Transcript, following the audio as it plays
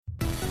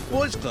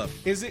Boys Club.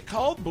 Is it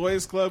called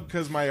Boys Club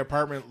because my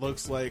apartment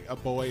looks like a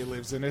boy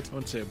lives in it? I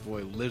wouldn't say a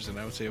boy lives in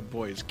it. I would say a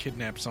boy is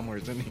kidnapped somewhere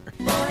in here.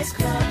 Boys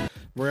Club.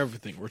 We're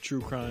everything. We're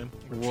true crime.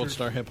 We're World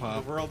Star Hip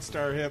Hop. We're World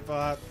Star Hip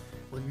Hop.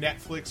 We're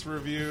Netflix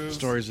reviews.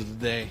 Stories of the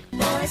day.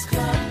 Boys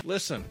Club.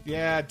 Listen.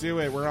 Yeah, do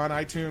it. We're on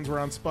iTunes. We're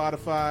on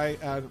Spotify.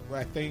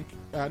 I think.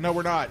 No,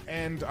 we're not.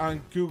 And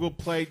on Google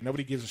Play.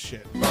 Nobody gives a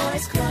shit.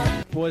 Boys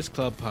Club. Boys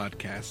Club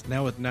podcast.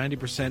 Now with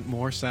 90%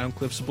 more sound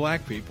clips of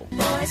black people.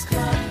 Boys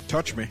Club.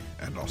 Touch me,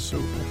 and I'll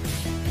sue.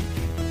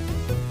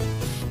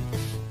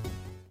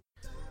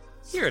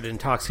 Here at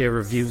Intoxicated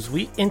Reviews,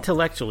 we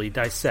intellectually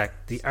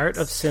dissect the art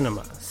of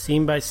cinema,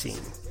 scene by scene.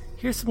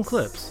 Here's some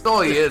clips.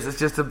 All he is. It's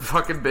just a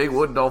fucking big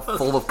wooden doll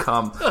full of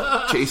cum,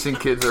 chasing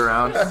kids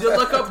around. You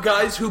look up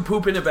guys who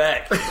poop in a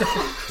bag. I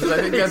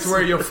think that's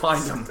where you'll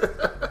find him.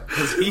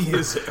 Because he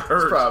is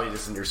hurt. It's probably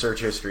just in your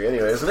search history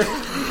anyway, isn't it?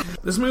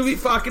 This movie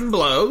fucking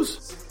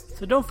blows.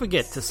 So don't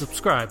forget to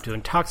subscribe to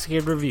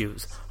Intoxicated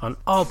Reviews on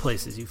all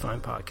places you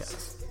find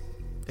podcasts.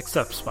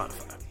 Except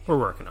Spotify. We're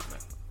working on it.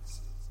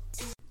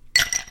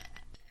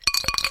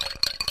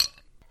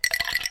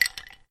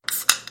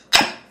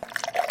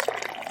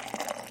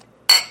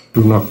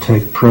 Do not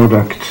take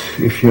product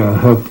if you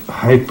are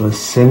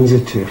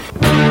hypersensitive.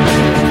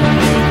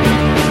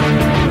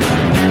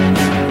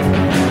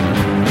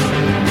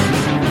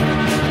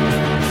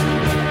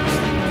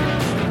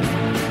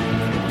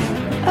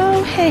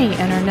 Oh, hey,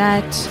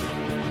 Internet.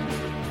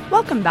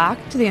 Welcome back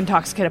to the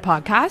Intoxicated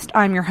Podcast.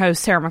 I'm your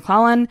host, Sarah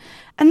McClellan,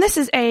 and this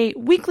is a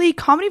weekly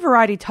comedy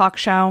variety talk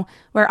show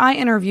where I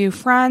interview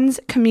friends,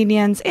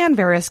 comedians, and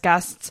various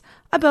guests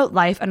about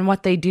life and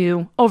what they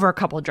do over a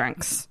couple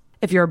drinks.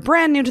 If you're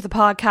brand new to the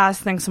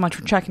podcast, thanks so much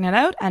for checking it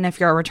out. And if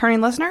you're a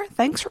returning listener,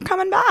 thanks for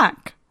coming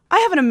back. I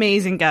have an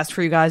amazing guest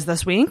for you guys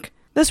this week.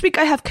 This week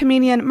I have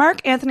comedian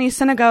Mark Anthony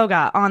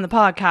Sinagoga on the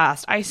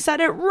podcast. I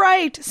said it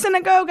right,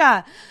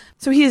 Sinagoga.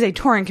 So he is a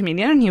touring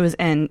comedian and he was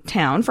in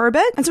town for a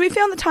bit. And so we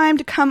found the time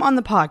to come on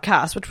the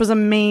podcast, which was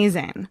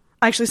amazing.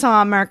 I actually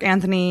saw Mark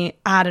Anthony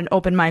at an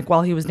open mic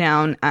while he was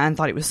down and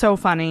thought he was so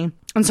funny.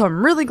 And so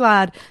I'm really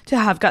glad to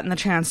have gotten the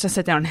chance to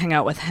sit down and hang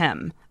out with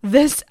him.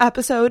 This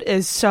episode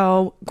is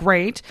so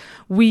great.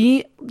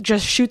 We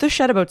just shoot the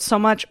shit about so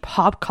much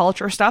pop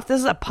culture stuff.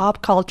 This is a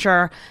pop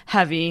culture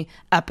heavy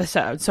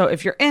episode. So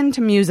if you're into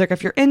music,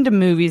 if you're into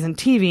movies and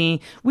TV,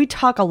 we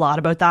talk a lot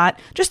about that.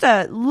 Just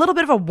a little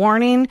bit of a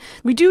warning.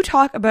 We do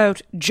talk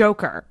about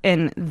Joker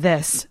in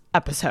this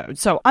episode.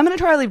 So I'm going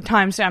to try to leave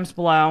timestamps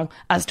below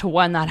as to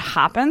when that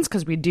happens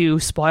because we do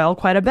spoil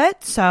quite a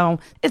bit. So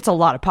it's a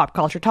lot of pop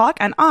culture talk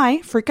and I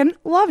freaking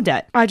loved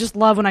it. I just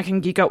love when I can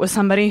geek out with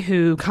somebody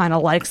who kind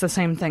of likes the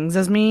same things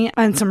as me,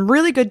 and some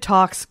really good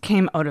talks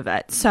came out of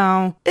it.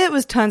 So it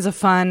was tons of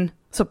fun.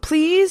 So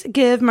please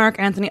give Mark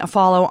Anthony a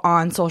follow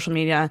on social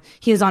media.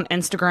 He is on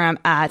Instagram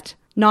at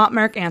Not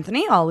Mark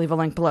Anthony. I'll leave a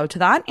link below to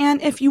that.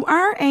 And if you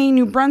are a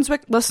New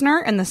Brunswick listener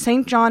in the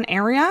St. John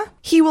area,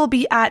 he will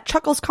be at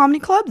Chuckles Comedy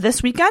Club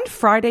this weekend,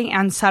 Friday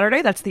and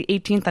Saturday. That's the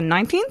 18th and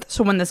 19th.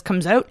 So when this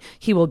comes out,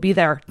 he will be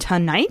there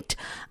tonight.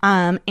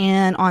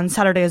 And on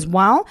Saturday as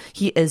well,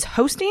 he is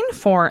hosting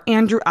for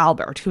Andrew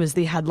Albert, who is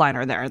the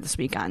headliner there this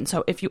weekend.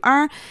 So if you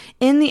are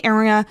in the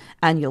area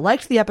and you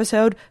liked the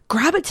episode,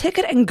 grab a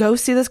ticket and go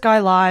see this guy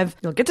live.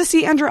 You'll get to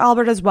see Andrew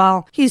Albert as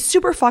well. He's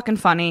super fucking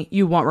funny.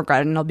 You won't regret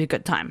it and it'll be a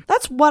good time.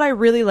 That's what I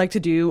really like to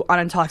do on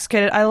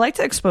Intoxicated. I like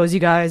to expose you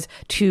guys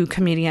to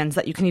comedians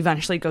that you can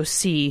eventually go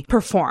see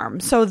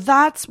perform. So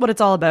that's what it's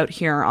all about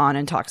here on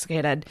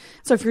Intoxicated.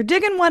 So if you're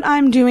digging what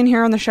I'm doing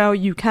here on the show,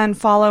 you can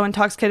follow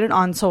Intoxicated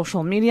on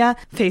social media,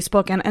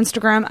 Facebook and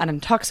Instagram at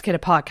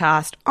Intoxicated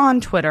Podcast, on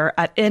Twitter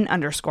at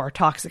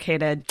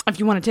 _Toxicated. If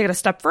you want to take it a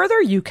step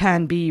further, you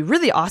can be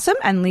really awesome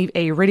and leave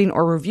a rating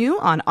or review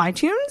on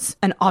iTunes.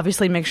 And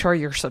obviously make sure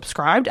you're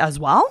subscribed as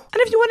well.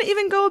 And if you want to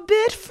even go a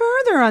bit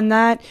further on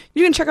that,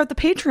 you can check out the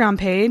Patreon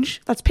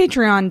page. That's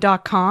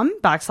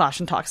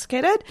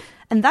patreon.com/intoxicated.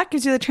 And that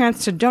gives you the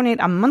chance to donate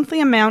a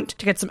monthly amount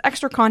to get some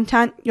extra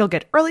content. You'll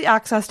get early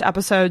access to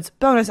episodes,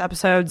 bonus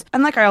episodes.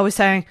 And like I always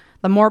say,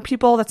 the more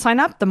people that sign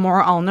up, the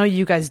more I'll know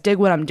you guys dig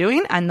what I'm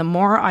doing and the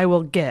more I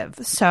will give.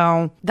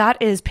 So that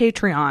is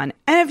Patreon.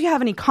 And if you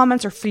have any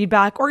comments or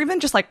feedback or even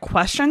just like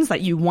questions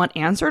that you want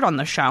answered on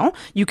the show,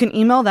 you can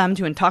email them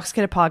to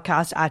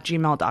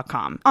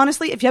intoxicatedpodcast@gmail.com.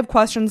 Honestly, if you have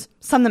questions,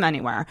 send them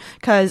anywhere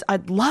because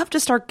I'd love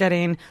to start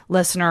getting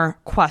listener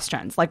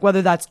questions, like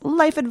whether that's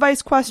life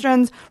advice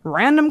questions,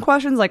 random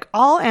questions, like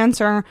I'll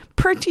answer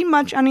pretty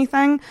much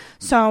anything.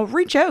 So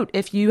reach out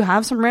if you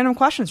have some random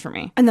questions for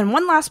me. And then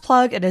one last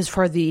plug, it is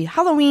for the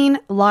Halloween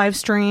live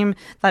stream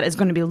that is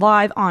going to be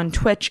live on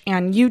Twitch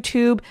and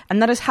YouTube, and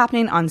that is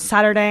happening on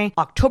Saturday,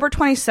 October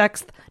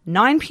 26th,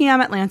 9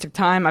 p.m. Atlantic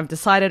time. I've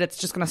decided it's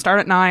just going to start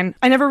at 9.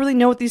 I never really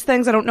know with these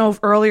things. I don't know if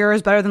earlier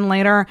is better than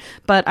later,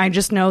 but I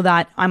just know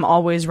that I'm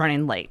always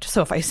running late.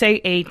 So if I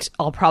say 8,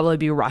 I'll probably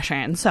be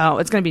rushing. So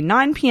it's going to be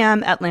 9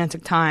 p.m.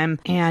 Atlantic time,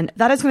 and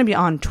that is going to be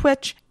on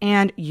Twitch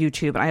and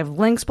YouTube. And I have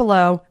links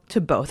below to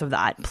both of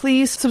that.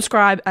 Please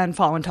subscribe and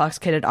follow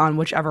Intoxicated on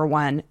whichever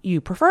one you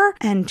prefer,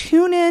 and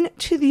tune in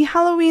to the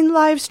Halloween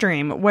live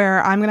stream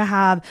where I'm going to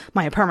have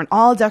my apartment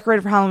all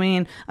decorated for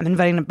Halloween. I'm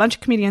inviting a bunch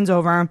of comedians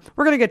over.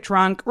 We're going to get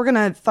drunk. We're going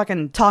to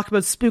fucking talk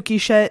about spooky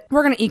shit.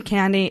 We're going to eat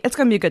candy. It's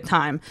going to be a good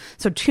time.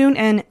 So tune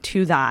in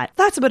to that.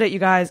 That's about it, you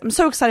guys. I'm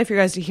so excited for you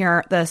guys to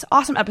hear this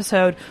awesome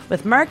episode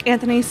with Mark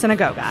Anthony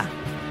Sinagoga.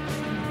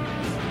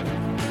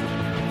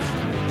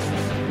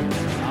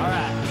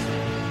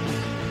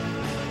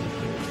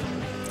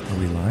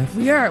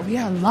 We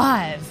are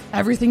live.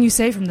 Everything you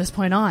say from this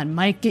point on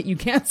might get you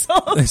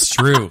canceled. It's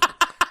true.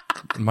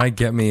 It might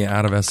get me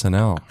out of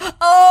SNL.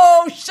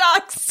 Oh,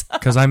 shucks.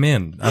 Because I'm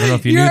in. I don't know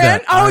if you You're knew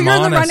that. in? Oh, I'm you're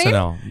in on the running?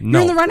 SNL. No.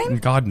 You're in the running?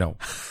 God, no.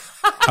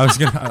 I was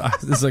gonna.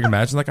 This like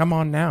imagine like I'm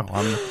on now.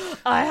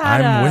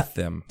 I'm with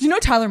them. Do you know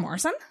Tyler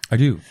Morrison? I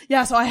do.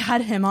 Yeah, so I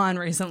had him on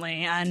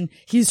recently, and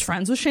he's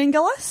friends with Shane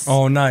Gillis.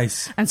 Oh,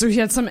 nice. And so he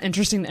had some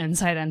interesting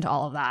insight into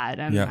all of that.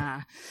 And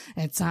I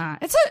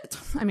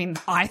mean,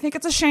 I think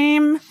it's a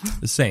shame.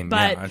 The same,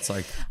 but yeah. It's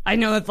like I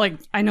know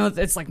that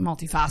it's like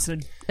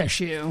multifaceted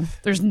issue.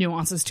 There's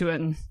nuances to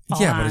it, and all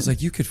yeah, that. but it's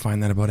like you could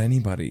find that about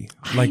anybody.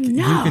 Like you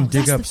know, can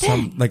dig that's up the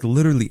some. thing. Like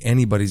literally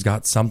anybody's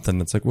got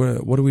something. It's like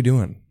what are we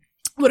doing?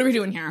 What are we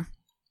doing here?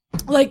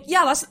 Like,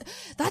 yeah,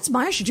 that's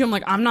my issue too. I'm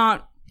like, I'm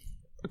not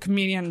a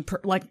comedian,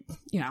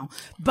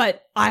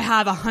 but I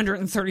have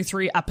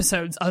 133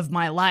 episodes of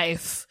my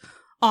life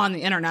on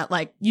the internet.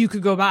 Like, you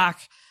could go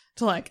back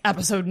to like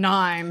episode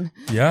 9,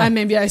 and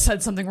maybe I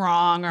said something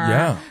wrong,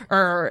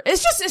 or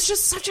it's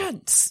just such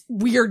a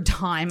weird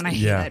time, and I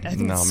hate it. I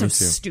think it's so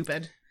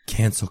stupid.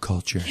 Cancel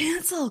culture.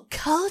 Cancel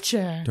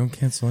culture. Don't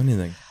cancel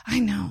anything. I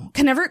know.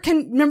 Can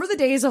remember the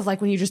days of like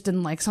when you just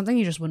didn't like something,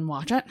 you just wouldn't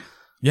watch it.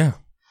 Yeah.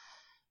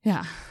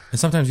 Yeah. And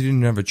sometimes you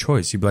didn't have a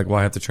choice. You'd be like, well,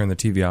 I have to turn the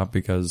TV off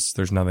because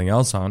there's nothing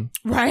else on.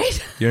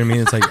 Right? You know what I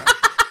mean? It's like,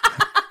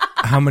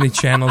 how many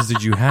channels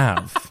did you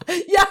have?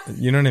 Yeah.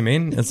 You know what I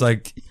mean? It's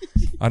like,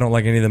 I don't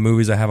like any of the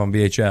movies I have on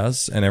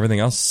VHS, and everything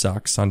else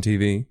sucks on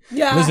TV.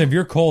 Yeah. Listen, if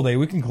you're cold,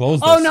 we can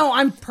close this. Oh, no,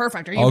 I'm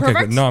perfect. Are you okay,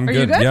 perfect? Good. No, I'm Are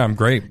good. You good. Yeah, I'm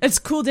great. It's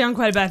cooled down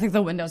quite a bit. I think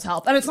the windows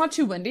help. And it's not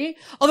too windy.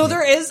 Although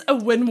there is a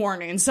wind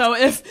warning. So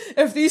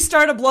if these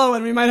start to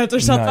blowing, we might have to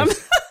shut them.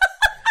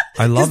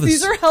 I love this.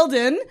 These are held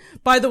in,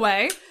 by the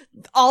way.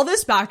 All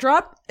this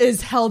backdrop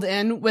is held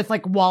in with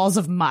like walls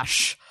of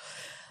mush.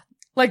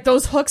 Like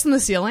those hooks in the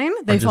ceiling,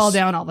 they fall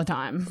down all the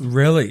time.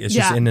 Really? It's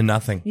just into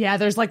nothing. Yeah,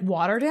 there's like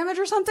water damage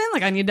or something.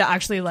 Like I need to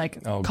actually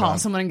call God.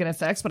 someone and get it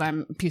fixed, but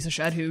I'm a piece of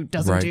shit who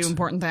doesn't do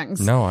important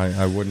things. No,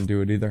 I wouldn't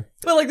do it either.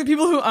 But like the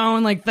people who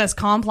own like this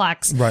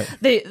complex, right?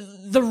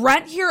 The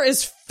rent here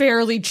is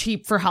fairly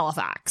cheap for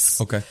Halifax.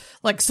 Okay.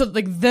 Like so,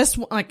 like this,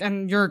 like,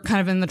 and you're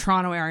kind of in the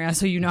Toronto area,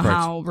 so you know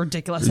how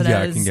ridiculous it is.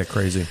 Yeah, it can get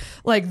crazy.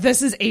 Like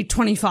this is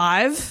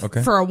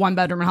 $825 for a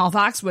 1-bedroom in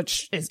Halifax,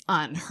 which is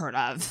unheard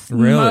of.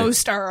 Really?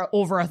 Most are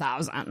over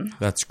 1,000.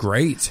 That's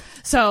great.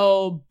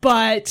 So,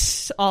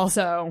 but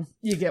also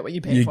you get what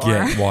you pay for. You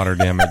get water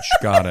damage.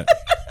 Got it.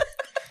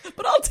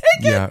 But I'll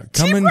take it. Yeah,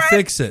 come and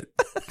fix it.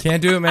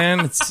 Can't do it,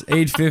 man. It's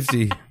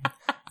 $850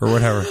 or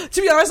whatever.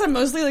 To be honest, I'm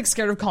mostly like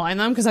scared of calling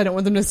them because I don't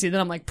want them to see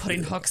that I'm like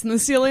putting hooks in the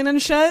ceiling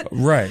and shit.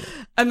 Right.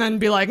 And then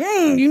be like,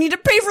 you need to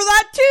pay for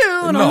that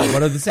too. And no,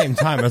 but at the same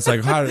time, it's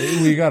like,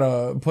 we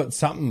gotta put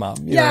something up.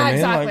 You know what I mean?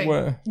 Exactly.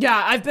 Like,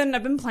 yeah, I've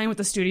been playing with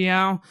the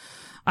studio.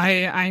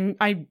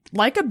 I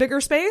like a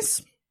bigger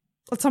space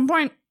at some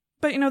point,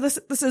 but you know, this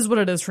is what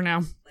it is for now.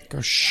 Look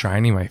how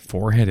shiny my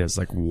forehead is.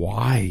 Like,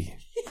 why?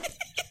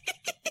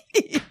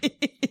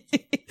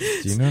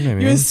 Do you know what I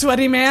mean? You a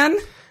sweaty man?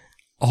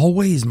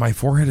 Always, my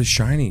forehead is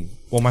shiny.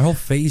 Well, my whole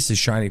face is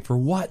shiny. For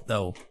what,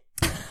 though?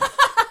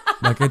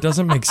 Like, it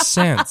doesn't make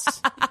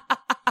sense.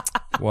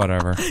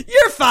 Whatever.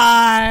 You're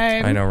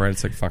fine. I know, right?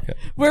 It's like, fuck it.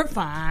 We're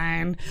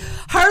fine.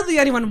 Hardly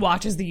anyone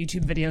watches the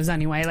YouTube videos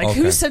anyway. Like,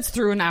 who sits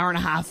through an hour and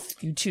a half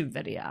YouTube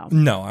video?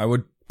 No, I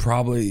would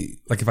probably,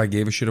 like, if I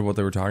gave a shit of what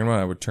they were talking about,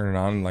 I would turn it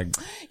on and, like,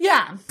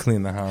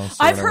 clean the house.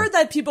 I've heard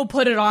that people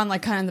put it on,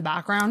 like, kind of in the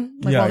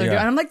background, like, while they're doing it.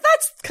 And I'm like,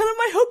 that's kind of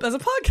my hope as a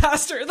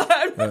podcaster.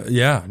 That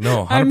yeah,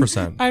 no,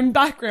 100%. I'm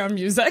background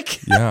music.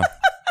 Yeah.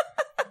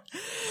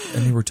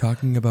 And they were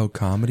talking about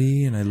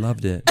comedy, and I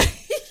loved it.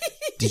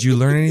 Did you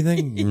learn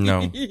anything?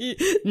 No.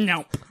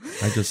 Nope.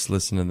 I just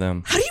listened to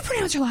them. How do you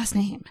pronounce your last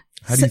name?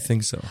 How do you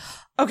think so?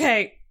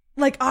 Okay,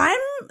 like, I'm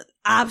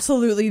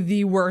absolutely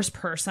the worst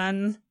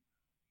person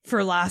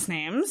for last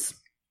names.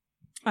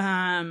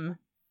 But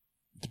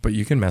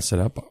you can mess it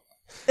up.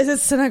 Is it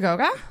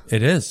Sinagoga?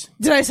 It is.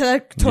 Did I say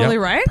that totally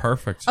right?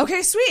 Perfect.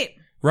 Okay, sweet.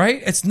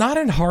 Right? It's not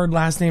a hard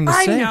last name to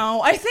I say.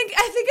 know. I think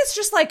it's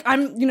just like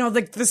I'm,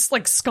 like this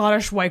like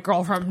Scottish white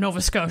girl from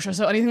Nova Scotia.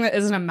 So anything that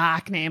isn't a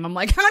Mac name, I'm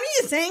like, how do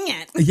you saying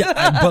it?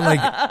 Yeah, but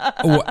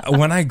like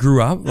when I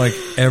grew up, like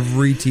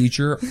every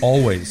teacher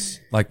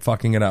always like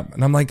fucking it up,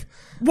 and I'm like,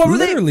 What were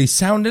they- literally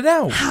sound it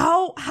out.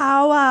 How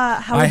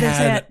would they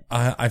say it?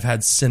 I've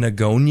had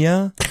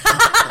synagonia.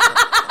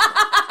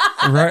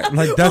 Right,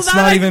 like that's Well,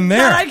 not even there.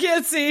 That I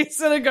can't see.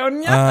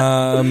 Synagonia.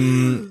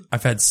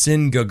 I've had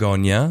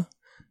synagogia.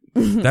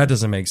 That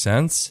doesn't make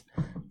sense.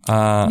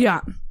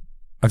 Yeah.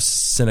 I've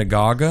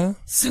synagoga.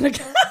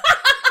 Synagogue.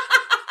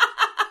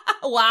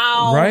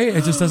 Wow. Right?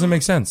 It just doesn't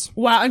make sense.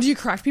 Wow. And do you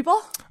correct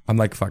people? I'm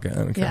like, fuck it.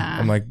 Okay. Yeah.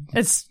 I'm like,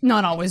 it's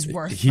not always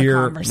worth the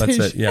here, conversation.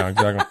 that's it. Yeah,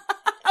 exactly.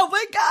 Oh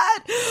my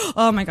God.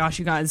 Oh my gosh,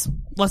 you guys.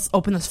 Let's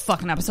open this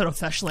fucking episode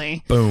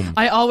officially. Boom.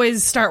 I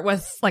always start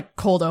with like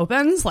cold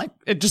opens. Like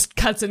it just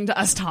cuts into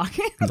us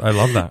talking. I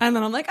love that. And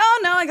then I'm like, oh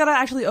no, I gotta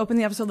actually open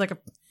the episode like a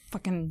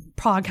fucking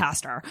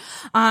podcaster.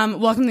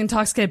 Welcome to the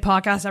Intoxicated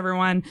Podcast,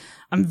 everyone.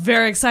 I'm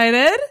very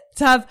excited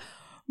to have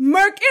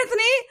Mark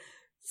Anthony.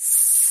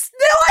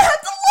 Now I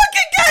have to look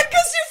again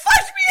because you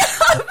fucked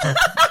me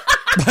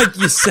up. Like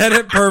you said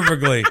it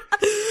perfectly.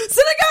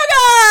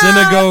 Synagoga!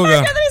 Synagoga.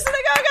 Mark Anthony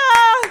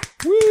Synagoga!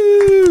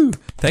 Woo!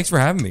 Thanks for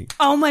having me.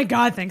 Oh my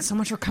God, thanks so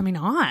much for coming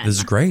on. This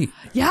is great.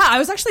 Yeah, I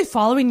was actually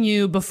following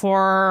you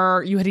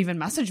before you had even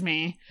messaged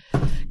me.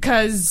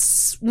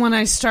 Because when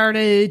I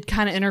started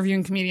kind of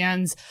interviewing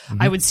comedians,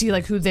 I would see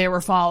like who they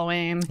were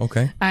following.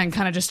 Okay. And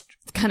kind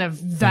of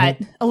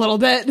vet a little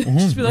bit.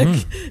 Just be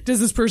like, does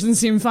this person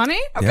seem funny?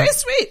 Okay, Yeah.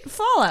 sweet.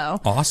 Follow.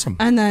 Awesome.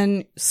 And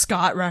then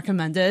Scott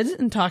recommended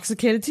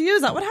Intoxicated to you.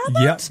 Is that what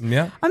happened?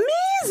 Yeah.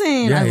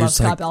 Amazing. Yeah, I he love was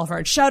Scott like-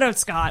 Belford. Shout out,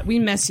 Scott. We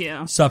miss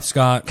you. Sup,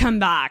 Scott? Come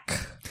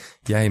back.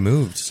 Yeah, he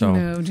moved. So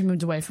He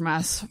moved away from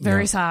us.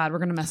 Very sad. We're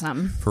going to miss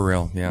him. for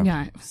real. Yeah.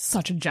 Yeah,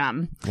 such a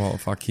gem. Well,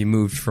 fuck. He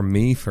moved from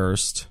me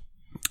first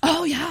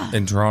Oh, yeah.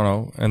 in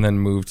Toronto, and then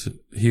moved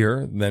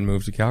here, then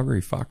moved to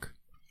Calgary. Fuck.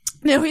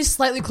 No, he's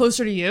slightly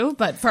closer to you,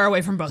 but far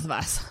away from both of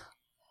us.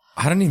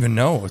 I don't even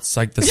know. It's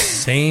like the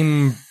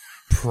same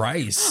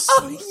price.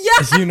 Oh,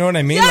 yeah. You know what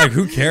I mean? Yeah. Like,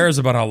 who cares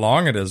about how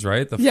long it is,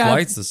 right? The Yeah.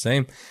 flight's the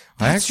same.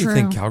 I That's actually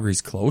think true.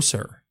 Calgary's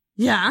closer.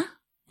 Yeah.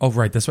 Oh,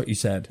 right. That's what you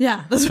said.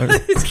 Yeah. That's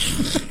what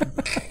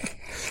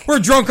We're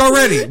drunk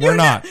already. We're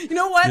not. You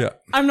know what? Yeah.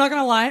 I'm not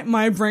going to lie.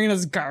 My brain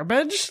is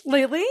garbage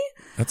lately.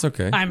 That's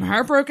okay. I'm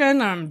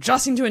heartbroken. I'm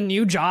adjusting to a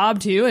new job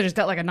too. I just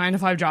got like a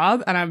 9-to-5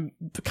 job and I'm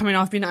coming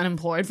off being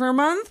unemployed for a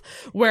month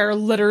where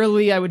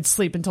literally I would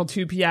sleep until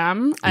 2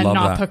 p.m. and Love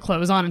not that. put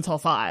clothes on until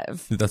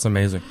 5. That's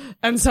amazing.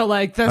 And so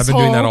like this I've been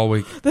doing that all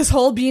week. This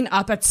whole being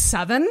up at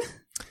 7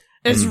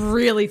 is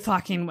really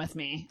fucking with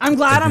me. I'm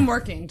glad I'm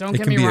working. Don't It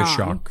get can me be wrong. a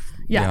shock.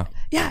 Yeah.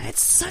 Yeah, it's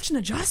such an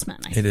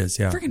adjustment. It is,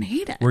 yeah. I freaking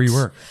hate it. Where you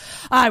work?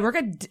 I work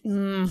at.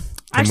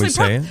 Actually, we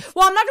say it?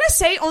 Well, I'm not going to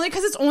say only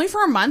because it's only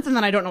for a month, and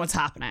then I don't know what's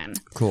happening.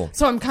 Cool.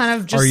 So I'm kind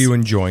of just. Are you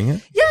enjoying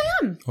it? Yeah,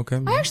 I am. Okay.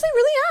 I actually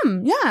really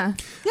am. Yeah, yeah.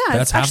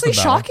 That's It's half actually the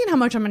battle. shocking how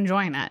much I'm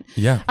enjoying it.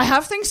 Yeah. I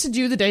have things to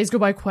do. The days go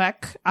by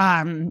quick.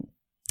 And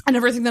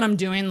everything that I'm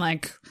doing,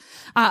 like.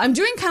 I'm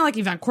doing kind of like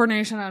event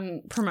coordination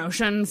and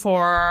promotion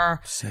for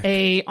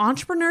a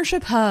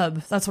entrepreneurship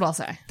hub. That's what I'll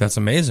say. That's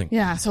amazing.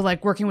 Yeah. So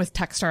like working with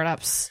tech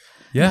startups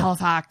in Yeah.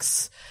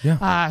 Halifax.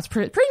 Yeah. It's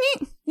pretty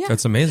neat. Yeah.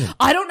 That's amazing.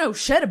 I don't know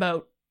shit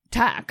about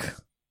tech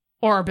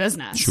or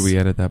business. Should we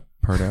edit that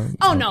part out?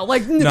 Oh no,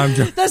 like I'm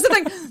joking. that's the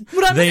thing.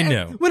 When I'm They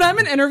know. When I'm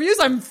in interviews,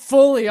 I'm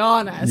fully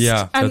honest.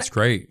 Yeah, And that's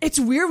great. It's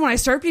weird when I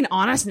start being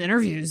honest in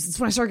interviews. It's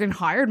when I start getting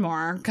hired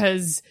more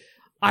because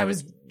I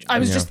was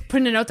just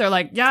putting it out there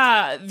like,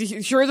 yeah,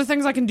 here are the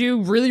things I can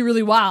do really,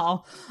 really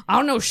well. I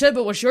don't know shit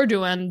about what you're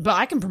doing, but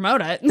I can promote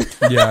it.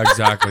 Yeah,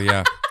 exactly.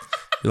 Yeah.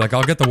 You're like,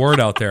 I'll get the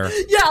word out there.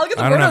 Yeah, I'll get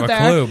the I word don't have out a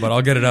there. clue, but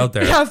I'll get it out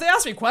there. Yeah, if they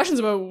ask me questions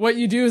about what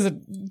you do as a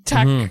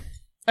tech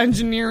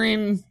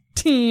engineering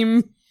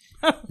team,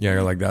 Yeah,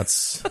 you're like,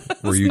 that's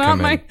where it's you not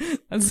come my. in.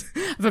 I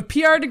have a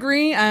PR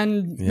degree,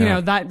 and you Yeah.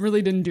 know that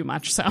really didn't do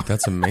much. So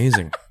That's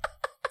amazing.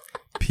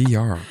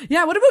 PR.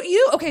 yeah. What about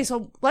you? Okay,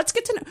 so let's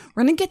get to know.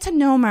 We're gonna get to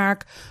know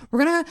Mark.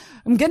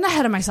 I'm getting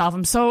ahead of myself.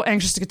 I'm so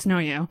anxious to get to know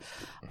you.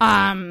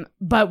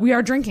 But we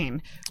are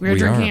drinking. We are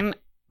drinking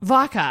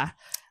vodka.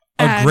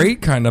 A And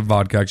great kind of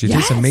vodka, actually. It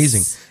tastes Yes.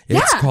 amazing.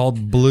 It's Yeah.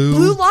 called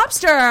Blue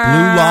Lobster.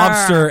 Blue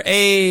Lobster.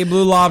 Hey,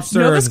 Blue Lobster.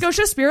 Nova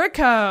Scotia Spirit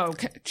Co.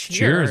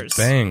 Cheers.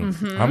 Bang.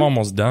 Mm-hmm. I'm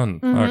almost done.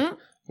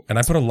 And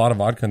I put a lot of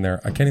vodka in there.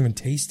 I can't even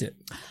taste it.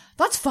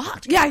 That's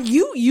fucked. Yeah,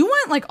 you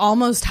went like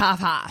almost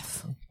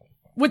half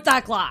with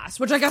that glass,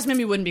 which I guess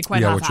maybe wouldn't be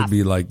quite Yeah, half. which would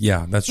be like,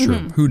 yeah, that's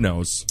true. Who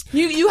knows?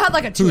 You had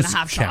like a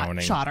 2.5 Who's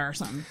counting? shot or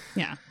something.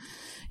 Yeah.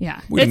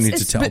 Yeah. We didn't need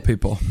to tell but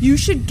people. You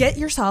should get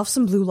yourself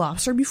some Blue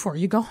Lobster before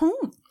you go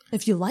home.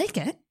 If you like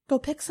it, go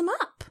pick some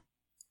up.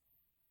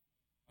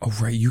 Oh,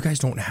 right. You guys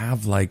don't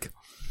have like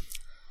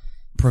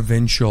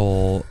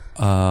provincial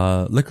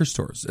liquor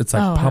stores. It's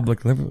like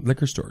public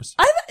liquor stores.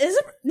 Is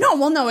it?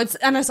 No, it's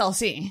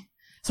NSLC.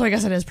 So I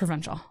guess it is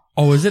provincial.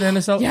 Oh, is it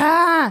NSL?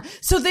 Yeah.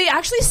 So they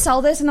actually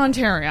sell this in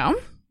Ontario.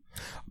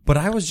 But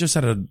I was just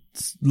at a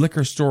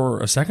liquor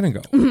store a second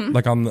ago,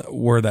 like on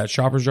where that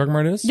Shoppers Drug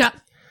Mart is. Yeah.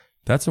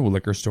 That's a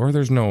liquor store.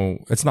 There's no,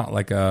 it's not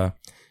like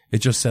it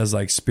just says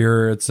like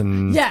spirits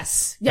and.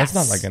 Yes. That's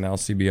not like an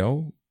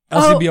LCBO.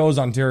 LCBO is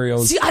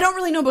Ontario's. See, I don't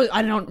really know about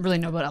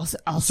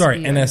LCBO.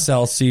 Sorry,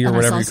 NSLC or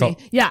whatever you call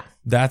it. Yeah.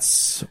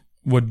 That's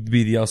would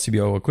be the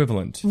LCBO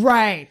equivalent.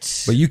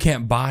 Right. But you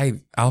can't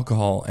buy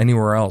alcohol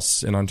anywhere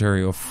else in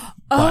Ontario. Do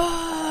you know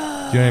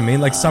what I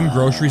mean? Like some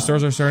grocery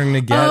stores are starting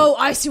to get. Oh,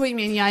 I see what you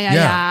mean.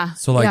 Yeah.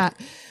 So like,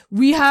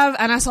 we have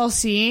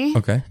NSLC.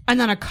 Okay. And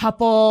then a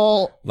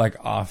couple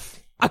places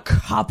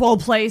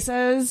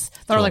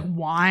that are like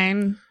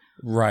wine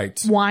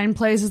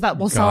places that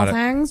will sell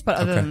things. But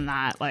other than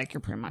that, like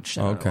you're pretty much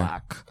shit out of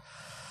luck.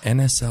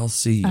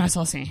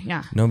 NSLC.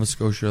 Yeah. Nova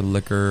Scotia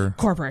Liquor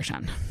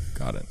Corporation.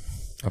 Got it.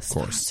 Of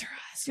course. Sponsor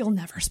us. You'll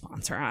never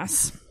sponsor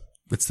us.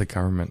 It's the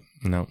government.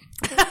 No.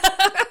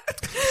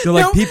 They're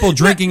like people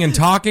drinking and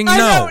talking.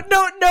 No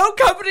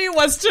company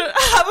wants to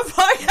have a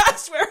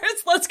podcast where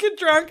it's let's get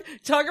drunk,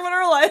 talk about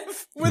our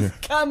life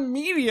with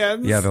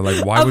comedians. Yeah, they're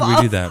like, why would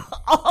we do that?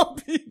 All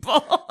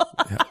people.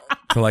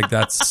 They're like,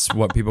 that's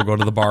what people go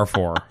to the bar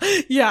for.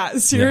 Yeah,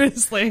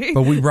 seriously. Yeah.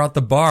 But we brought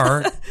the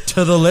bar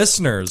to the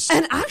listeners.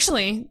 And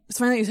actually, it's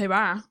funny that you say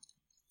bar.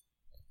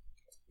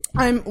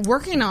 I'm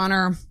working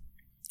on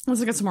once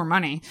I get some more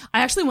money, I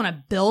actually want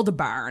to build a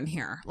bar in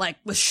here, like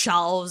with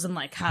shelves and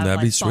like have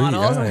That'd be sweet.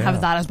 bottles and have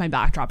that as my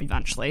backdrop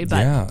eventually. But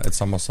yeah, it's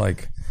almost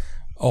like,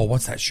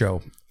 what's that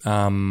show?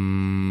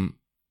 Watch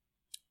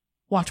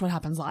What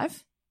Happens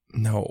Live?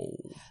 No.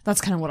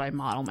 That's kind of what I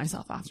model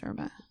myself after,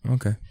 but.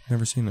 Okay.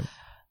 Never seen it.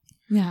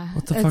 Yeah.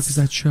 What the fuck is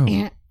that show?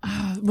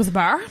 With a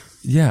bar?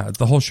 Yeah.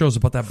 The whole show's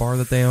about that bar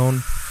that they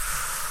own.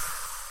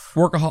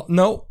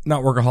 No,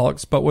 not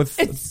Workaholics, but with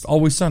It's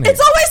Always Sunny. It's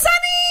Always Sunny!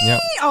 Yeah.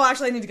 Oh,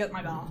 actually, I need to get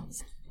my bell.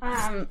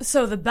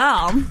 So the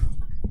bell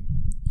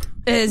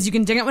is you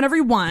can ding it whenever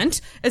you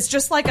want. It's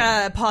just like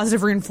a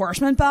positive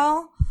reinforcement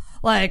bell.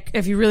 Like,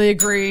 if you really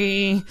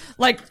agree,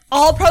 like,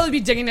 I'll probably be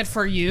dinging it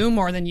for you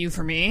more than you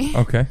for me.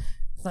 Okay.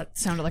 That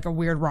sounded like a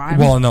weird rhyme.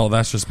 Well, no,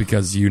 that's just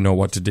because you know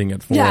what to ding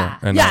it for. Yeah.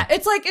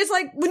 It's like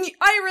when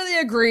I really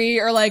agree,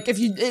 or like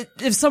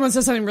if someone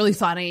says something really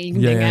funny, you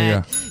can ding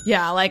it.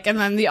 Yeah. Like, and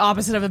then the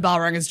opposite of a bell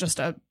ring is just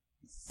a.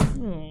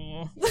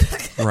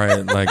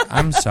 Right. Like,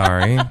 I'm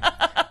sorry.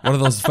 What are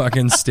those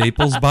fucking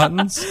Staples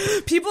buttons?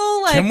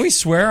 People like. Can we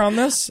swear on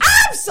this?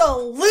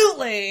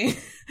 Absolutely.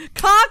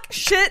 Cock,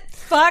 shit,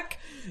 fuck.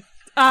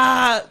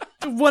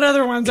 What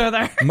other ones are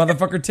there?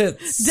 Motherfucker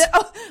tits.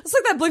 It's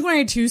like that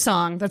Blink-182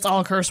 song that's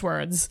all curse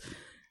words.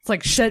 It's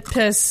like shit,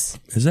 piss.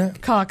 Is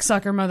that? Cock,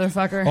 sucker,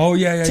 motherfucker. Oh,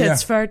 yeah.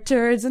 Tits, fart,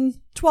 turds, and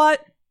twat.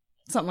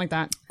 Something like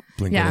that.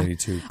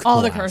 Blink-182.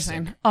 All the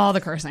cursing.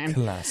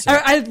 Classic.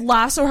 I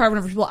laugh so hard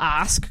whenever people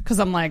ask, because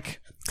I'm like...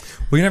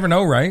 Well, you never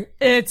know, right?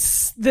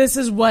 This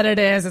is what it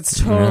is. It's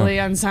totally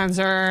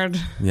uncensored.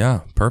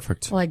 Yeah,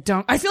 perfect. Like,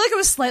 I feel like it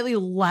was slightly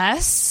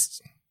less...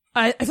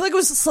 I feel like it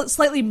was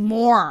slightly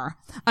more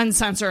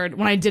uncensored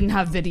when I didn't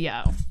have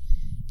video.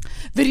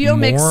 Video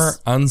makes more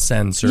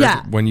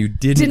uncensored when you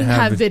didn't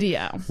have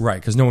video.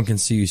 Right, because no one can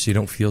see you, so you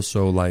don't feel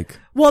so like...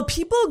 Well,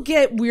 people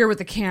get weird with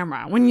the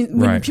camera.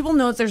 When people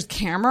know that there's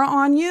camera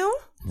on you,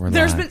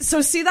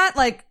 see that,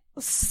 like,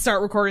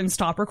 start recording,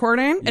 stop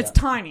recording? Yeah. It's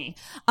tiny.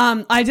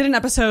 I did an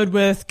episode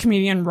with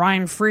comedian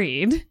Ryan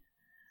Freed,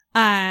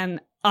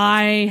 and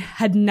I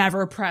had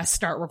never pressed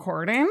start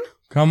recording.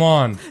 Come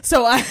on.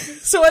 So I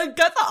got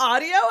the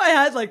audio. I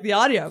had like the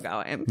audio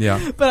going.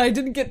 Yeah. But I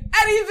didn't get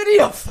any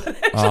video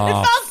footage.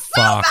 I felt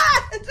so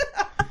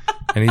bad.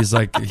 And he's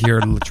like here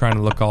trying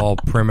to look all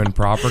prim and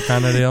proper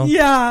kind of deal.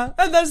 Yeah.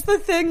 And that's the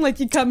thing. Like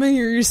you come in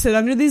here, you sit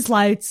under these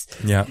lights.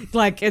 Yeah.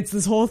 Like it's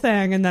this whole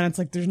thing. And then it's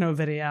like, there's no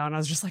video. And I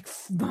was just like,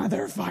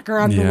 motherfucker,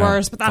 I'm the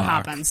worst. But that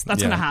happens.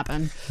 That's going to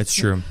happen. It's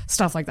true.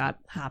 Stuff like that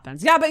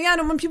happens. Yeah. But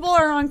when people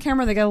are on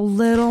camera, they get a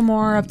little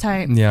more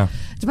uptight. Yeah.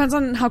 Depends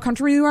on how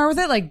comfortable you are with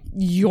it. Like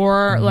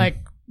you're like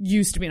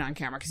used to being on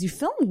camera because you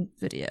film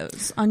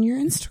videos on your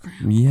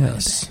Instagram.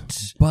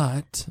 Yes.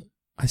 But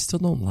I still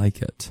don't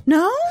like it.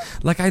 No?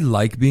 Like, I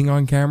like being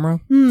on camera,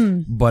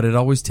 but it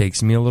always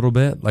takes me a little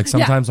bit. Like,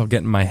 sometimes I'll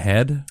get in my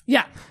head.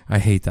 Yeah. I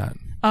hate that.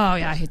 Oh,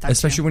 yeah, I hate that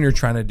Especially when you're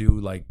trying to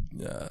do, like,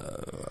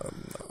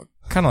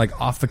 kind of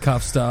like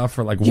off-the-cuff stuff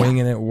or, like,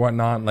 winging it or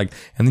whatnot. Like,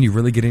 and then you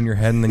really get in your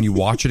head and then you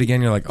watch it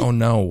again. You're like, oh,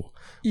 no.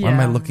 Why am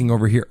I looking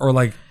over here? Or,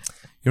 like,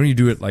 you know, you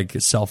do it, like,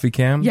 selfie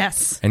cam?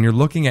 Yes. And you're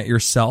looking at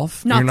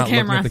yourself. Not you're the not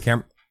camera. looking at the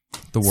camera.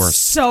 The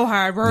worst. So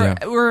hard.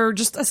 We're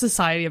just a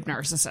society of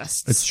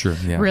narcissists. It's true.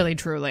 Yeah. Really,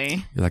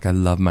 truly. You're like, I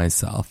love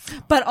myself.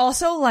 But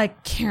also,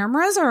 like,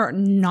 cameras are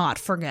not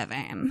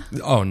forgiving.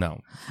 Oh,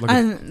 no.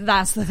 And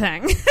that's the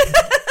thing.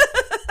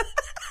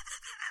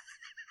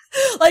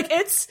 Like,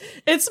 it's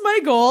my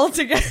goal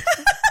to get...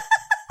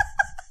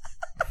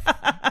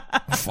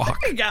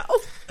 Fuck. There you go.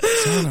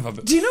 Son of a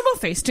bitch. Do you know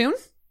about Facetune?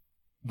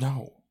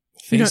 No.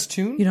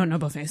 Facetune? You don't know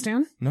about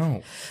Facetune?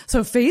 No.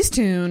 So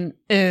Facetune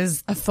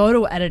is a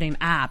photo editing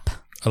app.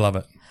 I love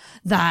it.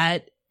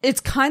 That it's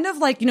kind of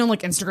like, you know,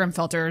 like Instagram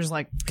filters,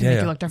 like can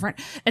make you look different.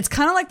 It's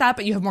kind of like that,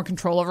 but you have more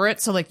control over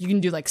it. So like you can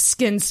do like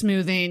skin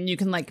smoothing. You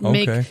can like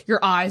make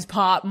your eyes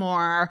pop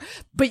more,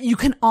 but you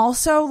can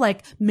also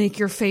like make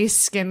your face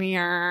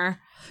skinnier.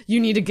 You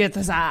need to get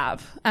this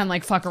app and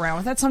like fuck around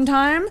with it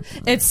sometime.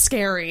 It's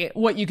scary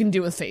what you can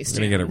do with Facetune. I'm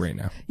gonna get it right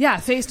now. Yeah,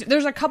 Facetune.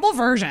 There's a couple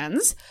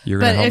versions. You're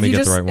gonna help me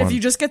get the right one. If you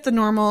just get the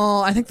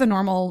normal, I think the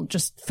normal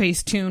just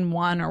Facetune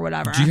 1 or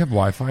whatever. Do you have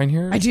Wi-Fi in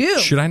here? I do.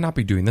 Should I not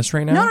be doing this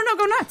right now? No,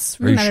 go nuts.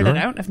 We can edit it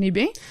out if need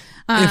be.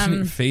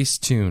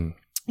 Facetune.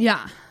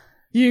 Yeah.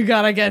 You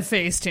gotta get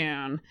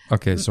Facetune.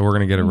 Okay, so we're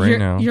gonna get it right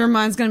now. Your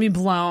mind's gonna be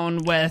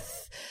blown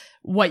with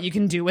what you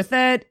can do with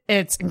it.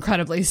 It's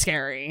incredibly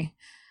scary.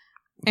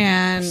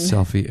 And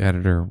selfie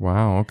editor.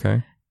 Wow.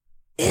 Okay.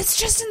 It's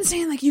just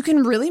insane. Like you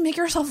can really make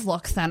yourself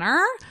look thinner.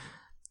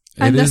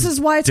 And this is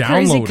why it's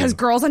crazy because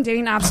girls on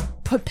dating apps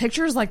put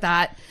pictures like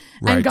that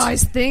and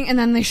guys think and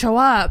then they show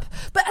up.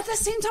 But at the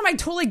same time, I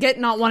totally get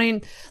not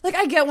wanting, like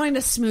I get wanting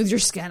to smooth your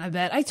skin a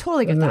bit. I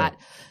totally get that.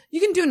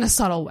 You can do it in a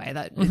subtle way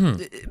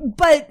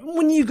but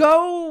when you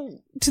go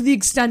to the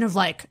extent of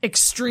like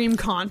extreme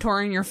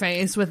contouring your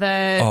face with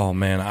it. Oh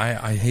man,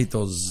 I hate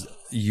those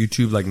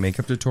YouTube like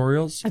makeup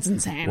tutorials. That's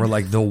insane. Where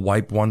like they'll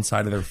wipe one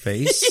side of their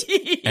face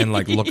and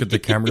like look at the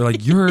camera. You're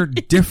like, you're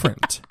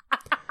different.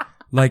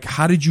 Like,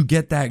 how did you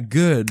get that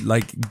good?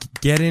 Like,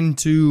 get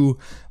into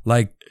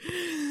like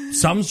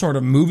some sort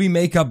of movie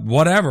makeup,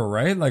 whatever,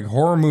 right? Like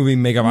horror movie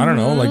makeup. I don't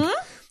know. Like,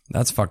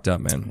 that's fucked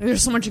up, man.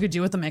 There's so much you could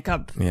do with the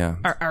makeup. Yeah.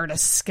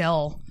 Artist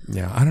skill.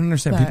 Yeah. I don't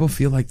understand. People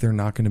feel like they're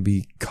not going to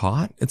be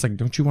caught. It's like,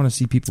 don't you want to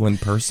see people in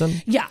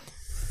person? Yeah.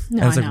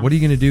 No, and it's like, what are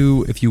you going to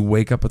do if you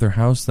wake up at their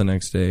house the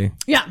next day?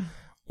 Yeah.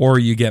 Or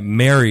you get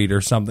married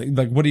or something.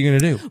 Like, what are you going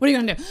to do? What are you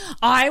going to do?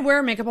 I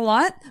wear makeup a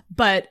lot,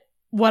 but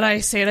what I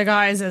say to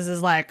guys is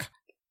like,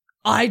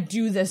 I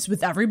do this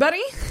with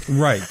everybody.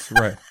 Right.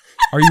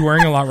 Are you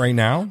wearing a lot right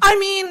now? I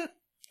mean,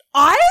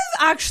 I've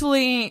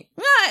actually,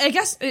 I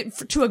guess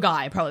to a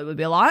guy probably would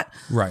be a lot.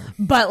 Right.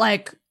 But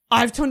like,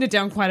 I've toned it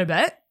down quite a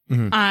bit.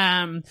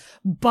 Mm-hmm.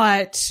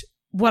 But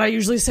what I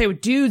usually say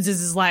with dudes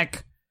is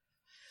like,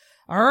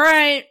 all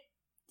right,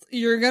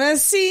 you're gonna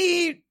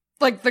see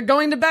like the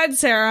going to bed,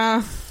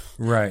 Sarah.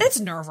 Right. It's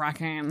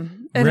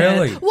nerve-wracking.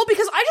 Really? Well,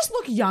 because I just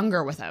look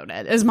younger without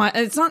it. It's not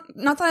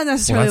that I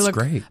necessarily look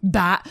great.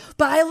 bad,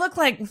 but I look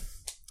like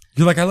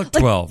you're like I look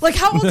 12. Like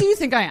how old do you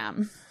think I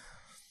am?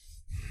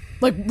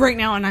 Like right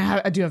now, and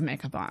I do have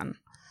makeup on.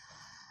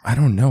 I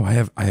don't know.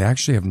 I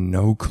actually have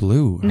no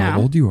clue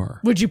how old you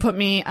are. Would you put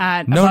me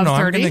at no? above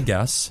 30? I'm gonna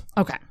guess.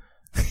 Okay.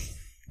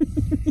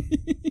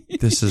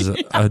 This is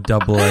a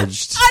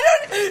double-edged.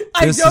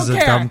 This is a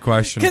dumb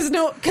question.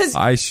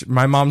 Because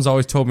my mom's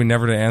always told me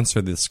never to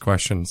answer this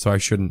question, so I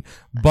shouldn't.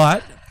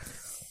 But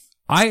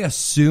I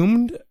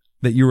assumed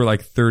that you were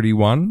like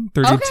 31,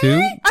 32.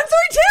 Okay, I'm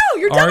 32.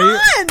 You're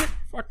done.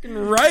 Fucking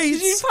right.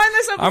 Did you find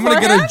this out I'm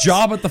gonna get a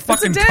job at the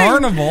fucking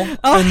carnival.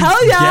 Oh, and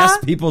hell yeah.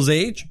 Guess people's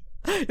age.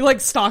 You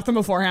like stalk them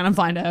beforehand and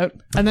find out,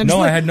 and then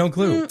I had no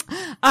clue.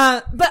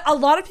 But a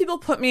lot of people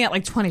put me at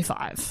like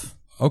 25.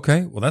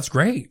 Okay, well that's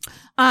great.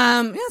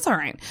 Yeah, it's all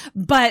right.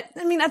 But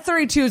I mean, at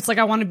 32, it's like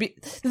I want to be.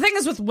 The thing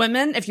is with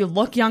women, if you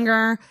look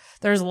younger,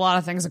 there's a lot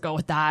of things that go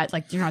with that.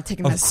 Like you're not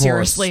taking that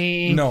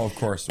seriously. No, of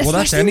course. Well,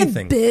 that's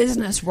anything. In the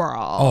business world.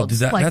 Oh,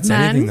 that's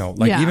anything though.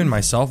 Like even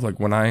myself, like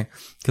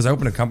because I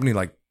opened a company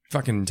like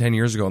fucking 10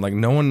 years ago, and like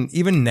no one,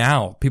 even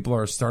now, people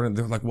are starting.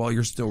 They're like, well,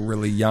 you're still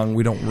really young.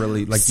 We don't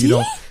really like you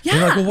don't. Yeah.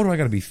 You're like, well, what do I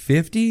got to be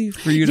 50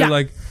 for you to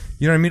like?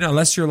 You know what I mean?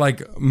 Unless you're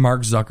like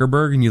Mark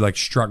Zuckerberg and you like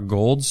struck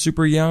gold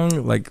super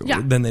young, like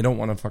then they don't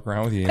want to fuck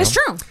around with you. It's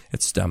true.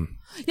 It's dumb.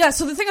 Yeah.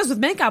 So the thing is with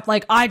makeup,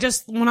 like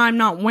when I'm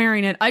not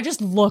wearing it, I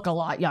just look a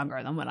lot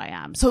younger than what I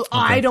am. So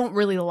I don't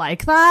really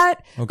like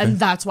that. Okay. And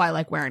that's why I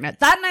like wearing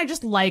it. That and I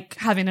just like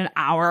having an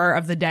hour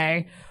of the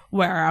day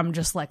where I'm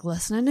just like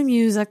listening to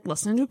music,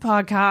 listening to a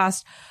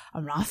podcast.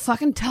 I'm not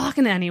fucking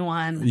talking to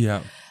anyone.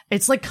 Yeah.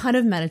 It's like kind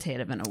of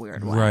meditative in a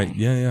weird way. Right.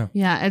 Yeah.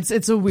 Yeah.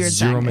 It's a weird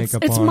Zero thing.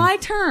 Makeup it's on. my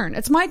turn.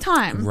 It's my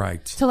time.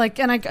 Right. To like,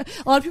 and a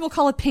lot of people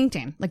call it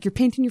painting. Like you're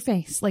painting your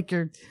face. Like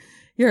you're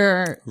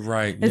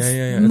right.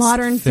 It's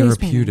modern it's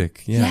therapeutic.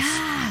 Face painting. Yes.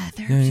 Yeah.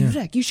 Therapeutic.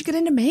 Yeah. You should get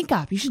into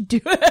makeup. You should do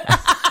it. Do a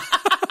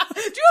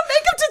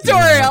makeup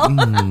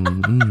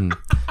tutorial.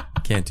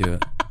 Can't do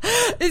it.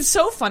 It's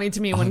so funny to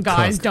me when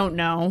guys don't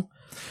know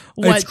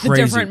what the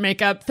different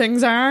makeup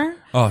things are.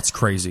 Oh, it's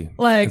crazy.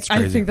 Like,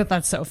 I think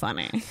that's so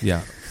funny.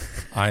 Yeah.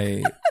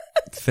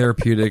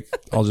 Therapeutic,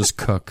 I'll just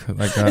cook.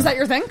 Like is that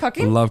your thing,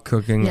 cooking? I love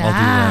cooking. Yeah. I'll do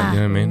that. You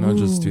know what I mean? I'll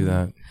just do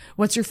that.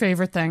 What's your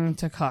favorite thing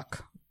to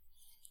cook?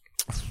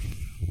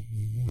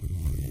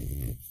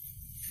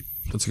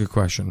 That's a good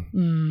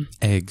question.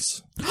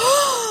 Eggs.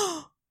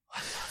 I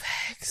love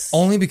eggs.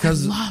 Only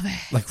because, I love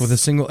eggs. like with a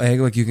single egg,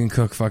 like you can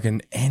cook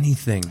fucking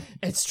anything.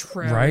 It's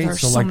true. Right?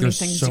 There's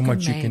so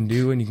much you can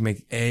do, and you can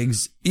make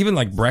eggs. Even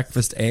like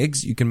breakfast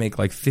eggs, you can make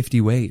like 50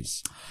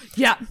 ways.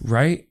 Yeah.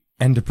 Right?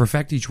 And to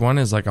perfect each one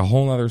is like a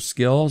whole other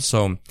skill.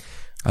 So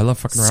I love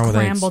fucking around with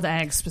eggs. Scrambled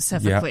eggs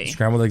specifically. Yeah,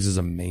 scrambled eggs is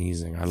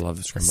amazing. I love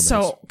the scrambled eggs.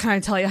 So, can I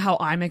tell you how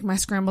I make my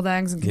scrambled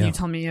eggs? And can you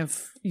tell me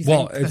if you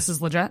think this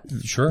is legit?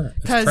 Sure. It's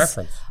Because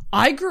preference.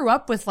 I grew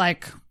up with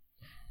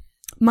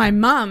my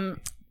mom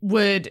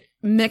would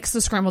mix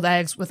the scrambled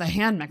eggs with a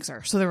hand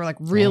mixer. So they were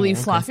really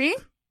fluffy.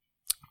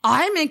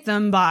 I make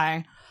them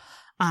by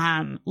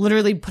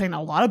literally putting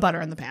a lot of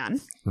butter in the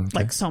pan.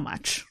 So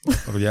much.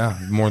 Oh, yeah.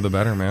 More the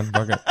better, man.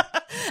 Fuck it.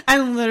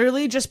 And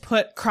literally just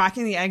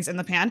cracking the eggs in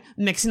the pan,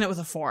 mixing it with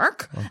a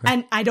fork. Okay.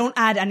 And I don't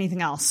add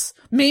anything else.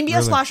 Maybe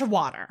a splash of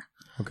water.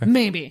 Okay.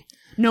 Maybe.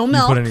 No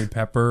milk. You put any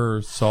pepper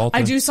or salt?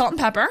 I do salt and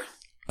pepper.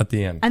 At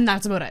the end. And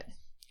that's about it.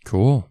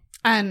 Cool.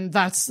 And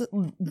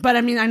but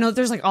I mean, I know that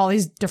there's all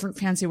these different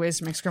fancy ways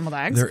to make scrambled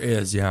eggs. There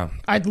is, yeah.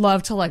 I'd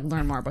love to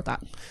learn more about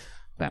that.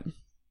 But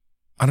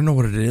I don't know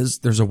what it is.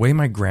 There's a way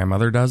my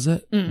grandmother does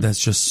it that's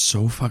just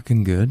so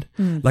fucking good.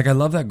 I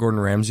love that Gordon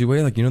Ramsay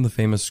way. The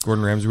famous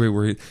Gordon Ramsay way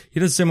where he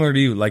does similar to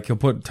you. He'll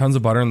put tons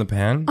of butter in the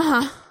pan,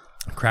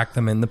 crack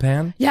them in the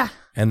pan,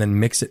 and then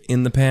mix it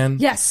in the pan.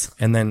 Yes.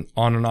 And then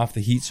on and off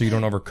the heat so you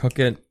don't overcook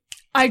it.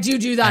 I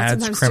do that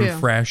Adds sometimes creme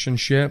too. fraiche and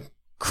shit.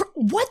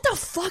 What the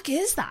fuck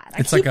is that?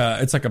 It's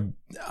like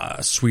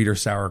a sweet or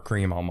sour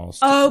cream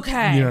almost.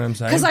 Okay. You know what I'm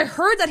saying? Because I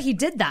heard that he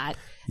did that.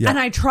 Yeah. And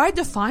I tried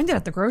to find it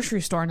at the grocery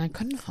store and I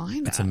couldn't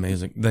find it. It's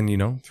amazing.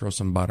 Then, throw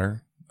some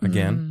butter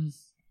again.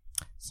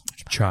 So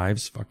much butter.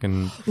 Chives,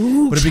 fucking.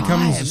 Ooh, but it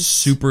becomes chives.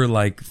 super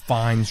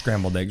fine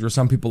scrambled eggs, or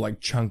some people like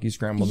chunky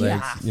scrambled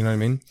eggs. You know what I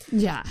mean?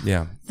 Yeah.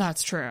 Yeah.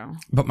 That's true.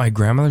 But my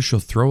grandmother, she'll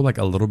throw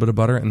a little bit of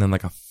butter and then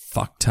a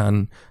fuck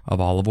ton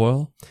of olive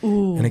oil.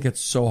 Ooh. And it gets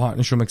so hot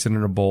and she'll mix it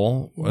in a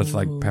bowl with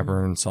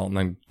pepper and salt and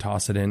then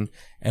toss it in.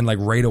 And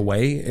right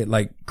away, it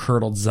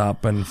curdles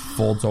up and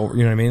folds over.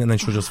 You know what I mean? And then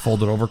she'll just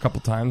fold it over a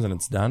couple times and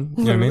it's done.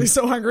 You know what I mean? I'm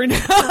so hungry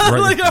now.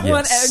 Right. I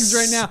want eggs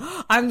right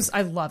now.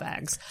 I love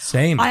eggs.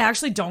 Same. I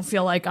actually don't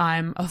feel like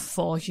I'm a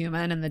full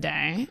human in the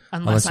day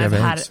unless you I've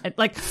have had eggs.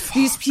 it.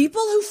 These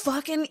people who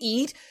fucking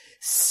eat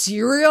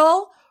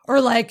cereal or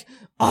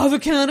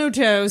avocado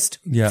toast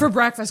for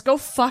breakfast. Go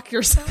fuck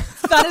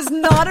yourself. That is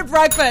not a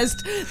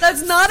breakfast.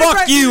 That's not a breakfast.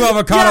 Fuck you,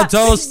 avocado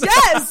toast.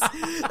 Yes.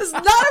 It's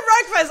not a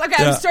breakfast.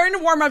 Okay, I'm starting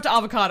to warm up to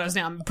avocados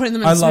now. I'm putting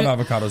them in I love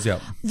avocados, yeah.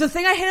 The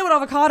thing I hate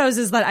about avocados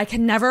is that I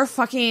can never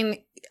fucking...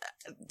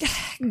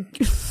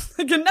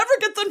 I can never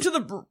get them to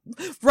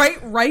the right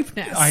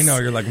ripeness. I know.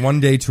 You're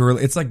one day too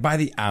early. It's by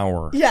the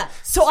hour. Yeah.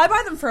 So I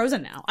buy them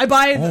frozen now. I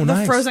buy the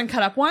nice. frozen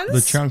cut up ones. The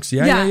chunks.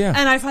 Yeah.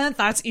 And I find that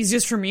that's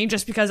easiest for me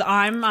just because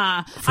I'm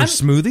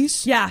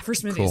smoothies? Yeah, for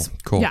smoothies.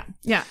 Cool.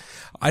 Yeah.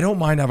 I don't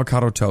mind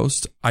avocado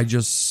toast.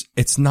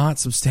 It's not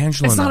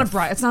substantial enough.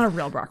 It's not a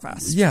real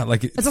breakfast. Yeah,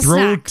 it's a throw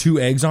snack. 2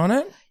 eggs on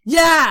it.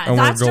 Yeah, and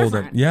that's we're golden.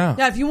 different. Yeah.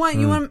 Yeah, if you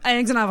want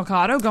eggs and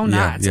avocado, go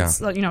nuts. Yeah. It's,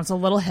 it's a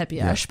little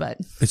hippie-ish, but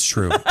It's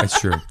true.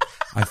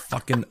 I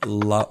fucking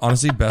love,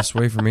 honestly, best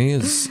way for me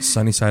is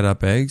sunny side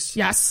up eggs.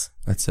 yes.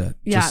 That's it.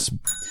 Yeah.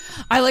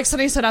 I like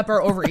sunny side up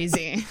or over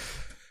easy.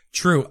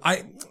 True.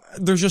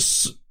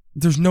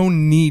 There's no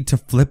need to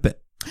flip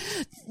it.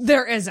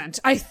 There isn't.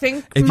 I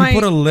think If you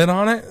put a lid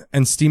on it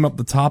and steam up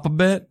the top a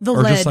bit, The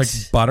or lid.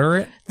 just butter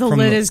it. the from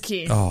lid is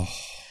key. Oh,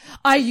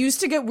 I used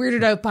to get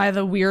weirded out by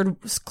the weird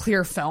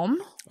clear film.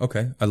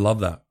 okay. I love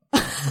that.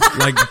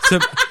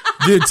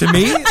 Dude, to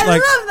me, love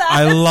that.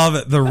 I love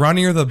it. The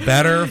runnier, the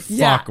better.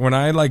 Yeah. Fuck. When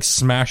I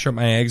smash up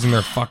my eggs and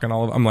they're fucking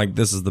all of, I'm like,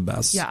 this is the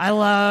best. Yeah, I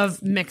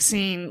love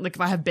mixing, if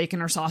I have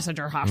bacon or sausage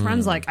or hash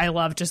browns, I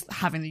love just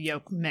having the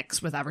yolk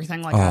mix with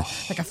everything, like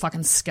a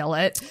fucking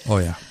skillet. Oh,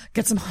 yeah.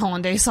 Get some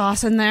hollandaise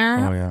sauce in there.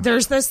 Oh, yeah.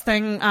 There's this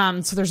thing,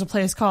 so there's a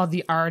place called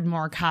the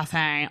Ardmore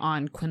Cafe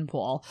on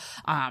Quinpool.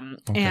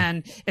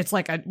 And it's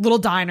like a little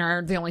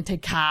diner. They only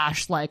take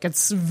cash.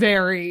 It's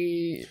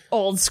very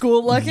old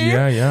school looking.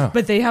 Yeah.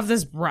 But they have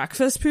this breakfast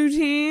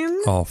poutine.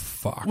 Oh,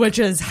 fuck. Which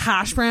is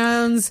hash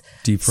browns,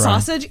 Deep fry.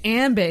 sausage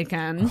and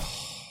bacon.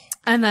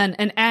 And then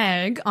an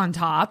egg on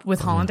top with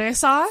hollandaise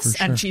sauce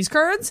and cheese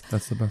curds.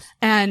 That's the best.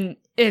 And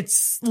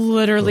it's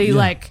literally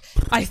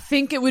I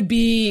think it would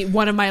be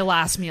one of my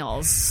last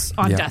meals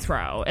on death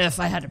row if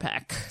I had to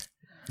pick.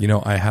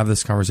 I have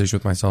this conversation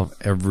with myself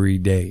every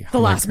day. The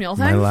last meal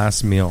thing? My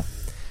last meal.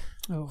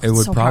 Oh, It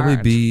would so probably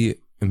hard. be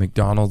a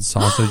McDonald's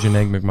sausage and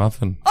egg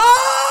McMuffin.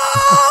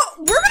 Oh,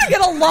 we're gonna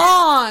get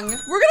along.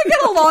 We're gonna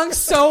get along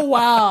so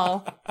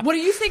well. What do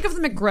you think of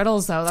the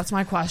McGriddles, though? That's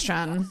my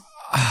question.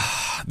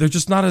 They're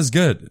just not as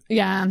good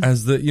Yeah.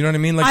 as the, you know what I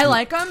mean? I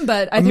like them,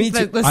 but I Me think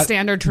that too. the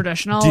standard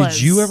traditional Did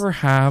is... you ever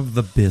have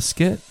the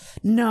biscuit?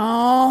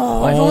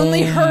 No, I've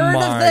only heard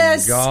my of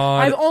this.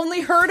 God. I've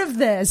only heard of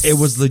this. It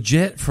was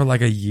legit for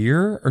a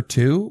year or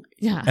two.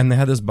 Yeah. And they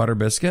had this butter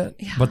biscuit.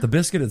 Yeah. But the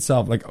biscuit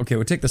itself, okay,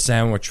 we take the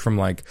sandwich from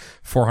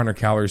 400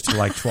 calories to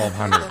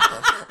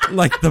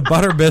 1,200. The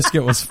butter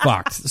biscuit was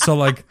fucked.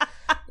 So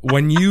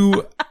when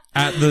you,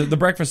 at the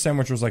breakfast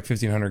sandwich was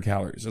 1,500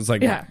 calories. It's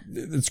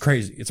it's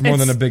crazy. It's more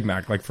than a Big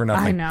Mac, for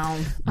nothing. I know.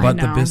 But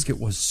the biscuit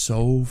was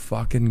so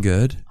fucking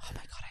good. Oh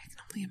my God,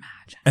 I only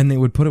imagine. And they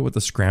would put it with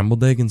the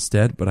scrambled egg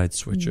instead, but I'd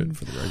switch it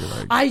for the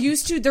regular egg. I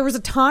used to, there was a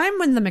time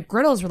when the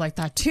McGriddles were like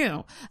that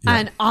too.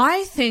 And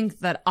I think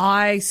that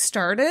I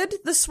started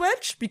the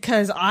switch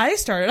because I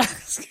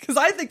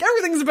think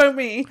everything's about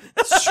me.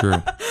 It's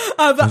true.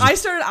 But I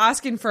started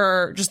asking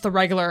for just the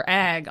regular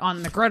egg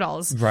on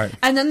McGriddles. Right.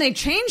 And then they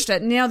changed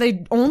it. Now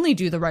they only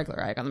do the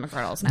regular egg on the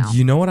McGriddles now.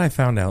 You know what I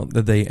found out?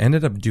 That they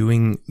ended up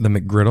doing the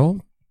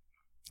McGriddle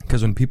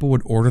because when people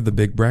would order the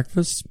big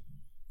breakfast,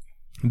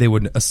 they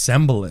would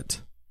assemble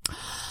it.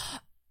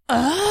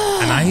 Oh.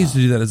 And I used to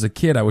do that as a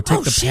kid. I would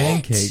take the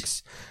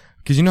pancakes.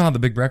 Because you know how the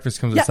big breakfast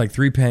comes, it's like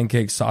 3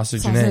 pancakes,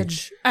 sausage, and egg.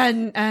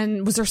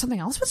 And was there something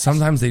else with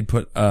Sometimes they'd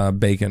put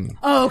bacon.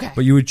 Oh, okay.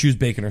 But you would choose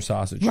bacon or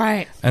sausage.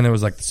 Right. And there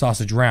was like the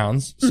sausage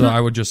rounds. So I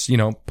would just,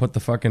 put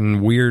the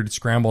fucking weird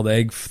scrambled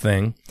egg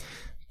thing,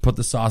 put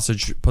the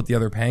sausage, put the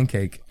other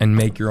pancake, and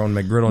make your own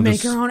McGriddle.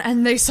 Make your own.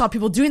 And they saw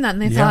people doing that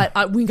and they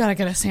thought, we got to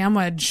get a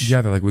sandwich.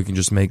 Yeah, they're like, we can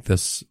just make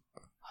this.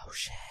 Oh,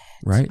 shit.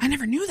 Right? I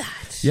never knew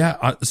that.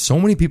 Yeah. So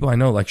many people I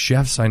know, like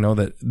chefs I know,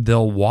 that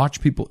they'll watch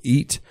people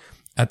eat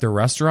at their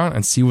restaurant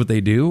and see what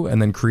they do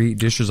and then create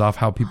dishes off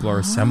how people are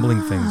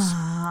assembling things.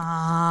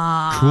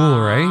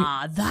 Cool,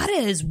 right? That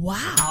is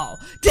wow.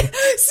 See,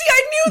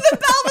 I knew the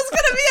bell was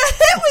going to be a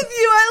hit with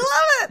you. I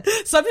love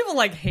it. Some people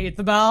like hate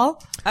the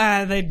bell.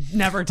 They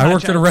never touch it. I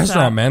worked at a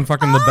restaurant, man.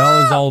 Fucking the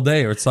bell is all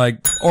day. It's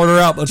like, order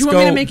up. Let's go. Do you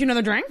want me to make you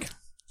another drink?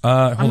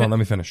 Hold on. Let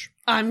me finish.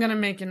 I'm going to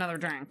make you another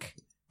drink.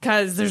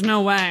 Because there's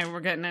no way we're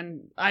getting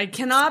in. I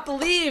cannot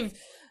believe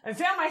I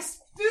found my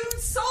food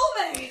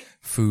soulmate.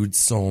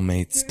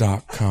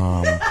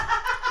 Foodsoulmates.com.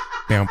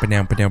 Bow,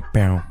 ba-dow, ba-dow,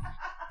 bow.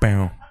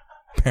 Bow.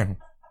 Bow.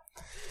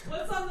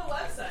 What's on the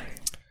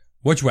website?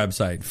 Which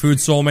website?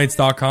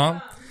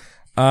 Foodsoulmates.com?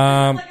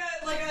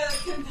 Like a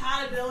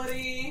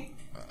compatibility,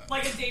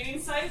 like a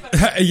dating site?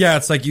 But yeah,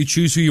 it's like you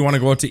choose who you want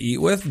to go out to eat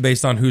with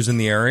based on who's in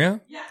the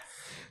area. Yeah.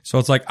 So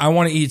it's like, I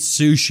want to eat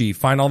sushi.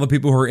 Find all the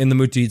people who are in the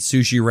mood to eat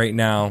sushi right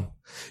now.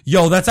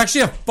 Yo, that's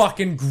actually a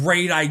fucking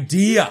great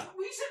idea.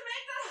 We should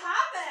make that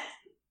happen.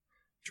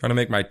 Trying to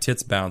make my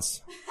tits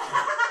bounce.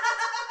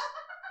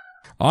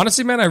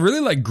 Honestly, man, I really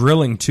like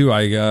grilling too.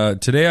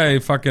 Today I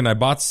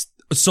bought,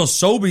 so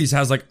Sobeys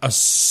has like a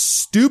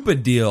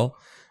stupid deal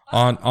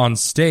on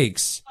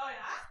steaks. Oh yeah.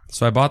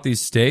 So I bought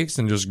these steaks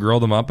and just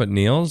grilled them up at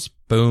Neil's.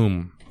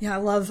 Boom. Yeah, I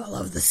love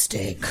the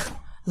steak.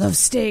 Love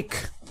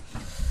steak.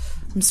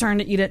 I'm starting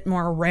to eat it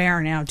more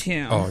rare now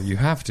too. Oh, you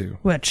have to.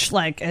 Which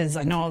is,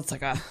 I know it's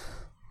like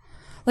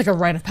a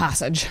rite of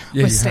passage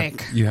Yeah, with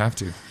steak. You have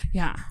to.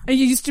 Yeah. It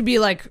used to be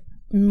like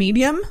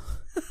medium.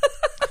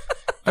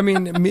 I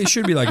mean, it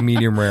should be like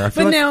medium rare.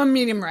 But now I'm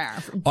medium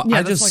rare.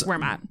 Yeah, that's like where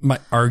I'm at. My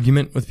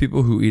argument with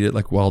people who eat it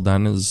like well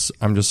done is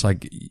I'm just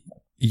like,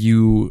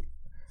 it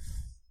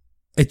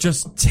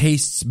just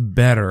tastes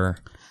better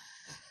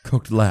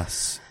cooked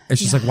less. It's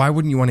just like, why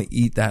wouldn't you want to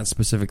eat that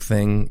specific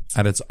thing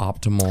at its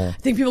optimal? I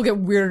think people get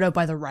weirded out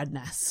by the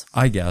redness.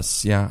 I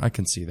guess. Yeah, I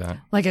can see that.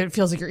 Like it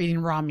feels like you're eating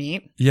raw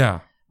meat. Yeah.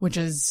 Which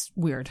is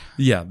weird.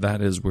 Yeah,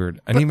 that is weird.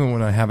 And even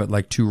when I have it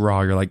like too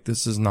raw, you're like,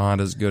 this is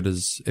not as good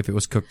as if it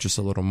was cooked just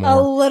a little more.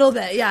 A little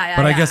bit. Yeah.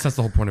 But I guess that's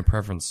the whole point of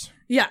preference.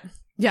 Yeah.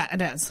 Yeah,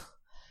 it is.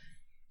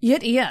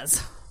 It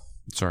is.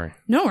 Sorry.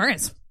 No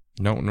worries.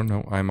 No.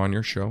 I'm on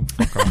your show.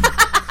 Fuck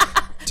off.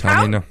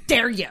 How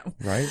dare you?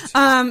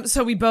 Right.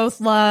 So we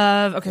both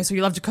love. Okay, so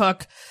you love to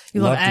cook.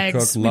 You love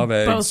eggs. Cook, love we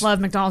eggs. Both love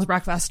McDonald's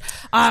breakfast.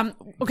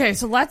 Okay,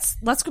 so let's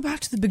go back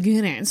to the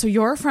beginning. So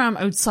you're from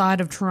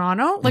outside of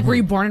Toronto. Like, were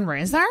you born and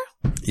raised there?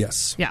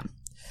 Yes. Yeah.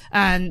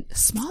 And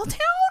small town,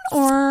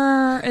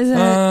 or is it?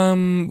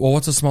 Well,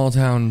 what's a small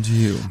town to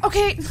you?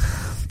 Okay,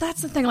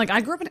 that's the thing. Like,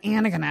 I grew up in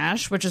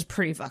Antigonish, which is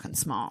pretty fucking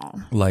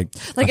small. Like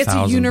it's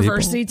a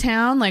university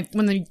town. Like,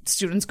 when the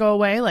students go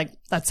away, like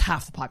that's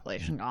half the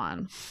population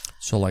gone.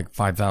 So like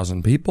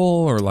 5,000 people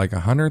or like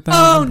 100,000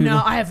 Oh, people?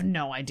 no, I have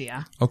no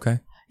idea. Okay.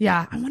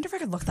 Yeah, I wonder if I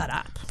could look that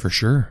up. For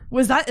sure.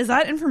 Is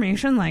that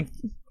information like?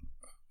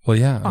 Well,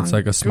 yeah, it's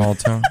like a small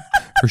town.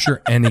 For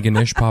sure,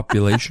 Antigonish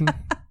population.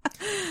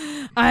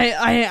 I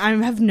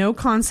have no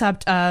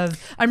concept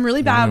of. I'm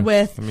really bad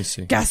with let me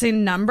see.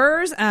 Guessing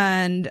numbers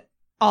and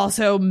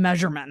also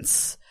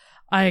measurements.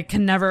 I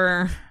can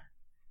never.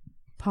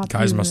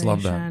 Guys must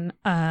love that.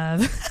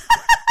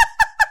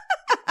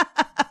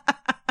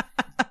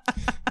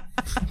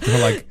 They're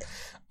like,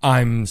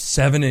 I'm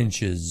 7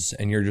 inches,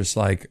 and you're just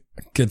like,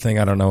 good thing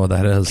I don't know what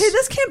that is. Okay,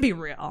 this can't be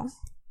real.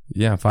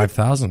 Yeah,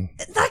 5,000.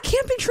 That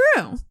can't be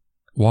true.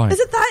 Why? Is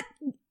it that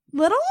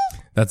little?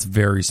 That's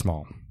very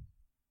small.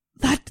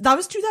 That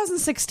was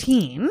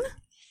 2016.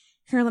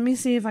 Here, let me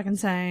see if I can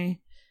say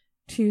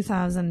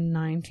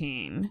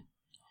 2019.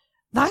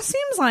 That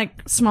seems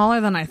like smaller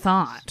than I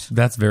thought.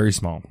 That's very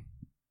small.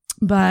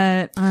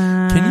 But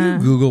can you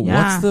Google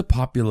what's the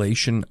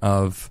population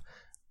of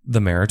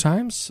the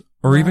Maritimes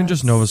or even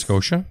just Nova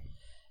Scotia?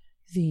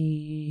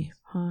 The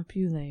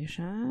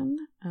population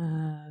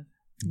of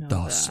Nova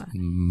Das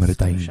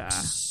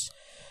Maritimes.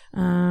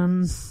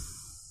 Scotia.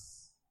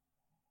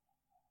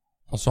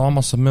 Also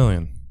almost 1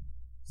 million.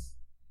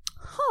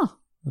 Huh.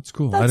 That's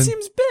cool. That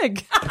seems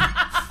big.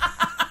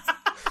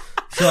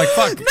 You're like,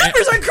 fuck.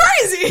 Numbers are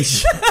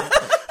crazy.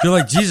 You're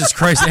like, Jesus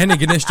Christ,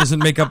 Antigonish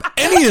doesn't make up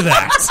any of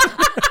that.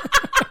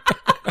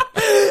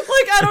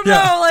 I don't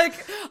know. Like,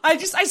 I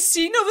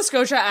see Nova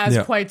Scotia as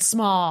quite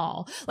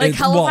small. Like,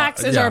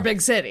 Halifax is our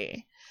big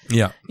city.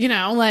 Yeah. You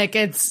know, like,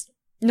 it's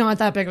not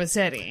that big of a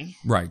city.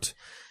 Right.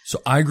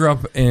 So I grew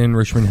up in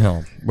Richmond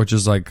Hill, which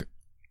is like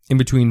in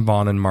between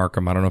Vaughan and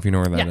Markham. I don't know if you know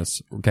where that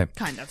is. Okay.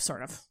 Kind of,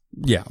 sort of.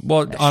 Yeah.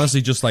 Well,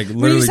 honestly, just like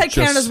literally. When you said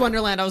Canada's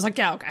Wonderland, I was like,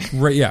 yeah, okay.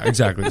 Right. Yeah,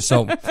 exactly.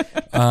 So,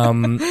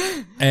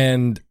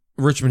 and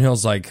Richmond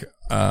Hill's like,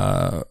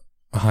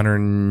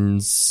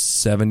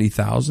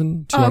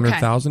 170,000,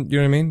 200,000. You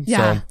know what I mean?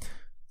 Yeah. So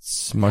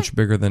it's much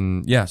bigger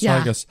than, so Yeah.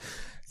 I guess,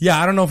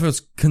 I don't know if it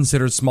was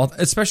considered small,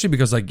 especially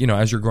because like, you know,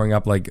 as you're growing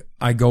up, like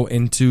I go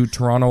into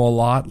Toronto a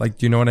lot. Like,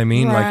 do you know what I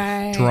mean?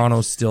 Right. Like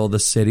Toronto's still the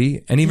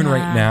city. And even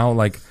right now,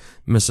 like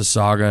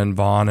Mississauga and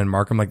Vaughan and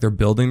Markham, like they're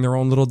building their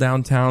own little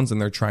downtowns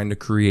and they're trying to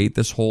create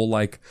this whole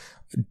like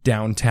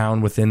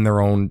downtown within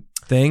their own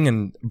thing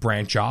and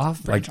branch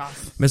off.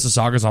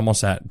 Mississauga's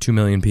almost at 2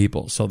 million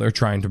people. So they're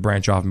trying to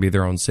branch off and be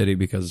their own city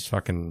because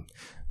fucking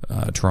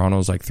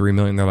Toronto's like 3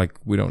 million. They're like,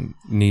 we don't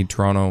need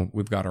Toronto.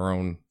 We've got our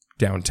own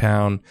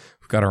downtown.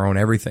 We've got our own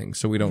everything.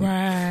 So we don't,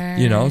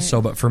 you know,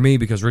 so, but for me,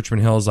 because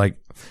Richmond Hill is like,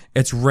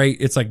 it's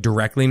like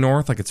directly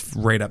north, like it's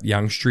right up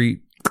Yonge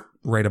Street,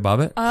 right above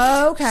it.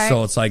 Oh, okay.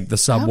 So it's like the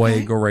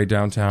subway go right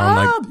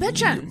downtown. Oh,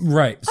 bitchin'.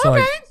 Right. So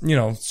like, you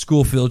know,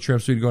 school field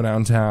trips, we'd go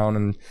downtown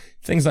and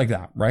things like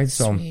that. Right.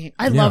 So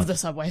I love the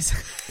subways.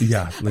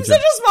 Yeah. I'm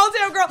such a small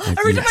town girl.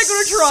 Every time I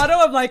go to Toronto,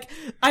 I'm like,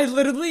 I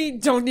literally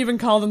don't even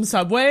call them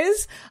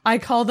subways. I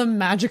call them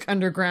magic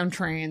underground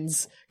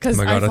trains. Oh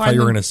my God. I thought you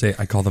were going to say,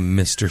 I call them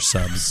Mr.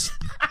 Subs.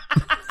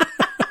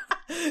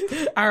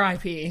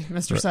 R.I.P.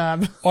 Mr.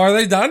 Sub. Oh, are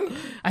they done?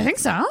 I think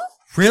so.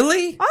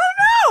 Really? I don't know.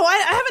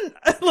 I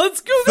haven't.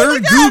 Let's Google Third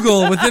again.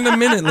 Google within a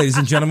minute, ladies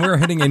and gentlemen. We're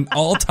hitting an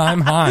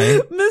all-time high.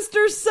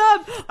 Mr.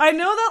 Sub. I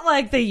know that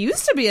like they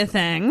used to be a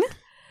thing.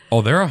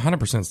 Oh, they're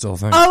 100% still a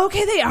thing. Oh,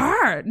 okay, they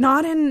are.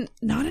 Not in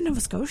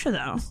Nova Scotia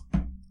though.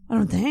 I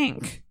don't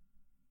think.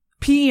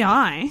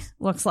 PEI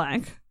looks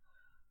like.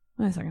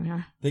 Wait a second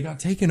here. They got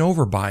taken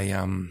over by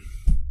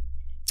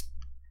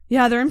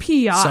Yeah, they're in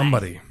PEI.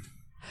 somebody.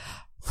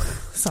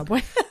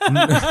 Subway.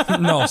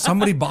 No,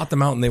 somebody bought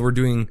them out and they were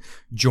doing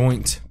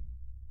joint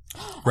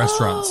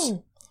restaurants.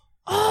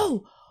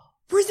 Oh,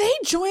 were they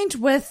joint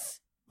with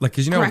Like,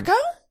 cause you know, Greco?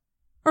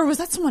 Or was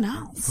that someone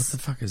else? what the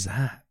fuck is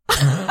that?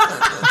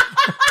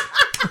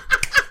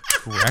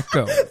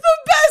 Greco. The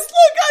best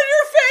look on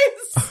your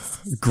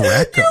face.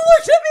 Greco. You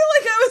looked at me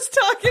like I was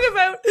talking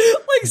about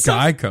like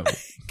Geico.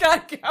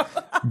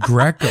 Geico.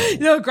 Greco. You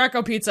know,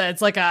 Greco Pizza.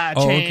 It's like a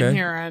chain okay.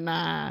 here in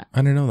I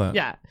didn't know that.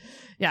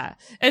 Yeah.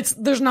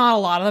 There's not a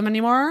lot of them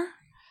anymore.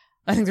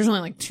 I think there's only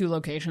like 2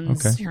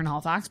 locations here in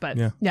Halifax, but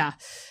yeah.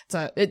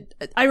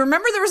 I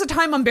remember there was a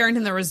time on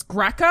Barrington there was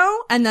Greco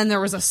and then there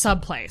was a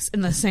sub place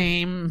in the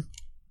same.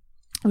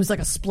 It was like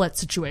a split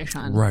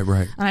situation,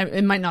 Right. And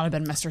it might not have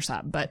been Mr.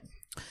 Sub, but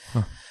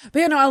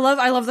yeah, no,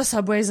 I love the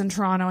subways in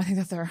Toronto. I think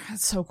that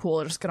it's so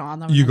cool to just get on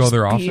them. You and go just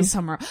there be often?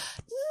 Somewhere.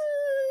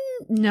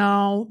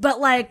 No, but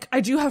like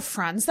I do have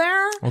friends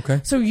there.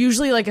 Okay. So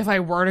usually, like if I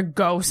were to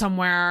go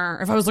somewhere,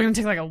 if I was looking to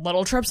take like a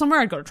little trip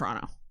somewhere, I'd go to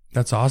Toronto.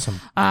 That's awesome.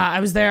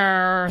 I was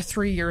there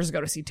 3 years ago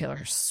to see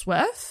Taylor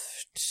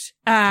Swift,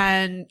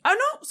 and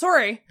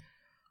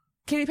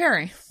Katy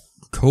Perry.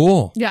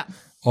 Cool. Yeah.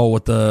 Oh,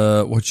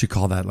 what'd you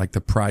call that? Like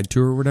the Pride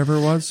Tour or whatever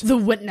it was? The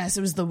Witness.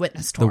 It was the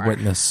Witness tour. The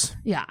Witness.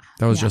 Yeah.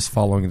 That was just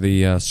following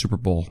the Super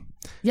Bowl.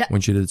 Yeah.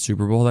 When she did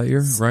Super Bowl that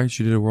year, right?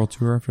 She did a world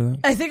tour after that?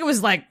 I think it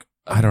was like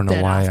I don't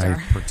know why after.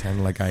 I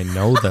pretend like I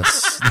know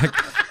this.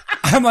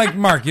 I'm like,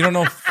 Mark, you don't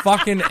know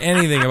fucking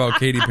anything about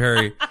Katy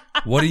Perry.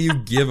 What do you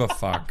give a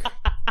fuck?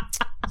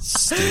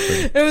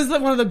 Stupid. It was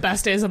like one of the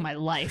best days of my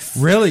life.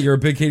 Really? You're a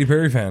big Katy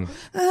Perry fan?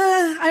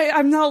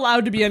 I'm not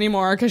allowed to be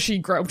anymore because she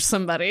groped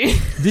somebody.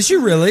 Did she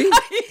really?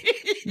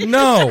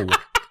 No.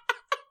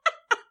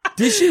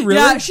 Did she really?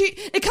 Yeah,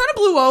 it kind of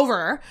blew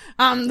over.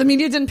 The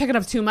media didn't pick it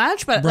up too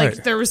much, but Right.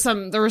 like there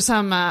were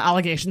some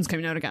allegations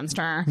coming out against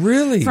her.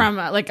 Really? From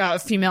like a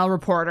female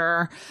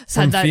reporter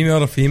said From that female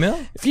to female?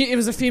 it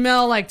was a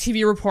female like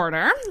TV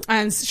reporter,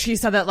 and she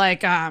said that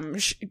like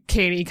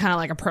Katie kind of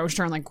like approached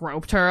her and like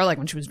groped her like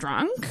when she was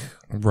drunk.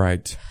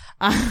 Right.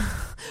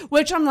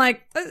 Which I'm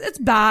like, it's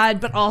bad,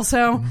 but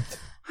also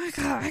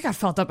I got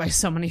felt up by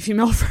so many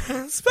female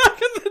friends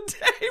back in the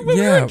day when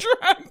we were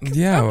drunk.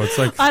 Yeah, it's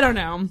like I don't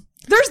know.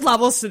 There's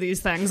levels to these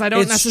things. I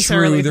don't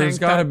necessarily true. think There's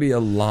got to be a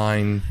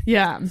line.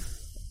 Yeah.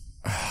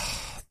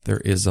 There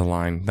is a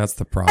line. That's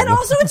the problem. And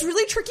also it's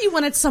really tricky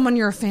when it's someone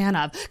you're a fan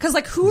of. Cause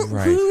like who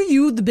are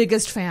you the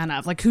biggest fan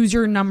of? Like who's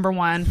your number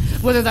one,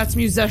 whether that's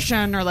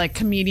musician or like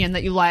comedian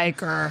that you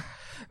like or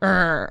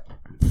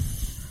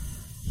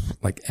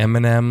like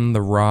Eminem,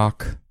 The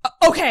Rock.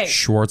 Okay.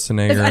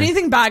 Schwarzenegger. If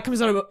anything bad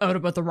comes out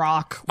about The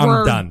Rock,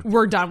 I'm done.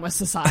 We're done with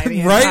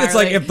society. Right? entirely. It's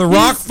like if The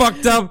Rock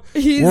fucked up,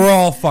 he's- we're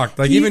all fucked.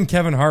 Like even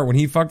Kevin Hart, when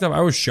he fucked up,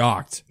 I was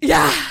shocked.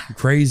 Yeah.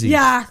 Crazy.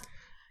 Yeah.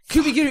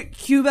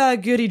 Cuba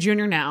Gooding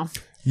Jr. now.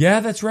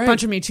 Yeah, that's right.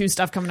 Bunch of Me Too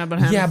stuff coming up on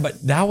him. Yeah, but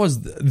that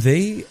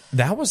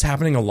was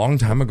happening a long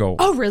time ago.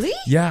 Oh, really?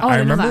 Yeah, Oh, I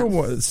didn't know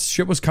remember that.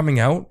 shit was coming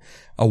out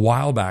a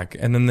while back,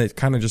 and then they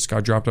kind of just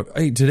got dropped up.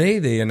 Hey, today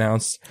they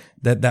announced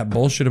that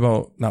bullshit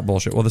about, not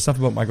bullshit, well, the stuff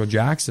about Michael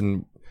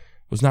Jackson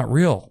was not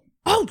real.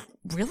 Oh,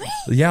 really?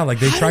 Yeah,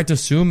 like they tried to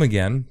sue him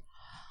again,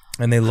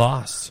 and they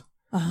lost.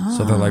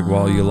 So they're like,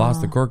 well, you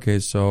lost the court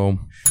case, so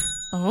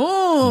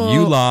Oh.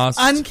 you lost.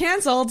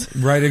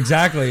 Uncanceled. Right,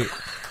 exactly.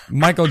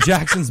 Michael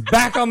Jackson's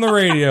back on the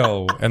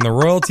radio, and the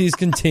royalties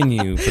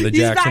continue for the He's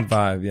Jackson back.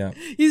 5. Yeah.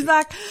 He's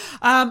back.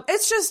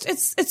 It's just,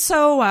 it's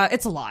so,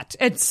 it's a lot.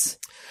 It's,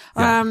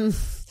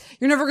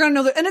 you're never going to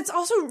know that. And it's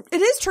also,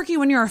 it is tricky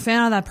when you're a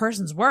fan of that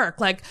person's work.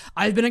 Like,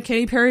 I've been a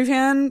Katy Perry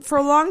fan for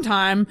a long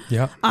time.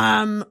 Yeah.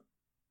 Am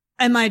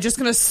I just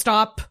going to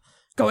stop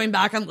going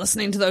back and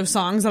listening to those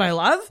songs that I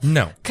love?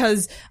 No.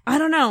 Cause I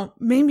don't know,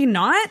 maybe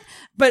not,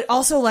 but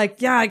also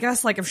like, yeah, I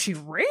guess like if she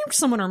raped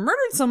someone or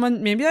murdered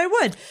someone, maybe I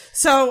would.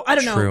 So I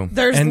don't know.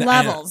 There's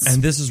levels.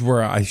 And this is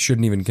where I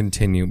shouldn't even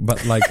continue,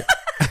 but like,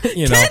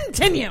 you know,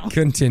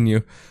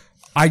 continue.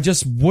 I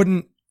just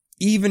wouldn't,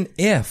 even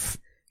if,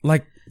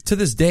 like, to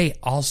this day,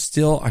 I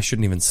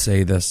shouldn't even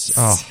say this.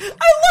 Oh, I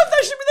love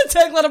that should be the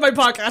tagline of my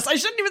podcast. I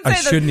shouldn't even say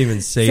this. I shouldn't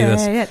even say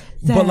this.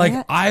 But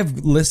like, I've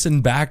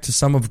listened back to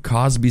some of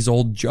Cosby's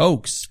old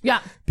jokes. Yeah.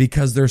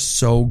 Because they're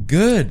so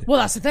good. Well,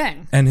 that's the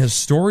thing. And his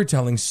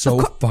storytelling's so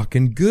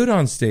fucking good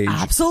on stage.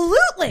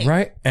 Absolutely.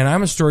 Right? And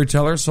I'm a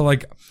storyteller, so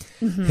like,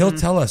 he'll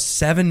tell a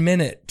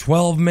 7-minute,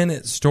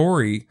 12-minute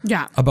story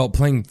about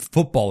playing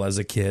football as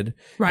a kid.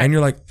 Right. And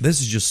you're like,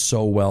 this is just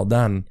so well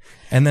done.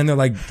 And then they're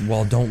like,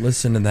 well, don't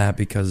listen to that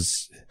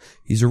because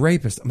he's a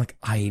rapist. I'm like,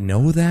 I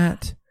know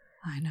that.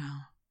 I know.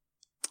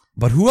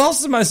 But who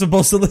else am I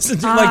supposed to listen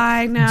to? Like,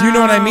 I know. do you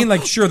know what I mean?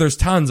 Like, sure, there's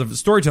tons of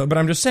storytelling, but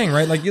I'm just saying,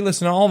 right? Like, you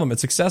listen to all of them.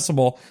 It's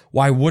accessible.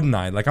 Why wouldn't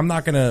I? Like, I'm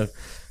not gonna,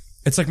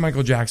 it's like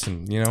Michael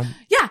Jackson, you know?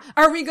 Yeah.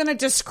 Are we going to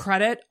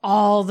discredit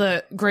all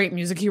the great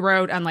music he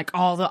wrote and like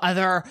all the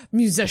other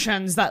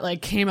musicians that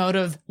like came out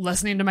of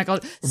listening to Michael?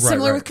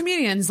 Similar with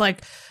comedians.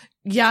 Like,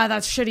 yeah,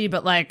 that's shitty,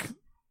 but like,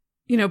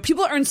 you know,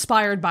 people are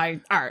inspired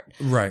by art.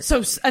 Right.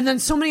 So, and then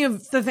so many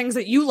of the things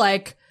that you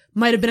like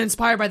might have been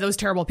inspired by those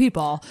terrible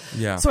people.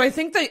 Yeah. So I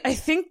think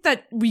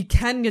that we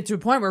can get to a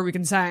point where we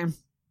can say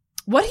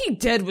what he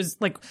did was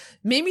like,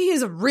 maybe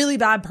he's a really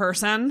bad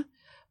person,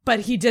 but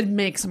he did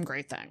make some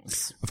great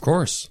things. Of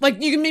course.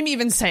 Like, you can maybe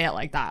even say it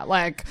like that.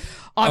 Like,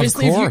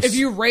 obviously, if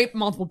you rape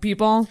multiple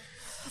people,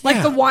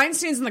 like the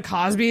Weinsteins and the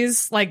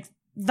Cosbys, like,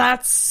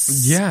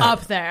 that's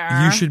up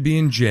there. You should be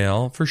in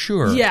jail for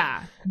sure.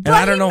 Yeah. And But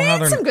I don't know how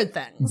made they're some good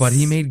things. But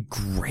he made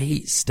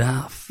great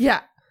stuff.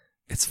 Yeah.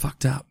 It's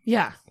fucked up.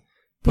 Yeah.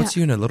 Puts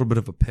you in a little bit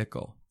of a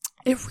pickle.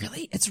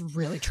 It's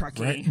really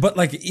tricky. Right? But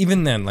like,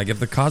 even then, like if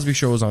the Cosby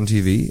Show was on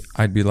TV,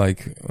 I'd be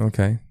like,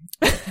 okay.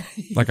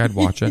 Like I'd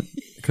watch it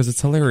because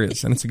it's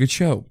hilarious and it's a good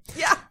show.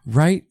 Yeah.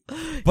 Right?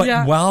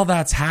 But while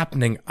that's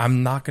happening,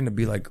 I'm not going to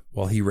be like,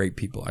 well, he raped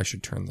people. I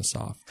should turn this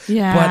off.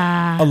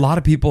 Yeah. But a lot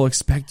of people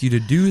expect you to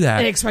do that.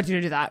 They expect you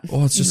to do that.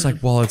 Well, it's just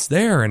like, well, it's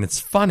there and it's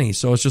funny.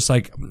 So it's just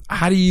like,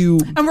 how do you...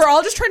 And we're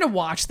all just trying to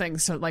watch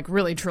things to like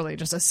really, truly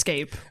just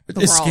escape the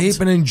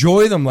world. And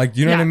enjoy them. Like,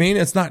 you know what I mean?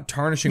 It's not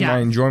tarnishing my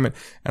enjoyment.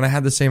 And I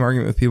had the same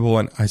argument with people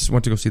when I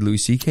went to go see Louis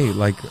C.K.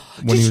 Like,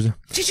 when he was...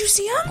 Did you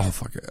see him? Oh,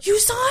 fuck it. You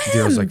saw him?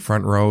 Dude, I was like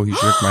front row. He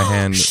shook my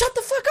hand. Shut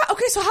the fuck up.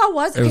 Okay, so how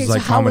was it? It was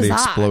like comedy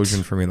that?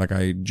 explosion for me. Like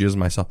I jizzed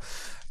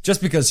myself.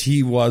 Just because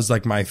he was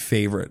like my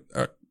favorite.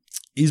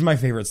 He's my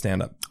favorite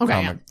stand-up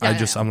comic.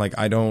 I'm like,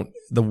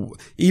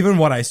 even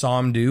what I saw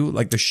him do,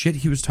 like the shit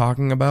he was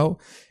talking about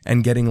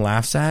and getting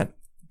laughs at,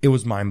 it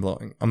was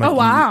mind-blowing. I'm like, oh,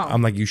 wow.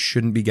 I'm like, you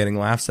shouldn't be getting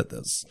laughs at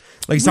this.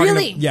 Like he's talking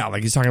about,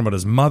 like he's talking about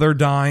his mother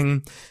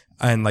dying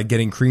and like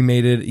getting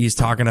cremated. He's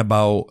talking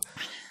about,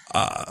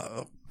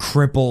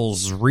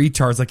 cripples,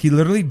 retards. Like he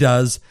literally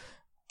does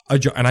a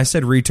joke. And I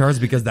said retards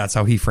because that's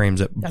how he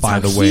frames it, by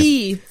the way.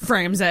 He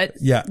frames it.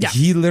 Yeah.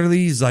 He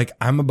literally is like,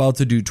 I'm about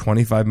to do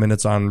 25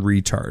 minutes on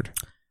retard.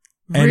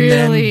 And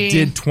really?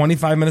 then did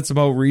 25 minutes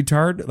about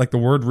retard, like the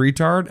word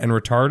retard and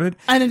retarded,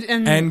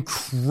 and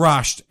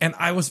crushed. And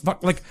I was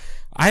like,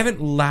 I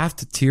haven't laughed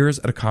to tears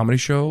at a comedy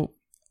show.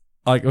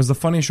 Like, it was the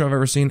funniest show I've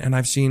ever seen, and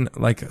I've seen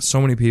like so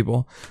many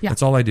people. Yeah.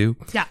 That's all I do.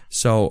 Yeah.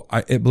 So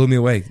it blew me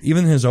away.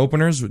 Even his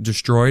openers were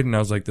destroyed, and I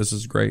was like, "This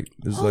is great."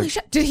 This Holy is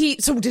like, shit!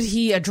 Did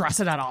he address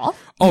it at all?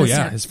 Oh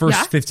yeah, his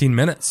first 15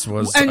 minutes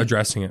was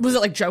addressing it. Was it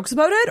like jokes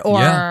about it,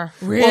 or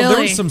really? Well,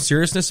 there was some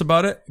seriousness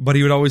about it, but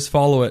he would always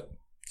follow it.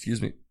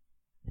 Excuse me,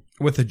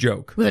 with a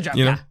joke. With a joke,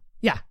 you know?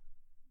 Yeah.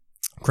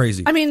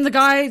 Crazy. I mean, the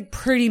guy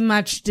pretty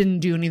much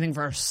didn't do anything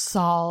for a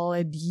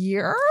solid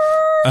year.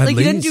 At like least,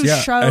 he didn't do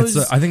shows.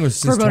 I think it was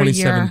since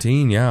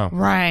 2017. Yeah.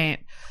 Right.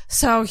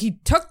 So he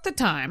took the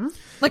time.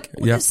 Like,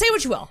 Yep. say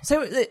what you will.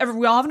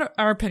 We all have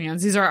our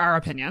opinions. These are our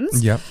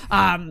opinions. Yep.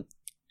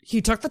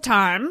 He took the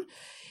time.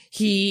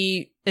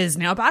 He is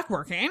now back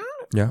working.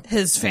 Yeah.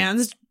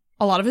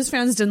 A lot of his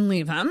fans didn't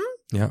leave him.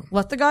 Yeah.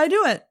 Let the guy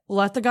do it.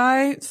 Let the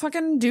guy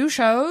fucking do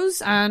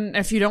shows. And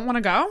if you don't want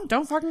to go,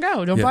 don't fucking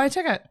go. Don't buy a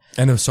ticket.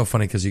 And it was so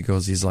funny because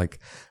he's like,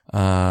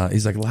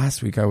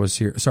 last week I was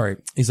here. Sorry.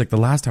 He's like, the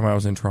last time I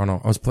was in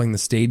Toronto, I was playing the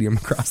stadium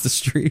across the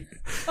street.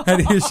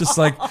 And he was just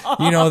like,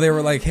 they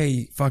were like,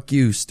 hey, fuck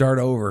you, start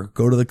over,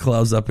 go to the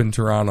clubs up in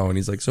Toronto. And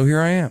he's like, so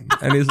here I am.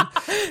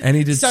 And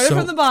he did started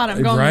from the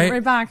bottom, going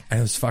right back. And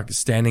it was fucking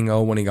standing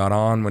O when he got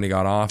on, when he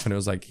got off. And it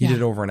was like, he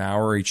did over an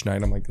hour each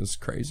night. I'm like, this is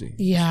crazy.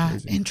 Yeah.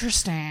 Crazy.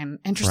 Interesting.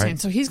 Right.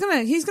 So he's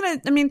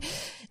gonna, I mean,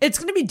 it's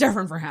gonna be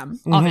different for him,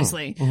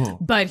 obviously,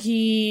 but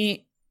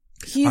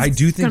I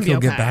do think he'll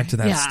get back to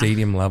that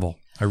stadium level.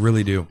 I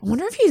really do. I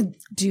wonder if he'd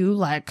do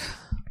like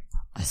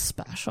a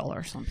special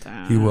or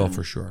something. He will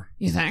for sure.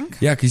 You think?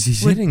 Yeah, because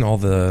he's hitting all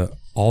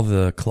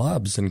the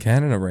clubs in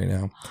Canada right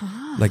now.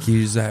 Like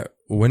he's at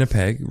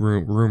Winnipeg,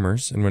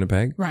 Rumors in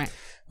Winnipeg. Right.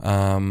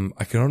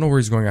 I don't know where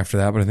he's going after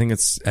that, but I think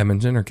it's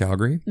Edmonton or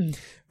Calgary.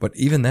 But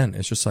even then,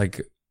 it's just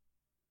like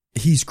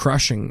he's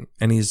crushing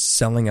and he's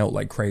selling out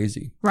like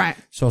crazy. Right.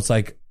 So it's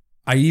like,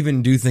 I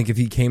even do think if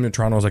he came to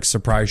Toronto as like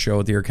surprise show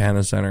at the Air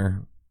Canada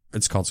Center,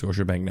 it's called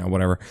Scotiabank now,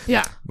 whatever.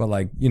 Yeah. But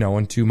like,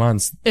 in 2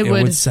 months, it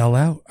would sell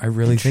out. I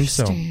really think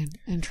so.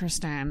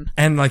 Interesting.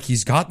 And like,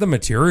 he's got the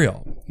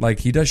material.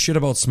 Like, he does shit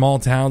about small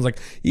towns. Like,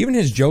 even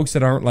his jokes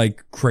that aren't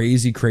like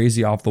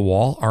crazy off the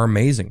wall are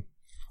amazing.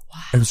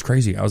 Wow. It was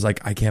crazy. I was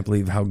like, I can't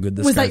believe how good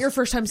this was. That your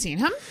first time seeing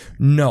him?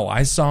 No,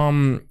 I saw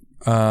him,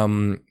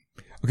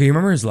 okay, you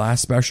remember his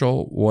last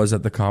special was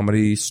at the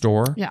Comedy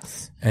Store?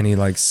 Yes. And he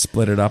like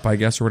split it up, I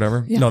guess, or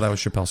whatever. Yeah. No, that was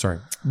Chappelle, sorry.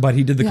 But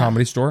he did the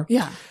Comedy Store.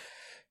 Yeah.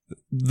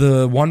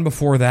 The one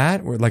before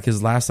that, or like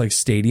his last like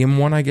stadium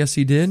one, I guess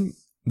he did.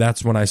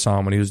 That's when I saw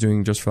him when he was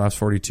doing Just for Laughs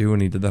 42,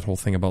 and he did that whole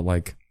thing about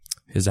like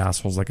his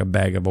asshole's like a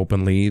bag of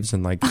open leaves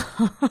and like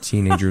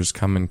teenagers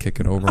come and kick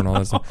it over and all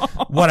that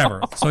stuff.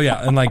 Whatever. So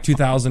yeah, in like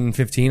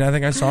 2015, I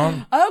think I saw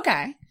him.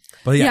 Okay.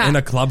 But yeah, in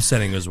a club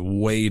setting, it was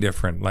way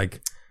different.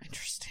 Like,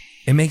 interesting.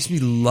 It makes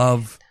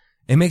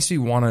me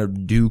want to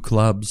do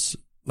clubs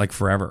like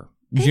forever.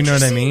 You know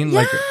what I mean? Yeah,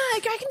 Like,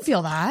 I can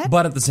feel that.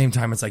 but at the same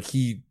time, it's like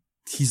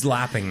he's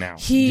lapping now.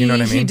 You know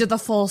what I mean? He did the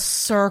full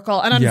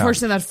circle, and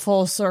unfortunately, that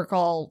full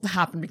circle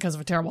happened because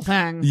of a terrible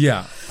thing.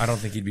 Yeah, I don't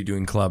think he'd be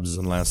doing clubs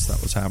unless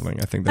that was happening.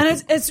 I think that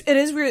and it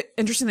is really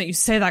interesting that you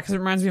say that because it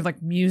reminds me of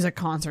like music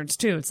concerts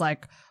too. It's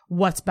like,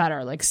 what's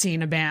better, like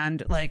seeing a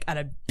band like at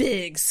a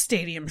big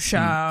stadium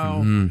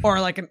show or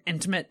like an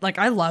intimate? Like,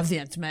 I love the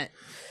intimate,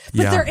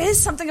 but there is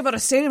something about a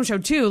stadium show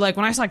too. Like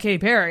when I saw Katy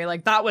Perry,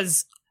 like that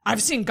was. I've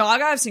seen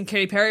Gaga, I've seen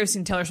Katy Perry, I've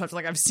seen Taylor Swift.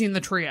 Like, I've seen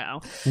the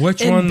trio.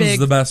 Which one's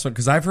the best one?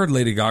 Because I've heard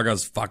Lady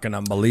Gaga's fucking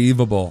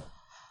unbelievable.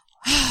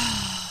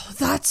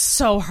 That's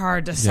so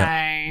hard to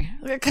say.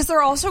 Because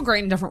they're all so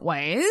great in different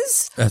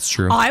ways. That's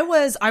true. I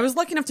was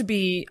lucky enough to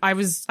be, I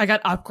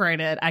got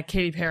upgraded at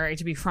Katy Perry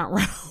to be front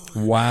row.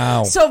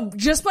 Wow. So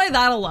just by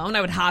that alone,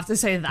 I would have to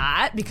say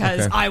that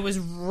because I was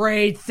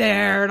right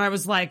there and I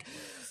was like,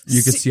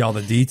 you could see all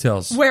the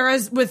details.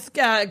 Whereas with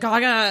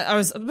Gaga, I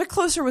was a bit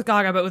closer with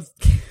Gaga, but with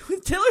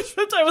Taylor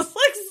Swift, I was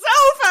like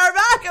so far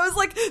back. I was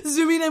like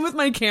zooming in with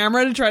my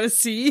camera to try to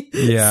see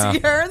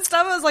her and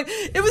stuff. I was like,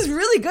 it was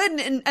really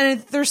good.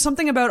 And there's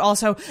something about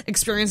also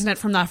experiencing it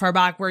from that far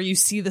back where you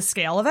see the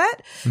scale of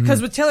it.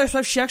 Because with Taylor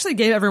Swift, she actually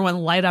gave everyone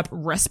light up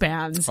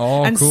wristbands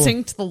and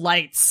synced the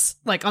lights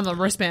like on the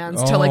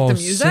wristbands to like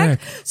the music.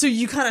 Sick. So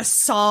you kind of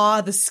saw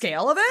the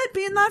scale of it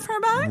being that far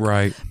back.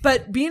 Right.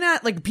 But being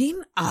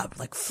up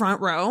like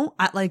front row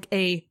at like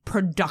a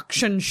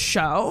production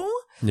show.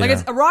 Like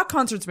it's a rock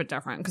concert's a bit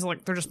different because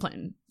like they're just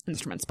playing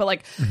instruments, but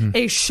like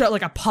a show,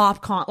 like a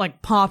pop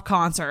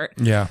concert,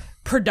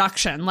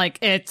 production, like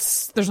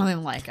there's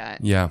nothing like it.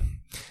 Yeah.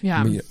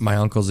 My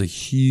uncle's a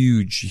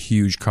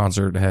huge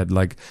concert head.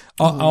 Like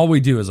all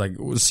we do is like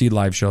see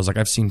live shows. Like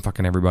I've seen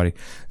fucking everybody.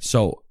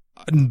 So,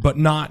 but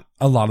not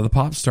a lot of the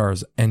pop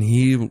stars. And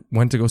he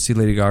went to go see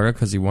Lady Gaga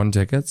because he won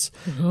tickets.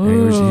 And he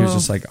was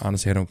just like,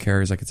 honestly, I don't care.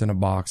 He's like, it's in a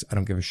box. I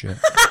don't give a shit.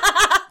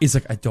 He's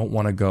like, I don't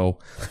want to go.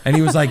 And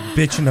he was like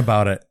bitching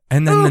about it.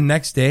 And then the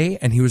next day,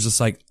 and he was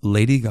just like,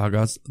 Lady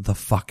Gaga's the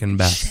fucking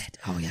best. Shit.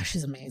 Oh yeah,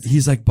 she's amazing.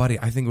 He's like, buddy,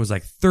 I think it was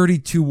like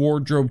 32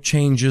 wardrobe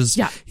changes.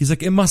 Yeah. He's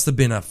like, it must have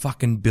been a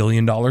fucking $1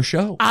 billion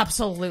show.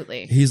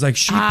 Absolutely. He's like,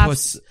 she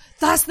puts...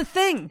 That's the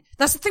thing.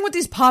 That's the thing with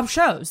these pop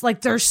shows.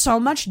 Like, there's so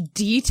much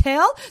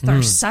detail.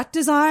 There's set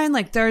design.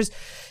 Like,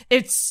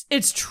 it's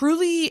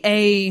truly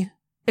a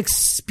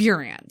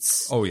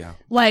experience. Oh yeah.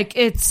 Like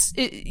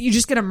you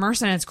just get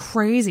immersed in it. It's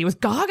crazy.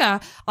 With Gaga,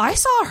 I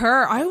saw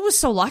her. I was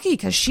so lucky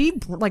because she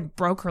like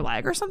broke her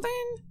leg or something.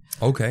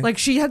 Okay. Like,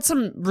 she had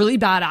some really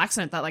bad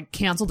accident that, like,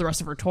 canceled the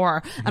rest of her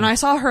tour. And I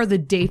saw her the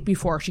date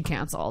before she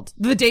canceled.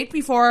 The date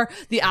before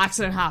the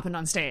accident happened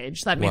on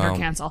stage that made her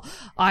cancel.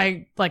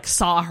 I, like,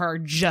 saw her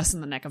just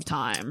in the nick of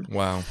time.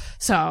 Wow.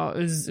 So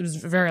it was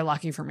very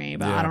lucky for me,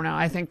 but I don't know.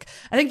 I think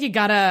you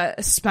gotta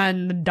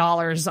spend the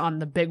dollars on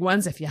the big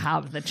ones if you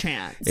have the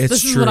chance.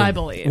 This is what I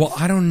believe. Well,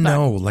 I don't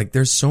know. Like,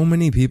 there's so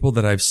many people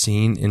that I've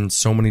seen in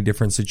so many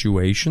different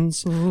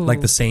situations,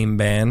 like the same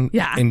band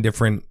in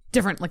different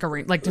different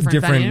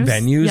different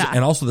venues, yeah.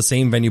 and also the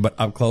same venue but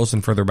up close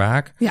and further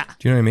back. Yeah.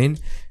 Do you know what I mean?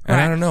 And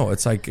Right. I don't know.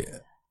 It's like,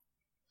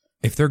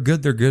 if they're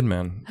good, they're good,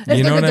 man.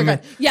 You know what I mean?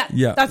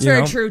 Yeah, that's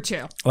very true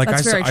too. Like,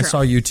 that's I saw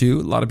U2.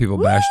 A lot of people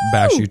bash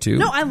U2.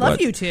 No, I love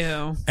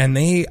U2. And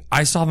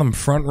I saw them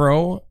front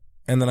row,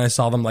 and then I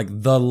saw them like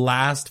the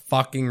last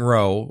fucking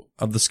row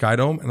of the Sky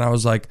Dome, and I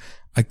was like,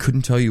 I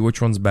couldn't tell you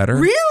which one's better.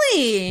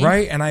 Really?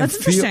 Right? And That's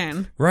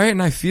interesting. Right?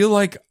 And I feel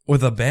like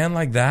with a band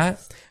like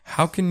that,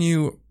 how can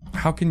you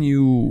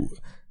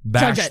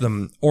bash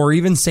them or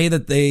even say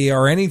that they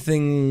are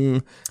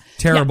anything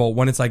terrible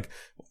when it's like,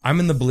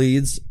 I'm in the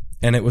bleeds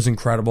and it was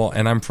incredible,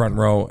 and I'm front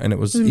row and it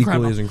was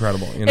equally as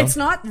incredible, you know? It's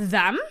not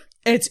them.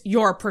 It's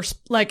your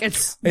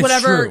it's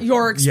whatever true.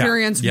 your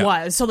experience Yeah.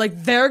 was. So,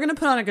 like, they're going to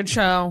put on a good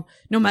show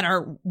no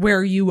matter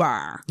where you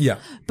are. Yeah.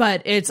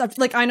 But it's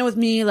like, I know with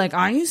me, like,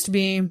 I used to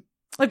be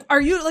like,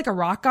 are you like a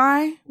rock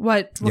guy?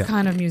 What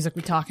kind of music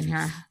we talking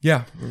here?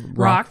 Yeah.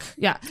 Rock.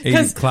 Yeah.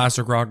 80s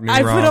classic rock, new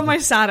I rock. put on my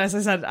status,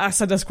 I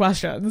sent us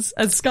questions,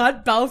 and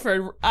Scott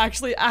Belford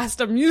actually asked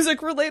a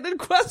music related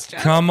question.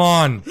 Come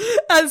on.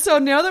 And so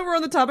now that we're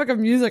on the topic of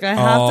music, I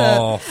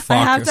Fuck.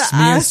 have to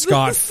Me and ask.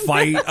 Scott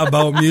fight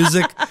about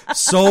music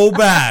so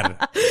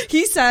bad.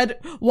 He said,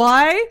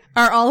 why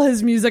are all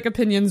his music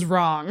opinions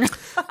wrong?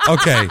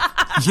 Okay.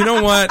 You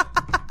know what?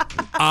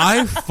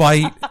 I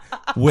fight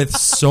with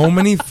so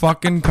many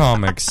fucking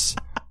comics.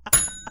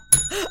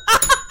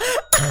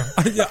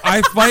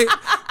 I fight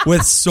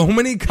with so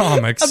many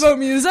comics About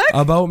music?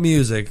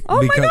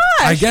 Oh my gosh,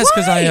 I guess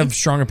because I why? have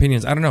strong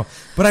opinions. I don't know,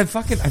 but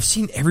I've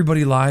seen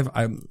everybody live.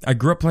 I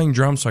grew up playing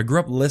drums, so I grew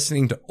up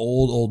listening to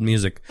old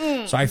music.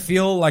 So I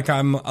feel like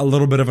I'm a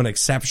little bit of an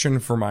exception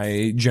for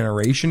my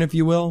generation, if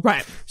you will.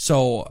 Right.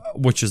 So,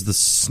 which is the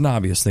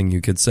snobbiest thing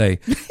you could say.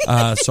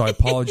 So I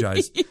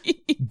apologize,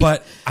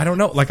 but I don't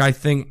know. Like, I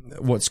think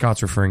what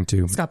Scott's referring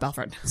to, Scott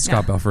Belford.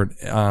 Belford,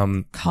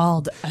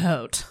 Called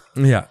out.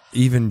 yeah,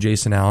 even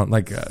Jason Allen,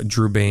 like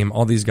Drew Baim,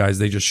 all these guys,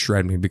 they just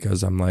shred me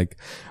because I'm like,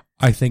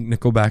 I think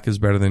Nickelback is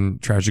better than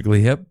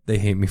Tragically Hip. They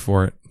hate me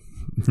for it.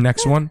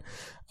 Next one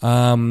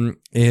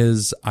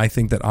is I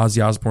think that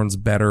Ozzy Osbourne's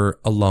better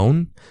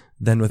alone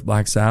than with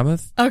Black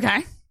Sabbath.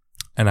 Okay.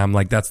 And I'm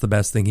like, that's the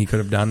best thing he could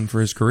have done for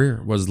his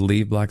career, was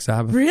leave Black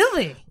Sabbath.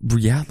 Really?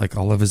 Yeah, like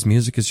all of his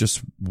music is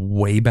just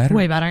way better.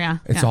 Way better, yeah.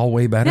 It's all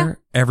way better.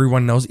 Yeah.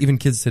 Everyone knows, even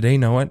kids today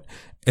know it.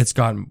 It's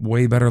got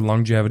way better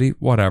longevity,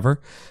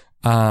 whatever.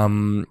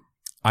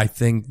 I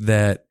think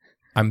that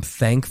I'm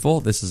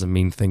thankful. This is a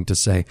mean thing to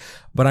say,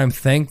 but I'm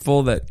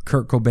thankful that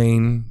Kurt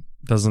Cobain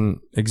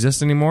doesn't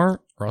exist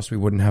anymore, or else we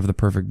wouldn't have the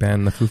perfect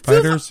band, the Foo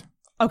Fighters.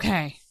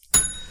 Okay.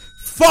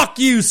 Fuck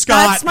you,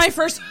 Scott. That's my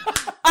first.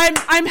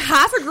 I'm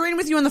half agreeing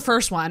with you on the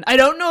first one. I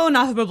don't know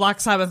enough about Black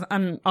Sabbath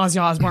and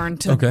Ozzy Osbourne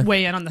to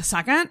weigh in on the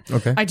second.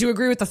 Okay. I do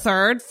agree with the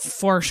third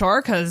for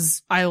sure,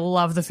 because I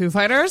love the Foo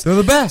Fighters. They're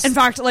the best. In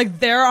fact, like,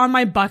 they're on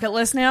my bucket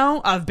list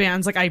now of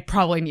bands like I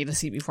probably need to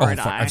see before I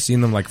die. I've seen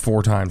them like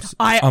 4 times.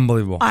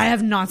 Unbelievable. I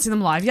have not seen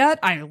them live yet.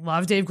 I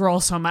love Dave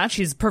Grohl so much.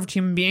 He's a perfect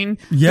human being.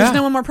 Yeah. There's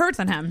no one more perfect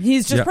than him.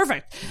 He's just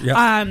perfect.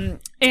 Yeah.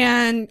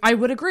 And I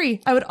would agree.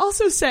 I would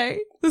also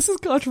say, this is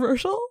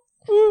controversial.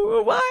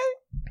 Why?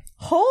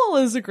 Hole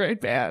is a great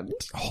band.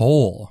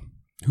 Hole.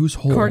 Who's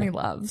Hole? Courtney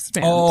Love's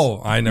band.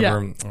 Oh, I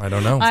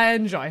don't know. I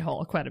enjoy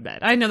Hole quite a bit.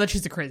 I know that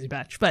she's a crazy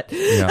bitch, but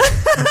Yeah.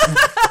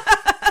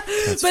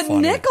 but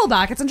funny.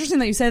 Nickelback, it's interesting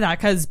that you say that,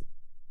 because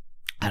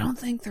I don't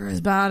think they're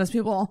as bad as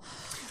people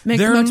make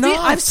They're them out to be. not.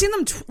 I've seen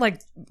them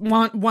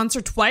once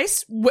or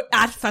twice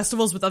at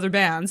festivals with other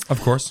bands.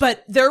 Of course.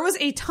 But there was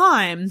a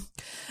time,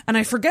 and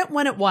I forget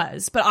when it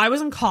was, but I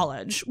was in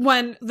college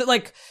when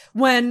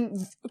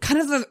kind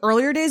of the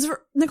earlier days of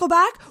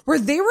Nickelback, where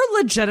they were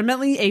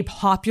legitimately a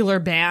popular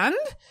band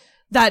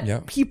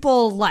that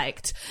people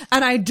liked.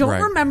 And I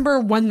don't remember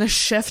when the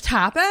shift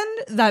happened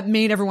that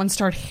made everyone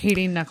start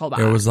hating Nickelback.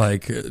 It was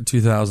like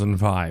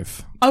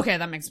 2005. Okay,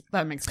 that makes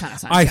kind of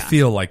sense. I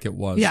feel like it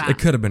was. Yeah. It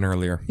could have been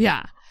earlier.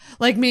 Yeah.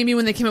 Like, maybe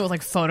when they came out with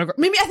like Photograph.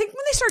 Maybe I think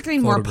when they started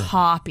getting more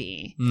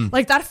poppy.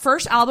 Like that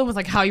first album with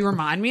like How You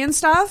Remind Me and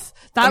stuff.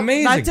 That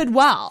did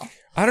well.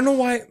 I don't know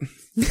why.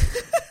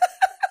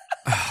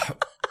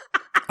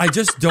 I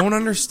just don't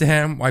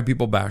understand why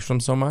people bash them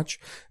so much.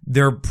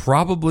 They're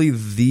probably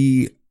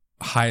the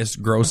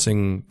highest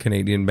grossing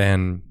Canadian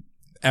band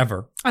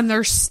ever. And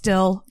they're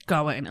still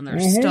going, and they're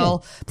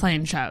still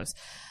playing shows.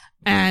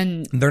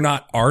 And they're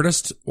not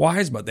artist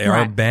wise, but they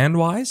are band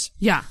wise.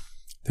 Yeah.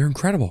 They're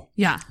incredible.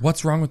 Yeah.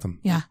 What's wrong with them?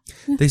 Yeah.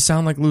 They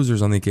sound like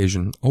losers on the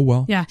occasion. Oh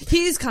well. Yeah.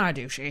 He's kind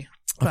of douchey.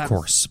 Of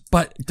course.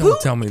 But don't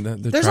tell me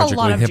that they're There's a lot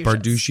tragically of hip are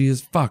douches. douchey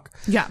as fuck.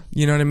 Yeah.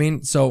 You know what I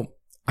mean? So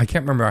I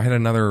can't remember. I had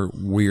another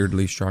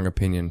weirdly strong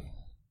opinion.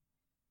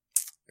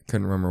 I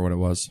couldn't remember what it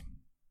was.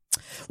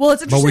 Well,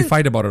 it's But interesting. we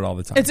fight about it all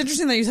the time. It's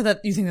interesting that you said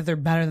that you think that they're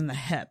better than the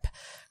Hip,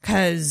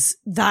 because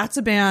that's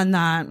a band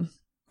that.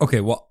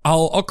 Okay, well,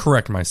 I'll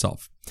correct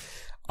myself.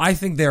 I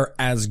think they're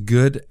as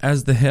good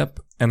as the Hip,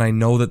 and I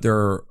know that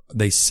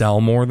they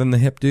sell more than the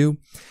Hip do.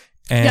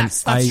 And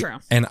Yes, that's true.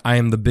 And I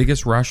am the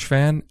biggest Rush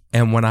fan,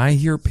 and when I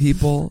hear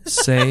people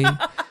say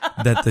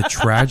that the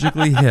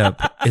Tragically Hip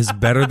is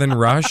better than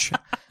Rush,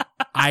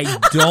 I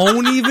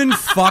don't even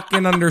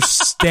fucking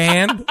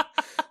understand.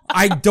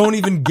 I don't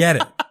even get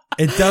it.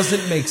 It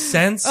doesn't make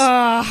sense.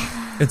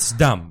 It's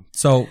dumb.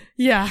 So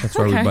Yeah. that's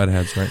why we butt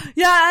heads, right?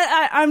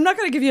 Yeah, I'm not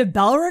going to give you a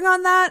bell ring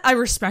on that. I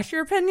respect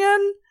your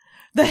opinion.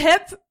 The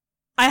Hip,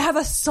 I have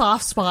a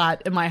soft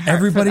spot in my heart.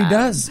 Everybody for that.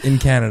 does in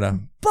Canada.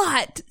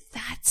 But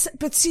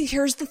see,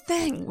 here's the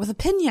thing with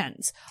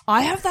opinions.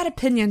 I have that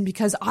opinion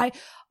because I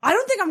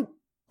don't think I'm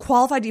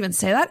qualified to even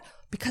say that,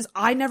 because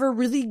I never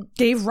really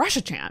gave Rush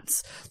a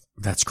chance.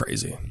 That's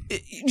crazy. Do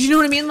you know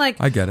what I mean? Like,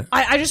 I get it.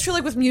 I just feel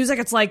like with music,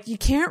 it's like you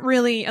can't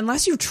really,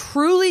 unless you've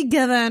truly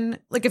given,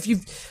 like if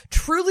you've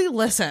truly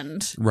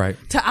listened Right.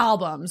 to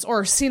albums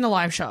or seen a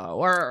live show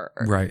or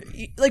Right.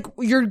 like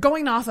you're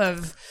going off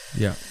of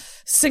Yeah.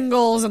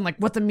 singles and like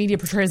what the media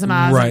portrays them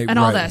as Right, and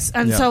all right. this.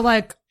 And Yeah. so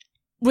like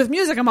with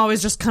music, I'm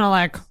always just kind of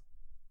like,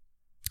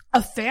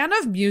 a fan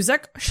of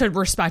music should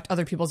respect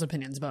other people's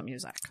opinions about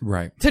music.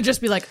 Right. To just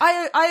be like,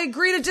 I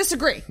agree to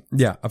disagree.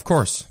 Yeah, of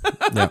course.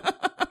 Yeah.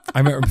 I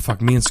remember,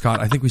 me and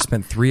Scott, I think we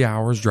spent 3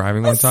 hours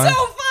driving one time So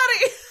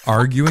funny.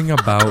 arguing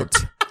about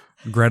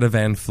Greta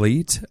Van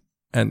Fleet.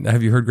 And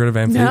have you heard Greta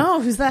Van Fleet?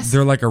 No, who's that?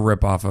 They're like a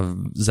ripoff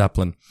of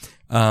Zeppelin.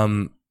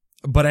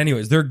 But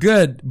anyways, they're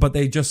good, but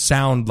they just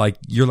sound like,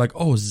 you're like,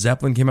 oh,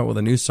 Zeppelin came out with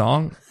a new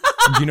song?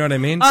 Do you know what I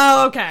mean?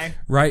 Oh, okay.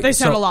 Right? They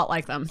sound So- a lot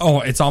like them. Oh,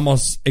 it's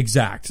almost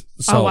exact.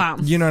 So, Oh, wow.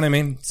 you know what I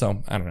mean?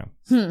 So, I don't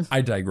know.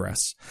 I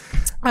digress.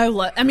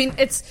 I mean,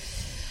 it's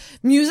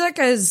music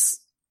is,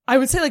 I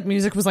would say like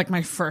music was like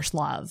my first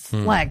love.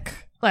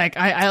 Like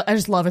I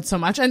just love it so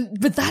much.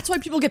 But that's why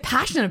people get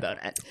passionate about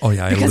it. Oh,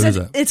 yeah, I because lose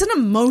it. it's an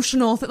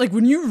emotional thing. Like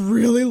when you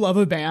really love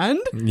a band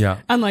Yeah.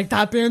 and like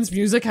that band's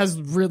music has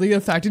really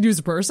affected you as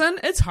a person,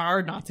 it's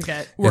hard not to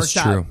get worked It's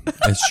true.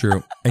 It's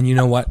true. And you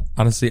know what?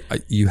 Honestly,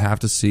 you have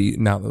to see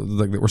now,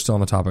 like, that we're still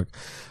on the topic,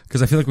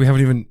 because I feel like we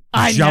haven't even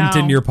jumped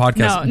into your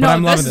podcast. No, but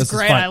I'm loving this this. is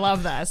great. It's fun. I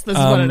love this. This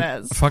is what it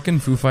is. Fucking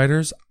Foo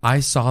Fighters.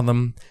 I saw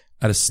them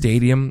at a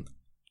stadium.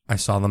 I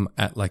saw them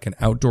at like an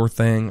outdoor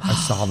thing. I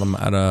saw them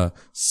at a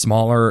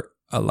smaller,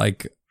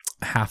 like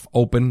half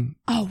open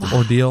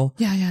ordeal.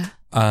 Yeah, yeah.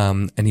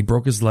 And he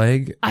broke his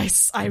leg.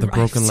 The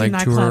broken leg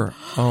tour.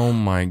 Oh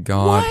my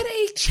God. What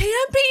a champion!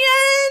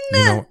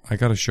 You know, I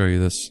gotta show you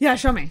this. Yeah,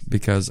 show me.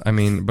 Because, I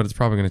mean, but it's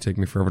probably going to take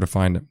me forever to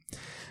find it.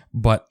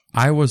 But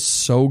I was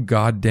so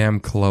goddamn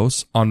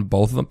close on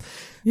both of them.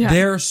 Yeah.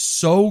 They're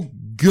so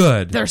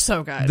good. They're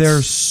so good.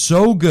 They're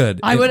so good.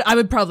 I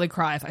would probably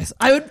cry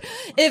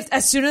if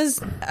as soon as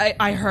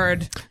I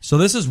heard. So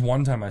this is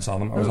one time I saw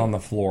them. I was on the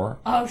floor.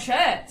 Oh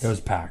shit! It was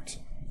packed.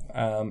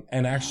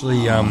 And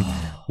actually,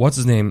 what's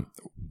his name?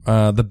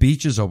 The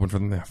beach is open for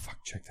them. Oh, fuck,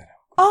 check that out.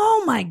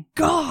 Oh my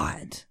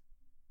God!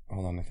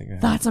 Hold on, I think I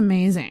have That's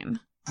amazing.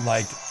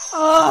 like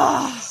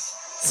Oh,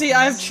 see,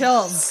 I have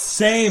chills.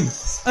 same.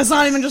 That's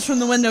not even just from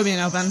the window being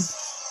open.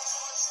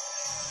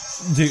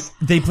 Dude,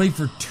 they played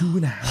for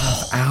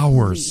 2.5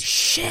 hours.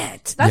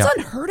 Shit, that's Yeah.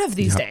 unheard of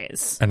these Yeah.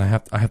 days. And I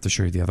have to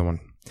show you the other one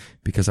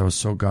because I was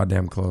so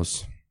goddamn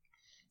close.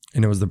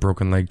 And it was the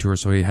broken leg tour,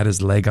 so he had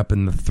his leg up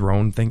in the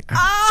throne thing.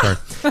 Sorry.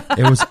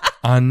 It was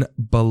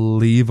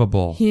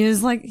unbelievable.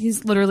 He's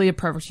literally a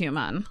perfect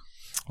human.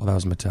 Oh, that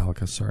was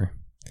Metallica, sorry.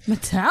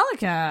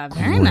 Metallica,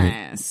 very Great.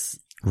 nice.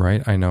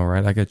 Right? I know,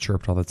 right? I get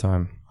chirped all the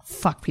time.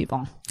 Fuck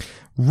people.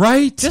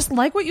 Right? Just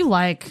like what you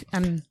like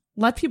and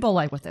let people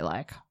like what they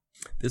like.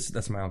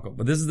 That's my uncle.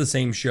 But this is the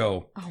same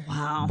show. Oh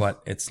wow.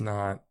 But it's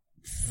not.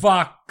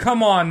 Fuck.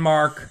 Come on,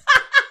 Mark.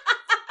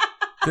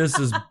 This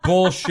is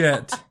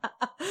bullshit.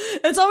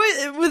 It's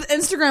always with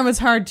Instagram. It's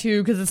hard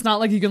too because it's not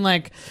like you can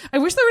like. I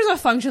wish there was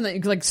a function that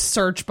you could like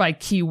search by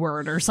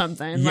keyword or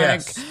something.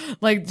 Yes.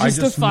 Like I just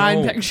to just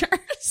find know.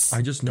 pictures.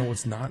 I just know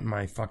it's not in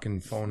my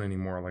fucking phone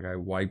anymore. Like I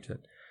wiped it.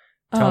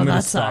 Oh, Tell me to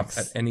that stop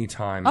sucks. at any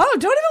time. Oh,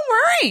 don't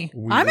even worry.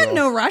 We I'm in will.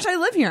 no rush. I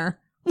live here.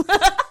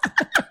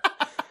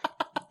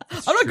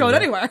 I'm not going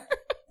anywhere.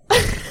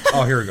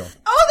 Oh, here we go.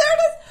 Oh, there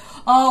it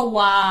is. Oh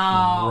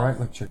wow. Right,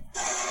 let's check.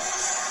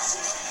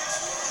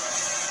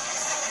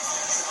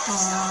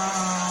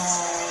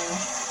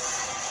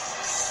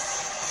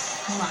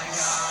 Oh my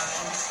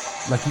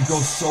god. Like he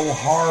goes so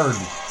hard.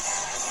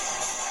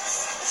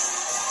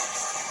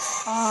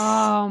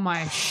 Oh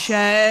my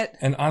shit.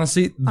 And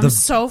honestly, I'm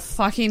so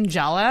fucking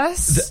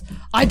jealous.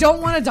 I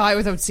don't want to die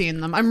without seeing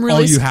them. I'm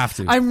really. Oh, you have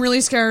to. I'm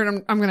really scared.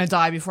 I'm gonna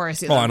die before I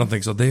see them. I don't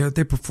think so.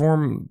 They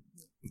perform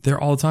there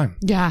all the time.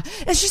 Yeah,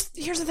 it's just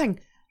here's the thing: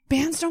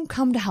 bands don't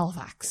come to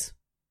Halifax.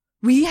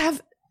 We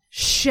have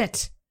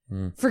shit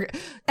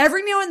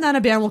Every now and then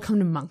a band will come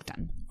to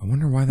Moncton. I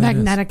wonder why that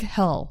Magnetic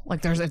Hill.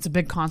 Like it's a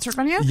big concert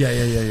venue.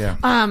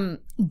 Yeah.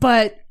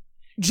 But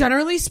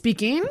generally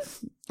speaking,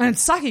 and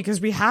it's sucky because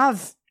we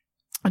have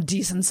a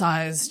decent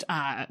sized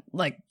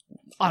like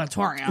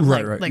auditorium,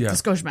 Right, like yeah. the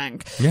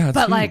Scotiabank. Yeah, it's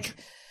but huge. like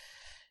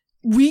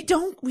we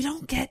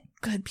don't get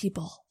good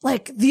people.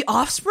 Like the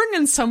Offspring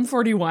and Sum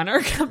 41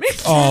 are coming.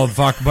 Oh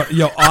fuck! But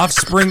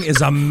Offspring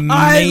is amazing.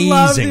 I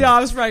love the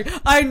Offspring.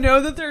 I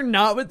know that they're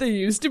not what they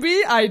used to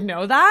be. I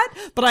know that,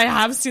 but I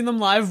have seen them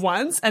live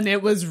once, and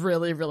it was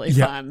really, really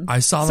fun. I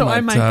saw them. So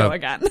I might go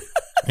again.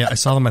 Yeah, I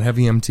saw them at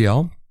Heavy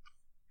MTL,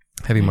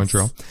 Heavy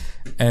Montreal,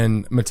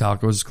 and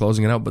Metallica was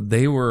closing it out. But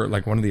they were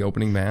like one of the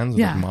opening bands,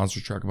 like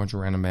Monster Truck, a bunch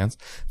of random bands.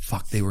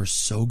 Fuck, they were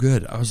so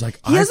good. I was like,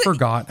 I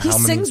forgot he how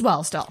many. He sings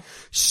well still.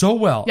 So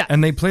well. Yeah.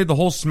 And they played the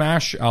whole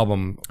Smash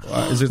album.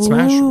 Is it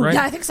Smash, right?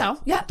 Yeah, I think so.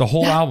 Yeah. The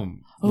whole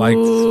album. Like,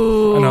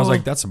 and I was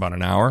like, that's about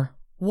an hour.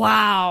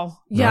 Wow.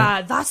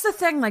 Yeah, that's the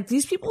thing. Like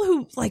these people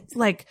who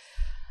like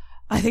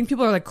I think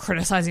people are like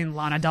criticizing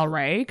Lana Del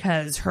Rey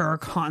because her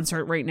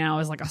concert right now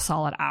is like a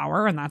solid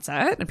hour and that's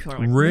it. And people are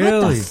like,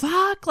 really? What the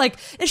fuck? Like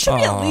it should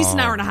be at least an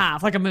hour and a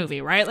half, like a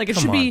movie, right? Like it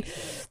should be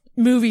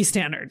movie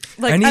standard.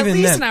 Like and at even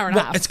least then, an hour and a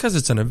half. It's because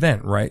it's an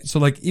event, right? So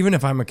like, even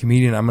if I'm a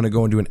comedian, I'm going to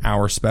go and do an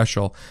hour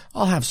special.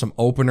 I'll have some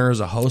openers,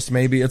 a host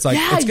maybe. It's like,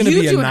 it's going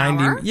to be a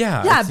 90. Hour?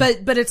 Yeah. Yeah,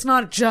 but it's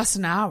not just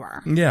an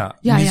hour. Yeah.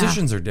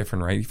 Musicians are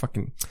different, right? You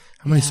fucking,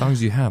 how many songs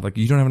do you have? Like,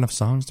 you don't have enough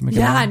songs to make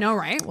an hour? I know,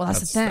 right? Well,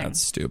 that's the thing.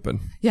 That's stupid.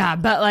 Yeah,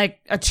 but like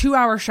a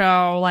 2-hour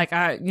show, like,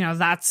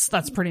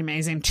 that's pretty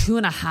amazing.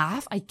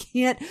 2.5? I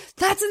can't.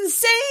 That's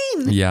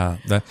insane. Yeah.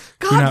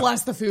 God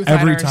bless the Foo Fighters.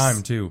 Every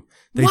time too.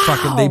 They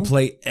they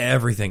play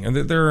everything and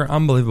they're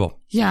unbelievable.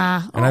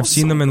 Yeah. And I've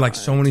seen them in like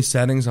so many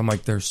settings. I'm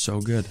like, they're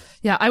so good.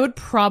 Yeah. I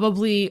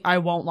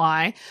won't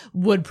lie,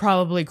 would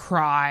probably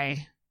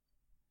cry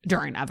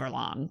during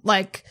Everlong.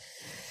 Like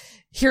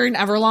hearing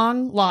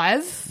Everlong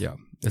live. Yeah.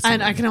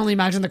 And I can only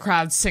imagine the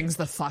crowd sings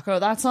the fuck out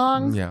of that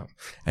song. Yeah.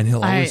 And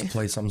he'll always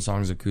play some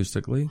songs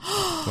acoustically.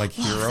 Like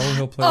Hero,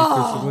 he'll play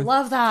acoustically.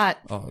 Love that.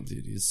 Oh,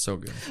 dude, he's so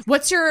good.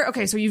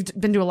 So you've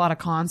been to a lot of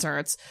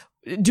concerts.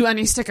 Do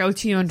any stick out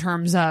to you in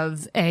terms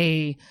of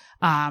a,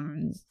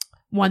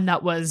 one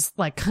that was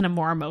like kind of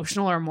more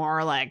emotional or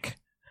more like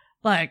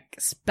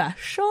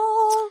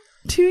special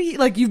to you?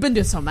 Like you've been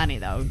to so many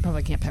though. You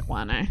probably can't pick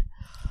one, eh?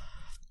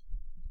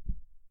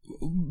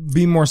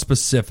 Be more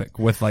specific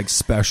with like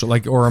special,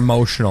 like, or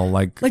emotional,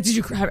 like did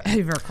you have you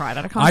ever cried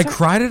at a concert? I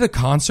cried at a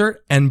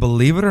concert, and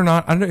believe it or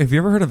not, I don't know, have you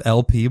ever heard of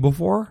LP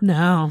before?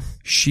 No.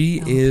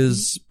 She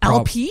is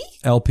LP,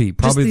 probably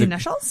just the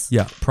initials.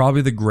 Yeah,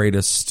 probably the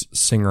greatest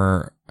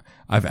singer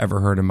I've ever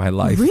heard in my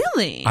life.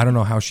 Really? I don't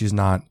know how she's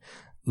not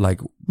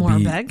like more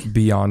big,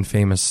 beyond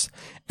famous.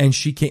 And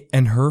she came,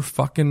 and her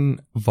fucking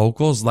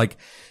vocals, like,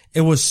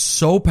 it was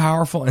so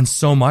powerful and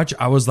so much.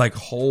 I was like,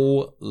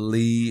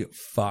 holy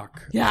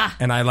fuck. Yeah.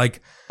 And I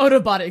like, out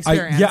of body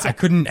experience. I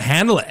couldn't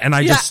handle it. And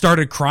I just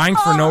started crying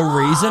for no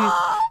reason.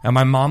 And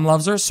my mom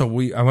loves her. So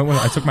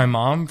I took my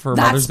mom for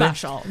Mother's Day. That's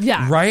special.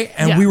 Yeah. Right.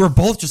 And we were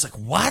both just like,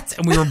 what?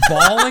 And we were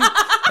bawling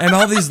and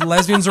all these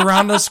lesbians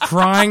around us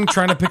crying,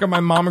 trying to pick up my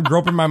mom and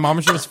groping my mom.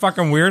 And she was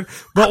fucking weird,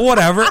 but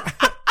whatever.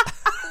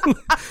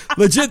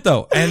 Legit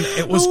though. And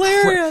it was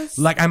hilarious.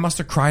 Like I must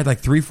have cried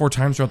like 3-4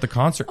 times throughout the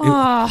concert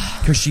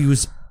because she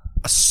was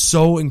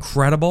so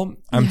incredible.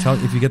 I'm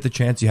telling you, if you get the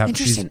chance, you have to.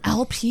 Interesting.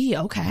 LP.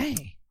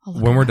 Okay.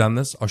 When we're done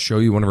this, I'll show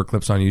you one of her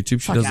clips on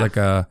YouTube. She does like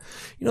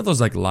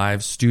those like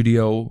live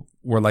studio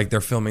where like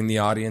they're filming the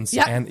audience.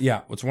 Yeah. And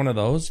it's one of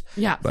those.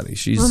 Yeah. Buddy,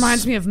 she's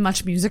reminds me of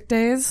Much Music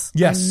days.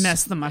 Yes. I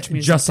miss the Much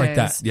Music just days. like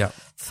that. Yeah.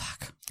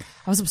 Fuck.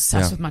 I was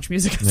obsessed with Much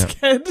Music as a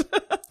kid.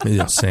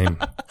 Yeah, same.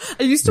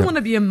 I used to want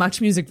to be a Much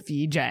Music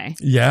VJ.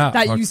 Yeah.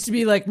 That used to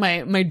be like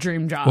my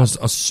dream job. Well,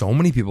 so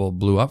many people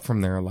blew up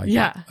from there. Like,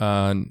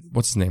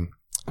 what's his name?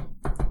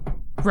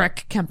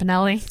 Rick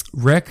Campanelli.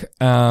 Rick,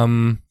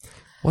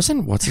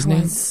 what's his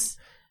name?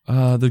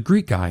 The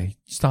Greek guy,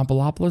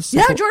 Stambolopoulos.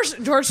 Yeah, George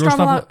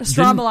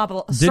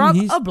Stroumboulopoulos. Didn't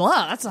he?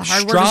 That's a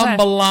hard word to say.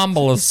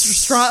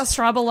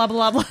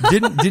 Stroumboulopoulos.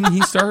 Didn't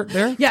he start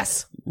there?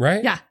 Yes.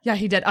 Right? Yeah,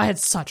 he did. I had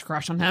such a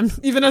crush on him,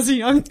 even as a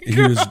young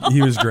girl.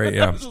 He was great,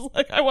 yeah. I was just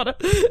like, I want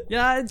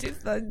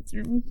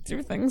to,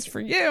 do things for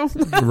you.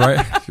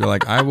 Right? You're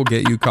like, I will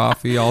get you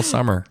coffee all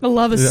summer. I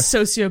love a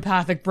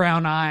sociopathic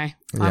brown eye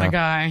on a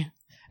guy.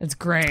 It's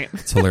great.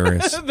 It's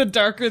hilarious. The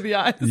darker the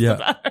eyes, the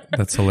better.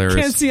 That's hilarious.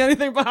 Can't see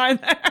anything behind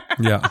there.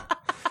 Yeah.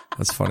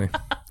 That's funny.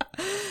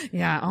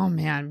 Yeah. Oh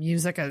man,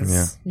 music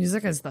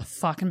is the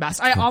fucking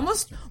best. I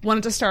almost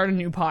wanted to start a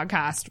new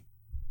podcast.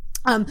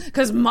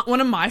 Cause one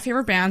of my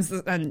favorite bands,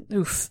 and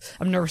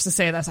I'm nervous to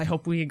say this, I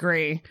hope we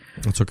agree.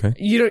 That's okay.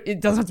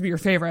 It doesn't have to be your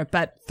favorite,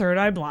 but Third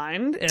Eye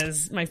Blind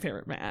is my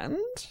favorite band.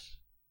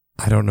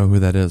 I don't know who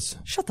that is.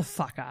 Shut the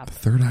fuck up.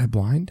 Third Eye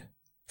Blind?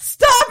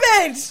 Stop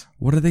it!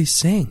 What are they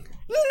saying?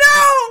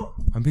 No!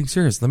 I'm being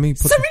serious. Let me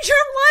put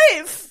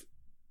Semi-Charmed Life!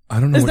 I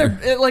don't know. Is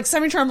what there like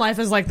Semi-Charmed Life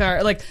is like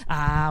their like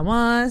I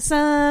want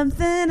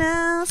something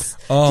else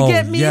Oh, to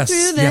get me yes,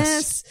 through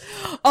yes.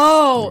 this.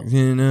 Oh, yeah.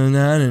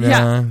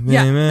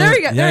 yeah. There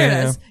we go. There it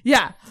Yeah. is.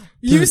 Yeah.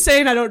 You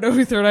saying I don't know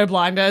who Third Eye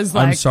Blind is,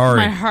 like, I'm sorry.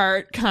 my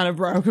heart kind of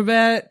broke a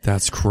bit.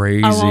 That's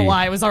crazy. I won't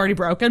lie, it was already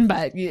broken,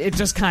 but it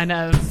just kind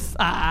of,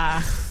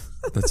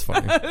 That's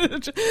funny.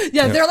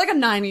 yeah, they're like a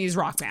 90s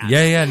rock band.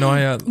 Yeah.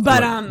 No,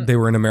 But, they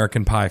were in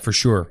American Pie for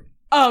sure.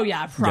 Oh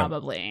yeah,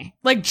 probably.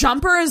 Like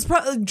Jumper's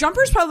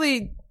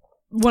probably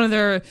one of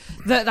their,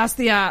 that's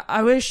the,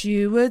 I wish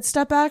you would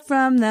step back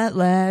from that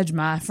ledge,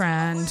 my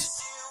friend.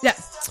 Yeah.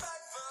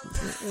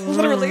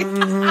 Literally.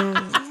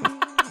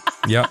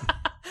 Yep.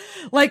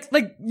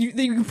 Like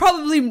you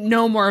probably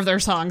know more of their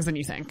songs than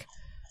you think.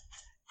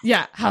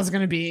 Yeah, How's It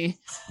Gonna Be,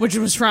 which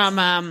was from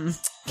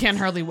Can't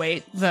Hardly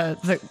Wait,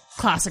 the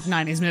classic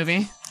 90s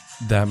movie.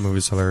 That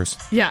movie's hilarious.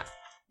 Yeah,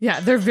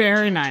 they're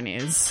very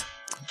 90s.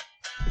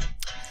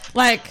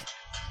 Like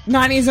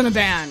 90s in a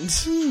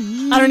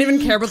band. I don't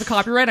even care about the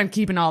copyright. I'm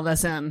keeping all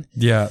this in.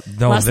 Yeah.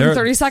 No, Less they're than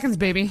 30 seconds,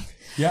 baby.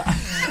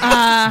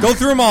 Yeah. Go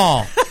through them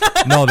all.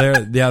 No,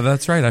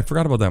 that's right. I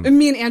forgot about them.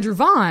 Me and Andrew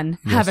Vaughn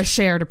have a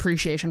shared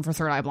appreciation for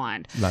Third Eye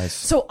Blind. Nice.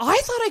 So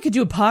I thought I could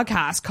do a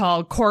podcast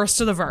called Chorus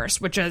to the Verse,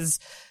 which is,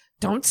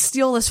 don't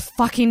steal this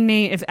fucking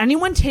name. If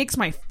anyone takes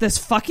this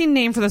fucking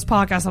name for this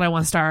podcast that I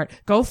want to start,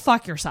 go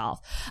fuck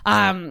yourself.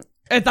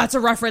 That's a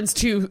reference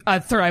to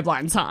a Third Eye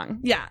Blind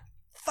song. Yeah.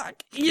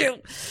 Fuck you.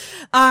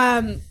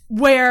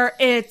 Where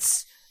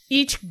it's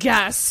each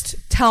guest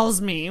tells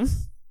me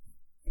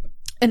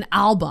an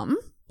album.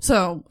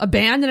 So a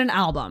band and an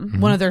album,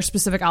 one of their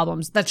specific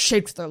albums that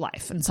shaped their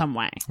life in some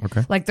way.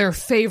 Okay. Like their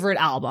favorite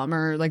album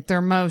or like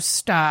their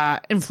most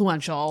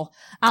influential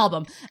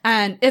album.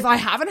 And if I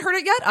haven't heard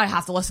it yet, I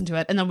have to listen to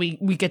it. And then we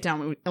get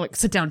down, we like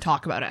sit down and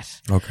talk about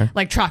it. Okay.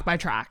 Like track by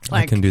track.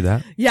 Like, I can do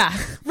that. Yeah.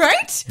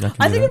 Right?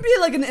 I think it'd be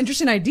like an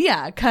interesting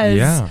idea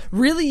because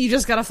really you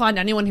just got to find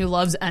anyone who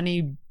loves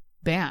any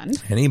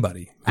band.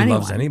 Anybody who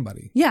loves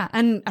anybody. Yeah.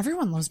 And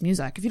everyone loves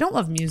music. If you don't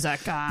love music,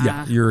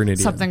 you're an idiot.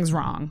 Something's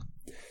wrong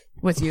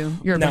with you.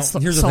 You're a bit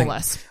here's the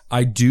soulless. thing.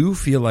 I do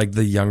feel like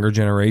the younger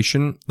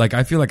generation, like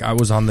I feel like I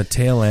was on the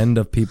tail end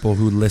of people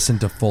who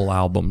listened to full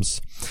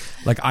albums.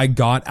 Like I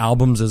got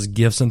albums as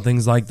gifts and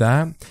things like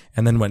that,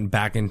 and then went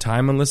back in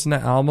time and listened to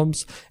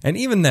albums. And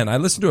even then, I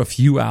listened to a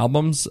few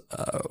albums,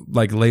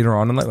 like later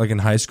on in like in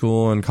high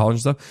school and college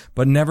and stuff,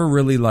 but never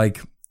really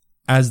like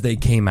as they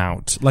came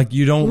out. Like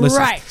you don't listen.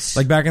 Right.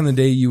 Like back in the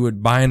day, you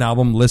would buy an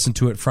album, listen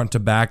to it front to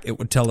back. It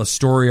would tell a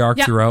story arc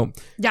throughout.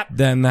 Yep.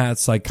 Then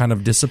that's like kind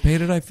of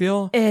dissipated, I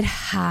feel. It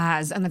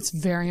has, and it's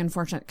very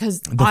unfortunate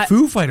because the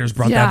Foo Fighters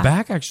brought that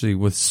back actually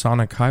with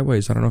Sonic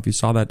Highways. I don't know if you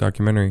saw that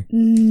documentary.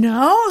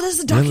 No, this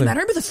is a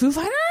documentary with the Foo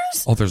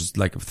Fighters? Oh, there's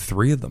like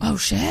 3 of them. Oh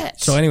shit.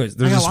 So anyways,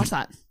 there's I gotta this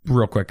watch that.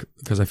 real quick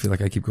because I feel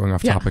like I keep going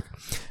off topic.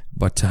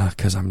 But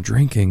because I'm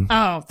drinking.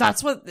 Oh,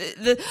 that's what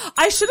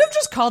I should have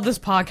just called this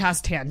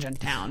podcast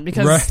Tangent Town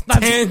because that's,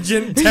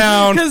 Tangent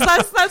Town. Because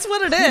that's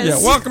what it is.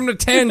 Yeah, welcome to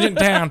Tangent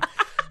Town.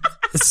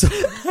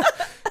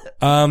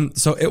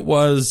 So it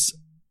was.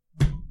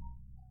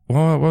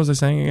 What was I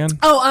saying again?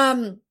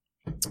 Oh,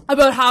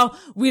 about how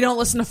we don't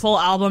listen to full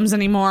albums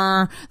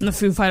anymore, and the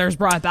Foo Fighters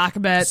brought it back a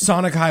bit.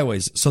 Sonic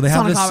Highways. So they have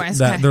Sonic this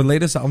Highways, okay. their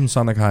latest album,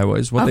 Sonic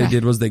Highways. What they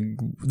did was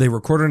they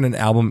recorded an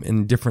album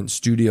in different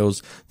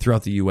studios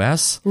throughout the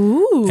U.S.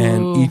 Ooh.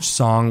 And each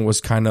song was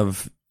kind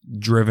of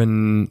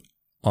driven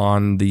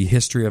on the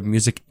history of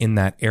music in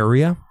that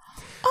area.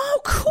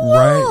 Oh, cool.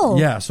 Right?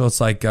 Yeah. So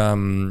it's like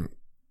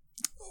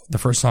the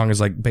first song is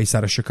like based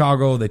out of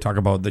Chicago. They talk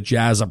about the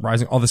jazz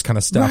uprising, all this kind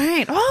of stuff.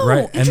 Right. Oh,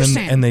 right.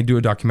 interesting. And they do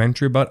a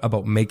documentary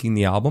about making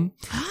the album.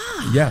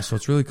 Yeah. So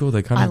it's really cool.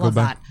 They kind I of go love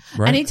back. that.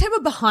 Right? Any type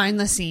of behind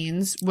the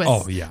scenes with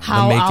The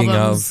how making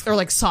albums of, or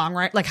like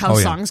songwrite, like how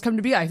songs come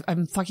to be,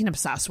 I'm fucking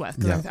obsessed with.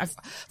 'Cause I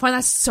find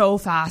that so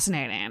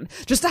fascinating.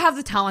 Just to have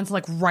the talent to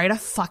like write a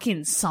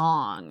fucking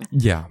song.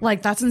 Yeah.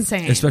 Like that's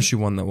insane. Especially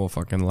one that will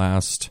fucking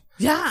last.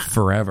 Yeah.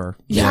 Forever.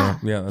 Yeah.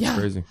 Yeah, that's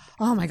crazy.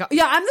 Oh my God.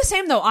 Yeah, I'm the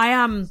same though. I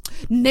am,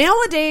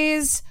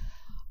 nowadays,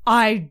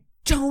 I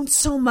don't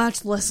so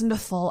much listen to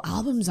full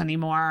albums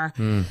anymore.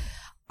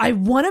 I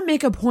want to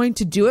make a point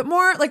to do it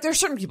more. Like there's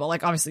certain people,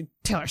 like obviously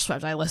Taylor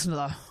Swift, I listen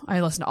to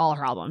all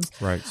her albums.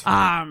 Right.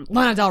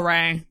 Lana Del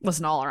Rey,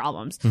 listen to all her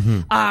albums.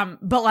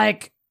 But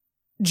like,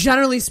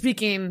 generally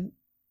speaking,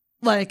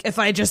 like if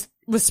I just,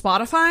 with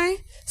Spotify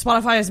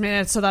has made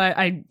it so that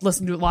I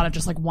listen to a lot of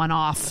just like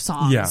one-off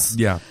songs.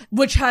 Yeah.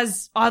 Which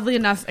has oddly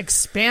enough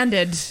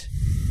expanded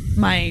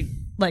my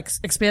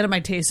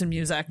taste in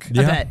music a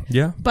bit.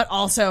 Yeah. But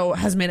also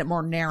has made it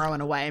more narrow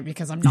in a way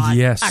because I'm not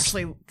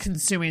actually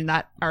consuming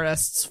that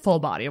artist's full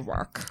body of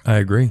work. I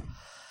agree.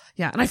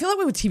 Yeah, and I feel that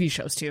way with TV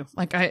shows too.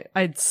 Like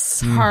it's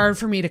hard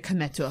for me to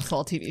commit to a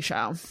full TV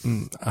show.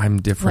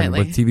 I'm different.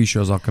 Lately. With TV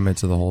shows, I'll commit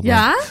to the whole thing.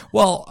 Yeah?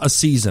 Well, a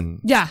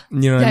season. Yeah.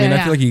 You know what I mean? Yeah.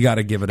 I feel like you got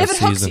to give it If a it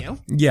hooks season.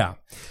 you. Yeah.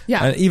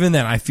 Yeah. Even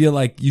then, I feel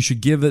like you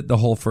should give it the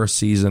whole first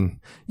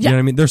season. You know what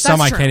I mean? There's some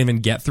that's I true. can't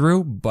even get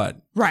through,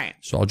 but Right.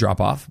 so I'll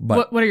drop off.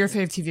 But What are your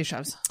favorite TV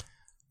shows?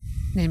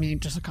 Name me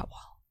just a couple.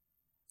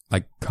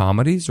 Like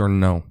comedies or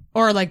no?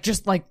 Or like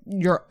just like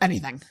your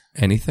anything.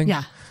 Anything?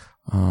 Yeah.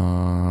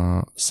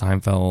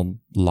 Seinfeld,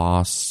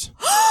 Lost.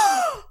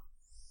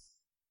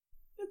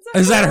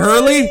 Is that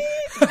Hurley?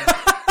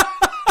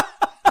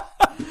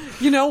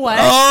 You know what?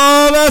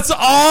 Oh, that's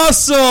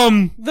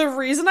awesome. The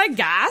reason I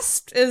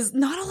gasped is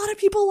not a lot of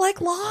people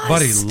like Lost.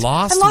 Buddy,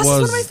 Lost and Lost is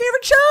one was of my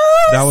favorite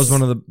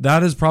shows.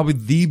 That is probably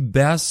the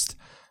best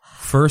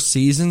first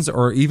seasons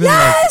or even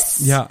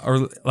Yes!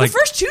 like The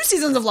first 2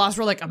 seasons of Lost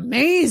were like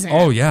amazing.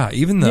 Oh yeah,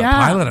 even the Yeah.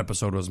 pilot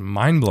episode was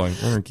mind-blowing.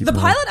 The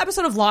pilot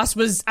episode of Lost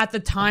was at the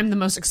time the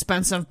most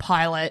expensive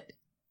pilot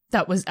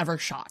that was ever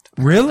shot.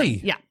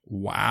 Really? Yeah.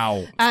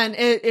 Wow. And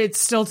it's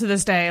still to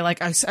this day, like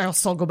I'll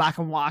still go back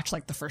and watch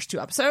like the first 2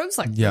 episodes,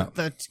 like Yeah.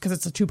 because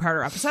it's a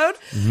 2-parter episode.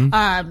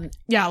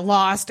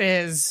 Lost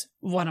is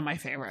one of my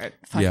favorite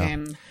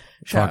fucking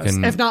shows,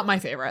 if not my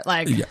favorite.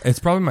 Like, Yeah, it's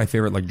probably my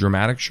favorite like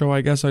dramatic show,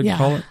 I guess I'd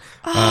call it.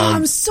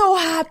 I'm so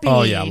happy.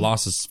 Oh yeah,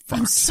 Lost is I'm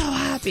fucked. so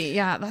happy.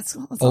 Yeah, that's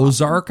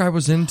Ozark I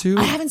was into.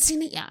 I haven't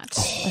seen it yet.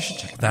 I should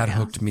check That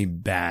hooked me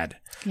bad.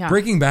 Yeah.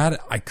 Breaking Bad,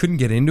 I couldn't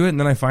get into it, and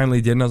then I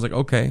finally did, and I was like,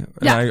 okay. And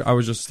Yeah. I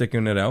was just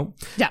sticking it out.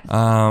 Yeah.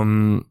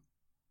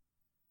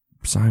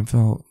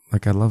 Seinfeld,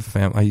 like I loved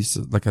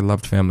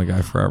Family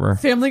Guy forever.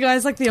 Family Guy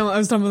is like I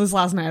was done with this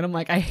last night. I'm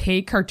like, I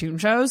hate cartoon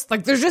shows.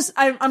 Like, there's just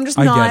I'm just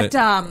I not.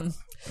 get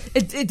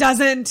It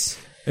doesn't.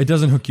 It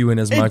doesn't hook you in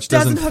as much. It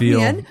doesn't hook feel.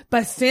 me in.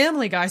 But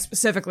Family Guy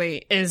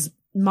specifically is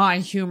my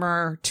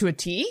humor to a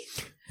T.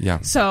 Yeah.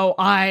 So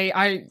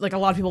I like a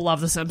lot of people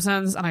love The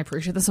Simpsons, and I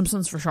appreciate The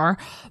Simpsons for sure.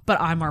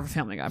 But I'm more of a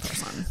Family Guy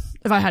person.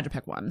 If I had to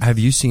pick one. Have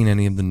you seen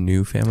any of the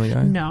new Family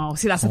Guy? No.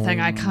 See, that's the thing.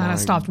 I kind my of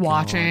stopped God.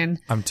 watching.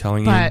 I'm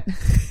telling But you,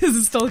 is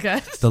it still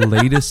good? the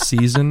latest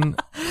season,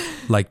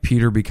 like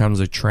Peter becomes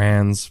a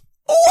trans.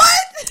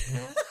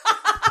 What?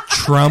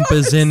 Trump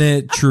is in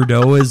it.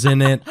 Trudeau is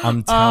in it.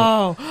 I'm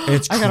telling.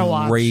 It's I gotta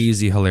watch.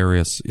 crazy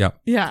hilarious. Yeah.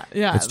 Yeah.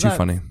 It's too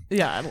funny.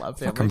 Yeah, I love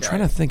Family Guy. I'm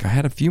trying to think. I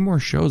had a few more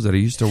shows that I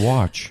used to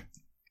watch.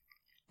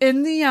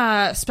 In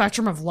the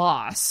spectrum of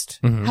Lost,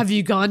 have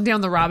you gone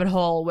down the rabbit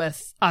hole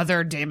with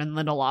other Damon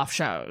Lindelof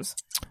shows?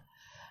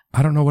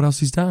 I don't know what else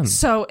he's done.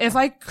 So if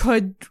I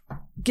could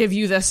give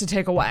you this to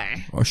take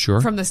away Oh, sure.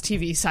 from this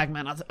TV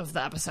segment of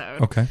the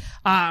episode. Okay.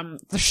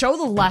 The show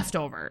The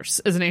Leftovers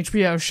is an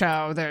HBO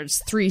show.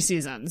 There's 3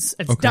 seasons.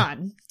 It's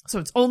done. So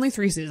it's only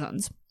 3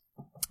 seasons.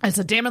 It's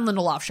a Damon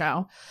Lindelof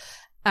show.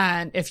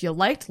 And if you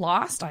liked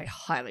Lost, I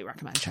highly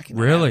recommend checking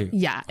that Really? out.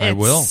 Yeah. I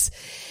will. It's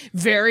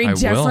very I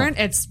different.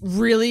 will. It's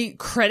really,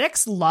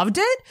 critics loved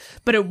it,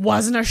 but it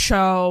wasn't a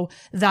show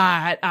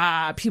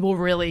that people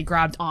really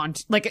grabbed on.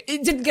 Like,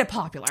 it didn't get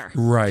popular.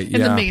 Right.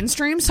 In yeah. the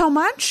mainstream so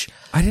much.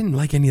 I didn't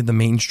like any of the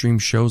mainstream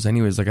shows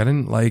anyways. Like I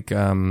didn't like,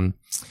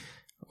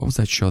 what was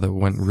that show that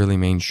went really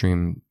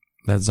mainstream?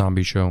 That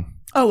zombie show.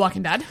 Oh,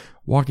 Walking Dead?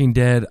 Walking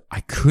Dead.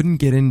 I couldn't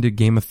get into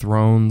Game of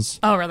Thrones.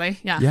 Oh, really?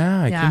 Yeah.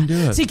 Yeah, I couldn't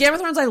do it. See, Game of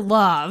Thrones I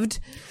loved.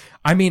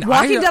 I mean,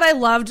 Walking Dead I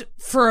loved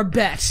for a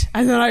bit,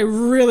 and then I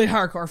really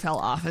hardcore fell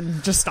off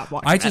and just stopped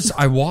watching it.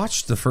 I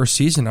watched the first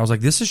season. I was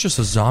like, this is just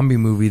a zombie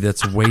movie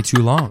that's way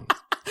too long.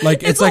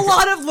 Like it's like a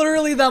lot of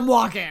literally them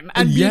walking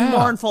and being Yeah.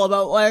 mournful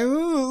about like,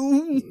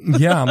 ooh.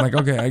 Yeah, I'm like,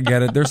 okay, I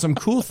get it. There's some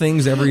cool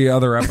things every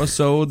other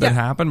episode that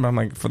happen, but I'm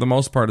like, for the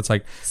most part, it's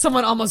like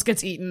Someone almost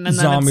gets eaten and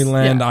then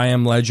Zombieland, it's, I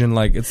Am Legend,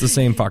 like it's the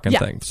same fucking Yeah.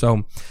 thing.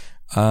 So,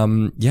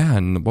 yeah,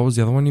 and what was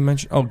the other one you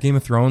mentioned? Oh, Game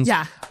of Thrones.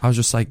 Yeah. I was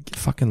just like,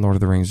 fucking Lord of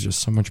the Rings is just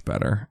so much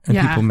better, and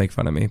Yeah. people make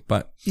fun of me,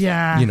 but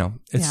Yeah. you know,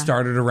 it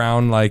started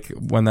around like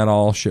when that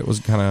all shit was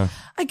kind of.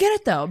 I get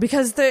it though,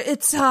 because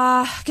it's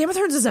Game of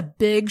Thrones is a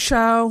big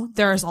show.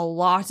 There's a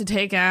lot to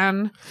take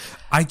in.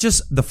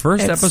 The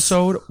first It's-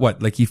 episode,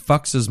 like he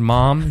fucks his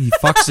mom, he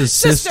fucks his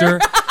sister.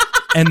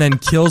 And then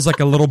kills like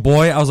a little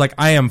boy. I was like,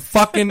 I am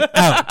fucking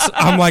out.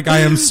 I'm like, I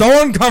am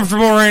so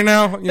uncomfortable right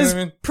now. You know what I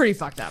mean? Pretty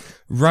fucked up.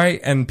 Right.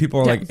 And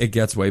people are Yeah. like, it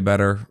gets way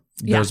better.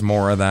 Yeah. There's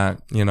more of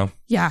that, you know?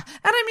 Yeah.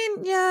 And I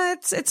mean, yeah,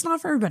 it's not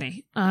for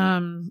everybody.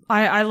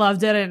 I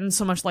loved it and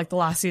so much like the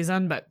last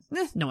season, but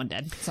no one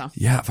did. So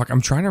Yeah. Fuck.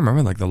 I'm trying to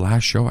remember like the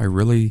last show I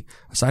really,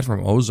 aside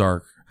from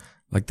Ozark,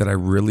 like that I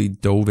really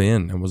dove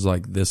in and was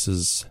like,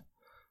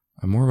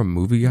 I'm more of a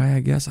movie guy, I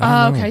guess.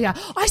 I don't know. okay, yeah.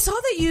 I saw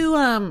that you.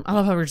 I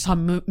love how we're just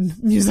talking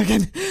music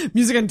and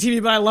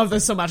TV, but I love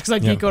this so much because I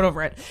geek out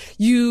over it.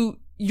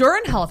 You're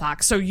in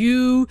Halifax, so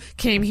you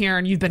came here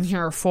and you've been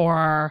here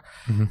for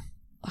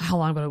how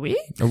long? About a week?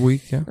 A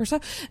week, yeah. Or so,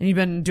 and you've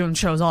been doing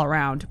shows all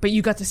around. But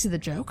you got to see the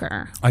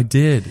Joker. I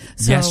did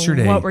So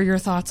yesterday. What were your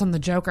thoughts on the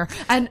Joker?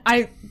 And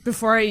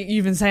before I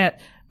even say it,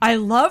 I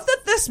love that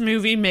this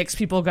movie makes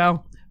people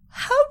go,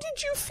 how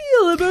did you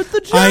feel about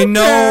the Joker? I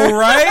know,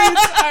 right?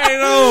 I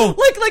know.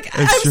 Like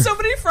I have so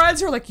many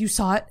friends who are like, you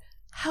saw it?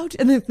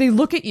 And they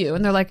look at you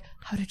and they're like,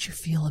 how did you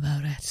feel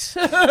about it?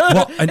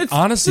 Well, and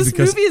honestly, this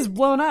because movie is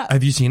blown up.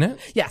 have you seen it?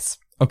 Yes.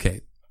 Okay.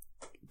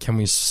 Can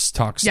we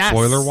talk Yes.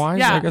 spoiler wise?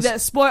 Yeah. I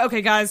guess.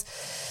 Okay, guys.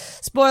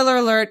 Spoiler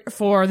alert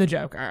for the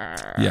Joker.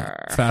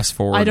 Yeah. Fast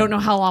forward. I don't know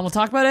how long we'll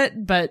talk about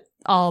it, but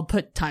I'll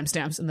put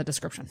timestamps in the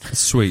description.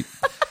 Sweet.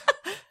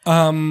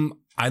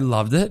 I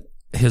loved it.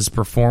 His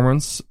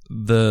performance,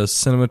 the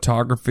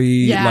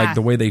cinematography, like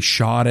the way they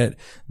shot it,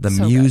 the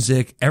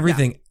music,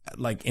 everything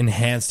like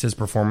enhanced his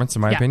performance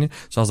in my opinion.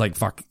 So I was like,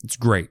 fuck, it's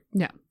great.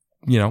 Yeah.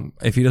 You know,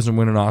 if he doesn't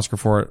win an Oscar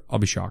for it, I'll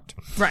be shocked.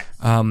 Right.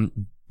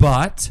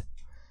 But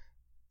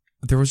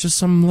there was just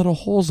some little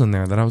holes in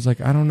there that I was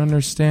like, I don't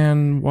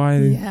understand why.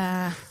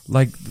 Yeah.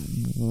 Like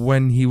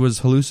when he was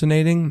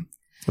hallucinating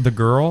the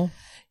girl.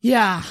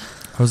 Yeah.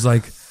 I was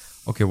like,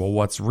 okay, well,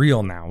 what's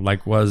real now?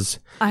 Like,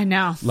 I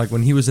know. Like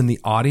when he was in the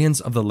audience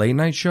of the late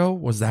night show,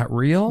 was that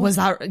real?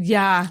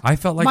 Yeah. I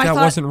felt like that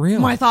wasn't real.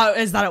 My thought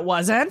is that it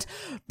wasn't,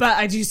 but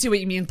I do see what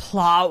you mean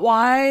plot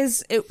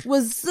wise. It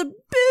was a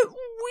bit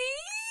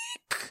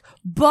weak,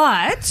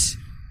 but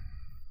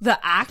the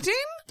acting,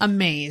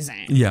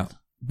 amazing. Yeah.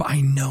 But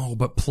I know,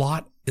 but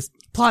plot is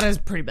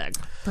pretty big.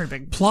 Pretty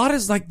big. Plot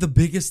is like the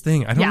biggest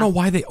thing. I don't know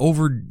why they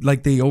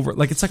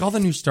it's like all the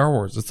new Star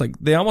Wars. It's like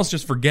they almost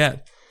just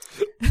forget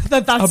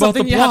that's about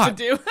something the you plot. have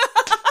to do.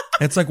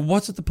 It's like,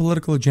 what's with the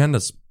political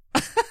agendas?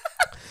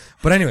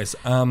 But anyways,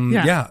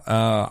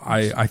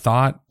 I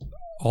thought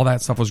all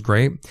that stuff was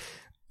great.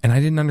 And I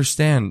didn't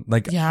understand,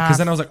 like, because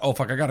then I was like, oh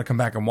fuck, I got to come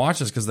back and watch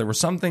this, because there were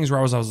some things where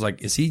I was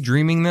like, is he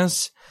dreaming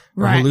this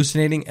or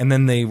hallucinating? And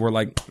then they were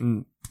like,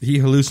 he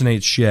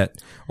hallucinates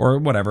shit or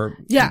whatever.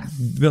 Yeah,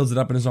 builds it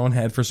up in his own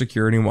head for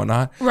security and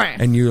whatnot. Right.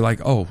 And you're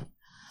like, oh,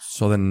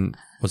 so then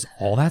was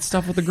all that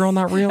stuff with the girl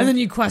not real? And then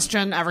you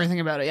question everything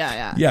about it.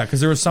 Yeah. Yeah, because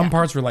there were some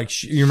parts where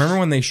like, you remember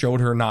when they showed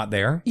her not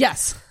there?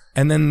 Yes.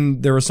 And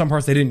then there were some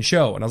parts they didn't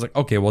show, and I was like,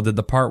 okay, well, did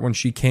the part when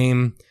she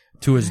came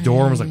to his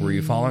door and was like, were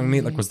you following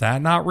me? Like, was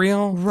that not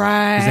real?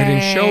 Right. Because they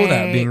didn't show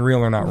that being real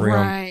or not real.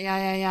 Right.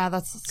 Yeah.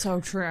 That's so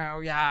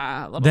true.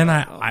 Yeah. Then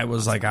I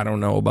was like, I don't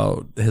know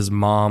about his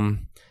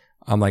mom.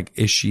 I'm like,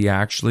 is she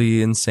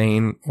actually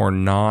insane or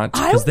not?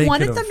 I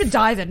wanted them to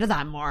dive into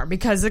that more,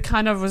 because it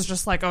kind of was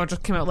just like, oh, it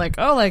just came out like,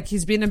 oh, like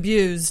he's being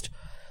abused.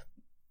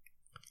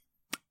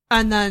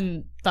 And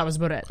then that was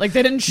about it. Like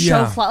they didn't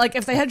show, like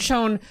if they had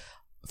shown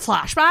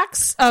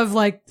flashbacks of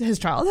like his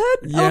childhood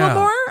a little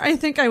more, I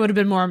think I would have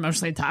been more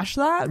emotionally attached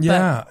to that.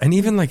 Yeah. And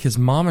even like his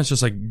mom is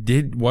just like,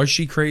 was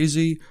she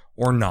crazy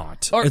or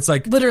not? Or it's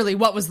like literally,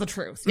 what was the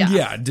truth?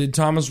 Yeah. Did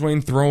Thomas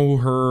Wayne throw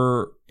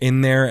her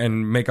in there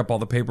and make up all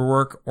the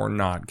paperwork or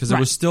not? Because it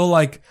was still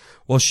like,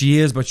 well, she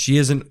is, but she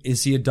isn't.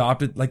 Is he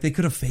adopted? Like they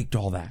could have faked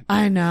all that.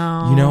 I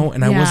know. You know,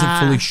 and I wasn't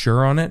fully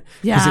sure on it.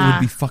 Because it Yeah.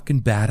 would be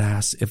fucking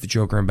badass if the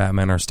Joker and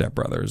Batman are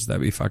stepbrothers.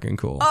 That'd be fucking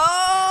cool.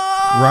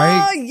 Oh,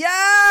 right?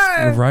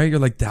 Yeah. Right? You're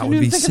like, that would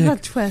be think sick. of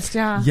that twist,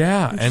 yeah.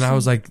 Yeah. And I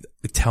was like,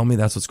 tell me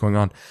that's what's going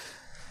on.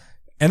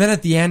 And then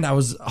at the end, I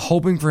was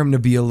hoping for him to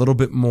be a little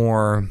bit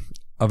more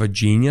of a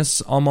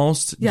genius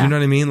almost. Do you know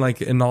what I mean?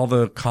 Like in all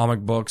the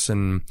comic books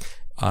and,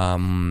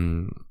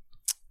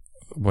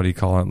 what do you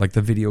call it? Like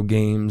the video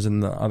games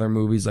and the other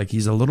movies. Like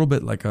he's a little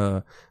bit like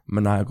a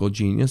maniacal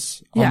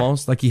genius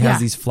almost. Like he has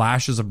these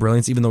flashes of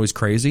brilliance, even though he's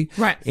crazy.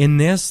 Right. In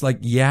this,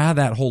 like,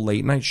 that whole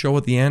late night show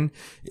at the end,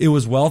 it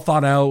was well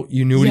thought out.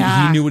 You knew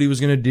he knew what he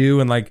was going to do.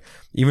 And like,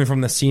 even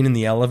from the scene in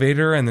the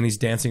elevator and then he's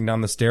dancing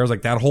down the stairs,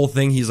 like that whole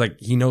thing, he's like,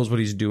 he knows what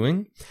he's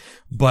doing.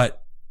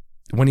 But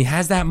when he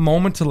has that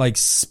moment to like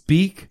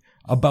speak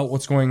about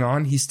what's going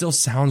on, he still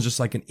sounds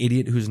just like an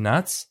idiot who's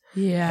nuts.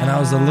 Yeah. And I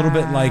was a little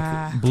bit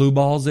like blue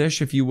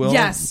balls-ish, if you will.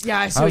 Yes. Yeah.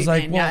 I see I was what you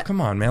like, mean. well, Yeah. come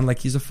on, man. Like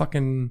he's a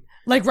fucking...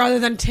 Like rather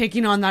than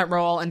taking on that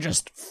role and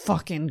just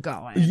fucking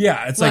going.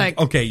 Yeah. It's like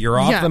okay, you're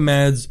off the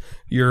meds.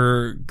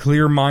 You're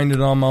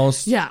clear-minded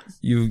almost. Yeah.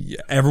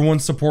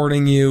 Everyone's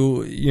supporting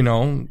you. You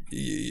know,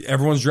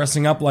 everyone's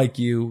dressing up like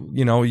you.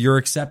 You know, you're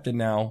accepted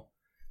now.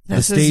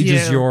 The stage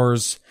is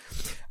yours.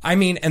 I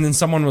mean, and then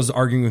someone was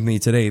arguing with me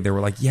today. They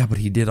were like, yeah, but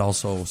he did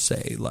also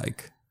say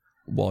like,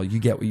 well, you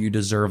get what you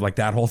deserve, like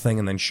that whole thing,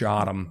 and then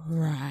shot him.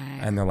 Right.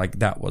 And they're like,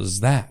 that was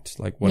that.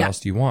 Like, what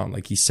else do you want?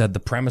 Like, he said the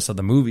premise of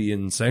the movie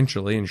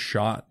essentially and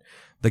shot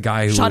the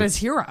guy who... Shot his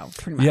hero,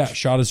 pretty much. Yeah,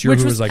 shot his hero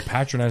who was like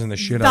patronizing the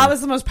shit out of him. That was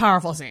the most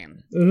powerful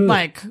scene.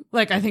 Like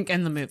I think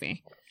in the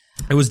movie.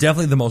 It was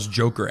definitely the most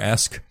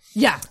Joker-esque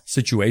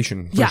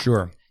situation, for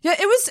sure. Yeah,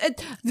 it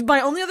was.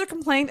 My only other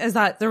complaint is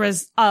that there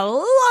was a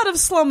lot of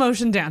slow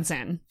motion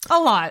dancing. A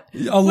lot.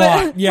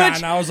 Yeah,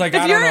 and I was like, I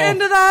don't know. If you're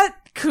into that,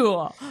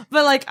 cool.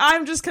 But like,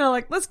 I'm just kind of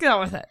like, let's get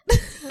on with it.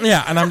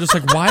 Yeah, and I'm just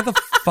like, why the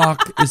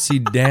fuck is he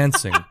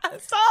dancing?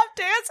 Stop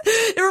dancing.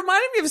 It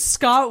reminded me of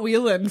Scott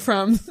Weiland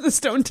from the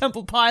Stone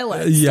Temple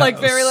Pilots. Yeah, like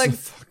very like.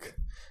 Fuck.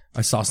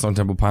 I saw Stone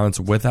Temple Pilots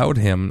without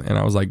him, and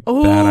I was like,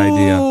 bad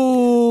idea.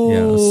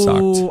 Yeah, it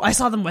sucked. I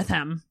saw them with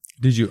him.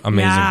 Did you?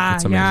 Amazing.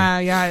 It's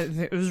amazing. Yeah.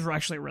 It was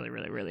actually really,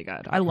 really, really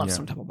good. I love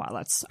Stone Temple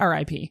Pilots.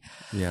 R.I.P.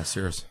 Yeah,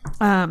 serious.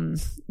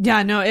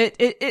 Yeah, no,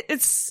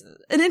 it's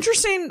an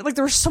interesting, like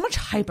there was so much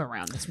hype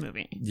around this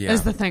movie. Yeah.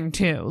 Is the thing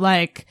too.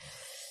 Like,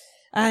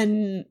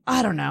 and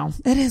I don't know.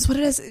 It is what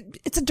it is.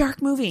 It's a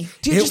dark movie.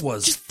 It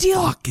was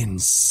fucking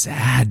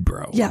sad,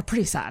 bro. Yeah,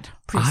 pretty sad.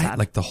 Pretty sad.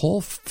 Like the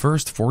whole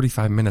first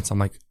 45 minutes, I'm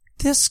like,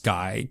 this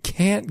guy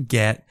can't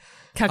get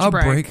catch a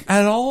break.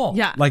 at all.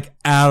 Yeah. Like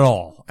at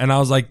all. And I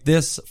was like,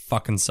 this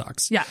fucking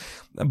sucks. Yeah.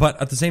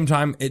 But at the same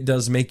time, it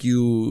does make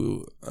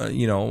you,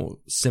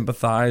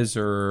 sympathize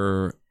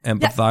or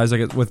empathize, I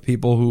guess, with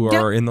people who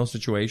are in those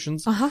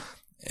situations. Uh-huh.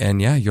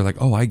 And yeah, you're like,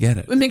 oh, I get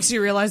it. It makes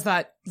you realize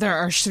that there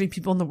are shitty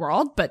people in the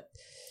world, but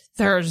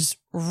there's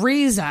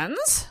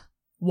reasons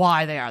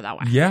why they are that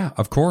way. Yeah,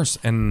 of course.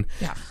 And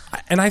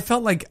I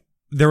felt like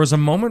there was a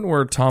moment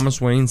where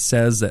Thomas Wayne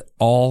says that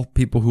all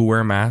people who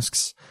wear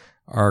masks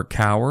are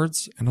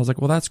cowards. And I was like,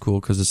 well, that's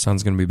cool because his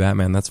son's going to be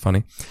Batman. That's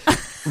funny.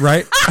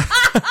 Right?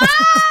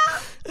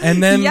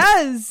 And then,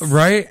 yes.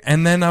 Right?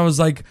 And then I was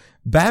like,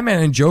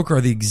 Batman and Joker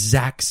are the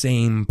exact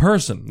same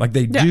person. Like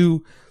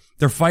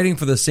they're fighting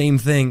for the same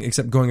thing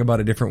except going about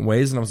it different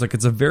ways. And I was like,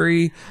 it's a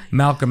very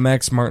Malcolm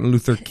X, Martin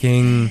Luther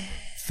King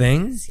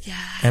thing. Yeah.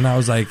 And I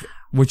was like,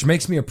 which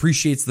makes me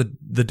appreciate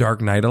the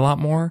Dark Knight a lot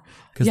more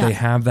because they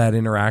have that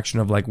interaction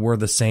of like, we're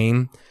the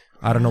same.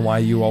 I don't know why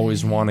you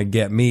always want to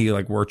get me.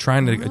 Like, we're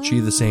trying to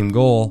achieve the same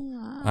goal.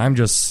 I'm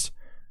just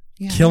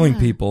killing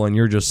people and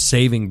you're just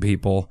saving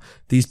people.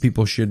 These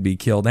people should be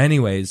killed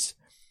anyways.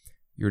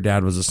 Your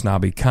dad was a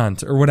snobby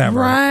cunt or whatever.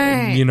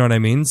 Right. You know what I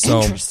mean?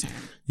 So, interesting.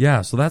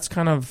 Yeah. So that's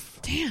kind of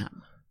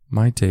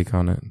my take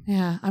on it.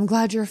 Yeah. I'm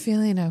glad you're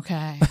feeling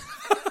okay.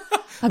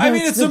 I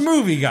mean, it's a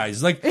movie,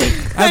 guys. Like,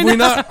 have we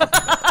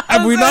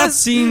not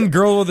seen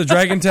Girl with a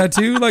Dragon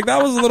Tattoo? Like,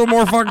 that was a little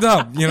more fucked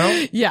up, you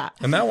know? Yeah.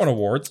 And that won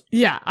awards.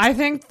 Yeah. I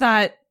think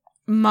that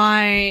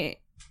my,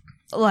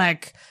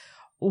 like,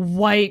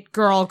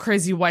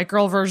 crazy white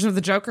girl version of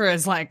the Joker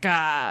is like,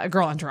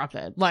 Girl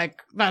Interrupted.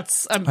 Like,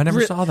 that's, I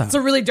never saw that. It's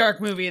a really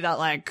dark movie that,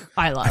 like,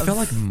 I love. I felt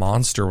like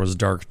Monster was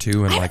dark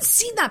too. And I haven't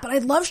seen that, but I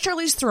love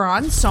Charlize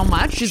Theron so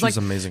much. She's like,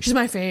 amazing. She's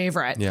my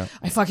favorite. Yeah.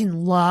 I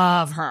fucking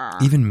love her.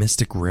 Even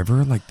Mystic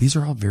River, like, these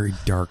are all very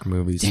dark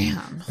movies.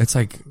 Damn. It's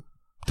like,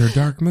 they're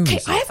dark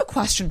movies. Okay, I have a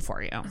question for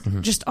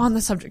you, just on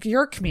the subject.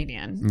 You're a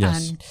comedian.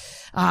 Yes.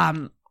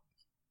 And,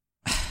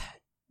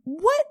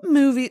 what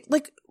movie,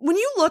 like, when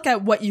you look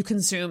at what you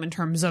consume in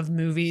terms of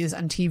movies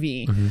and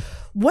TV,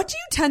 what do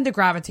you tend to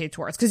gravitate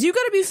towards? Because you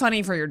got to be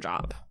funny for your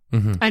job,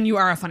 and you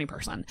are a funny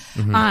person.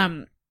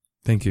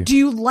 Thank you. Do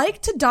you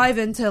like to dive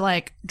into,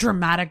 like,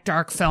 dramatic,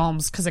 dark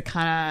films because it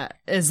kind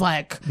of is,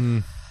 like,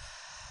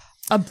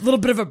 a little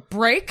bit of a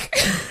break?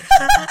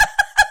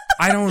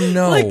 I don't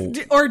know.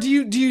 Like, or do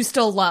you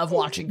still love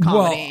watching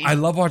comedy? Well, I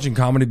love watching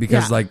comedy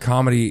because, like,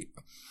 comedy...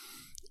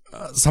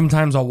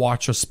 sometimes I'll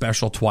watch a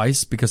special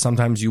twice because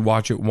sometimes you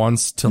watch it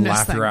once to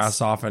laugh your ass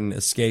off and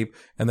escape,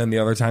 and then the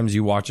other times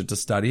you watch it to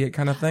study it,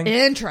 kind of thing.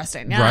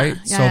 Interesting, yeah. Right?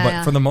 Yeah,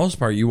 but for the most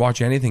part, you watch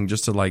anything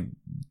just to like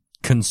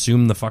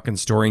consume the fucking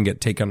story and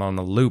get taken on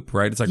a loop,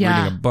 right? It's like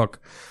reading a book.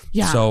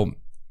 Yeah. So,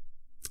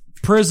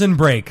 Prison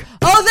Break.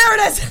 Oh, there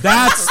it is.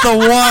 That's the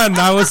one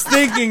I was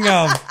thinking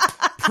of.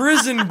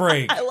 Prison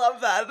Break. I love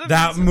that.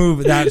 That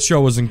movie, that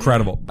show was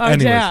incredible. Oh,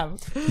 anyways, damn.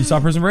 You saw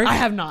Prison Break? I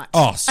have not.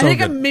 Oh, so I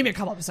think good. maybe a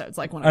couple episodes,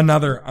 like one.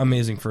 Another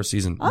amazing first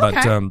season.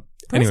 Okay. But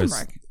anyways,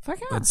 Break. Fuck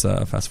yeah. let's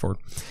fast forward.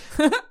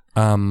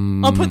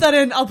 I'll put that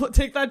in.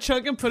 Take that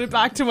chunk and put it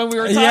back to when we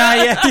were talking.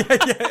 Yeah.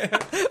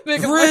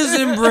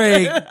 Prison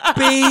Break.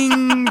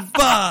 Bing.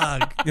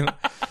 Fuck. You know?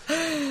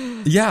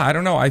 Yeah, I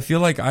don't know. I feel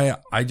like I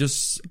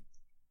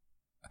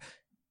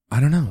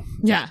don't know.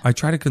 Yeah. I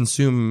try to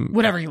consume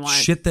whatever you want.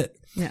 Shit that.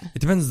 Yeah. It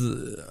depends.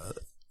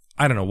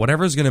 I don't know.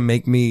 Whatever's going to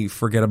make me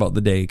forget about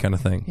the day kind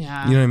of thing.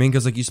 Yeah. You know what I mean?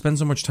 Because like you spend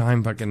so much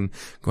time fucking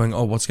going,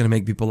 oh, what's going to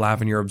make people laugh?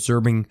 And you're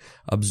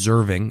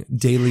observing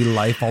daily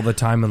life all the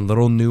time and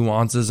little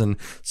nuances and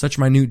such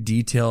minute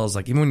details.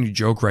 Like even when you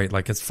joke, right?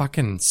 Like it's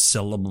fucking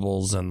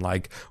syllables and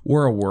like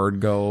where a word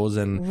goes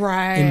and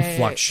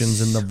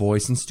inflections in the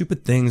voice and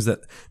stupid things that,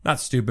 not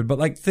stupid, but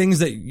like things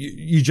that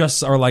you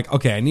just are like,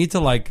 okay, I need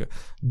to like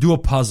do a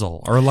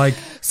puzzle or like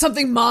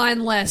something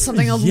mindless,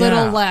 something a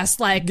little less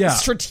like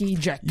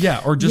strategic.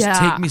 Yeah. Or just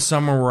take me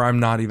somewhere where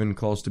I'm not even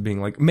close to being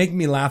like, make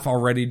me laugh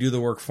already, do the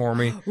work for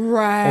me.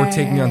 Right. Or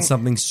take me on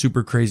something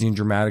super crazy and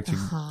dramatic to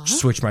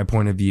switch my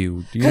point of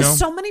view. Do you know? Because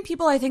so many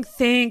people, I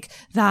think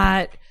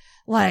that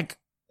like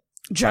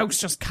jokes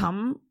just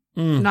come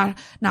not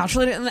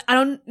naturally. And I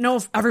don't know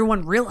if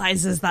everyone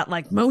realizes that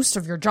like most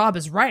of your job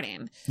is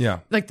writing. Yeah.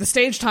 Like the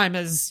stage time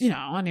is,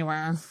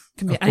 anywhere.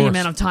 Can be any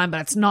amount of time,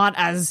 but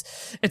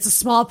it's a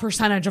small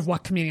percentage of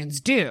what comedians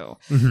do.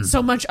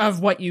 So much of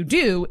what you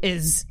do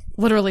is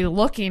literally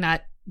looking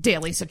at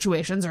daily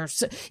situations or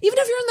even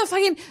if you're in the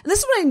fucking, and this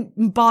is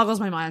what boggles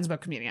my mind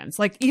about comedians.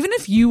 Like even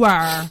if you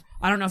are,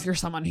 I don't know if you're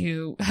someone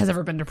who has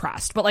ever been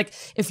depressed, but like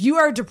if you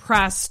are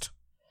depressed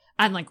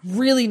and like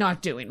really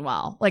not doing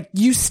well, like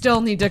you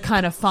still need to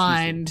kind of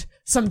find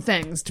some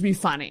things to be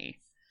funny.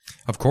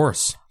 Of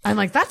course. And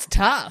like that's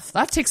tough.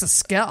 That takes a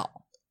skill.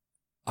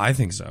 I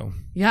think so.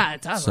 Yeah,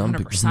 it does. Some 100%.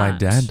 people, my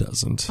dad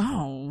doesn't.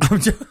 Oh,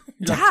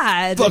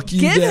 Dad, Fuck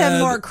you, give Dad.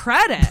 him more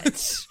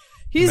credit.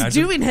 He's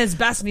Imagine. doing his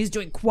best and he's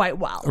doing quite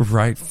well.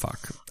 Right, fuck.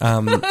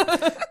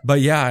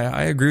 But yeah,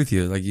 I agree with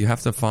you. Like, you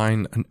have to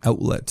find an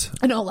outlet.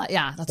 An outlet,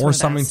 yeah. That's Or what it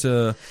something is.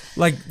 to,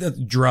 like,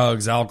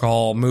 drugs,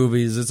 alcohol,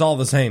 movies, it's all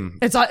the same.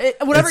 It's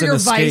whatever It's an your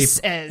escape. vice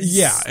is.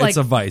 Yeah, Like, it's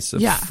a vice.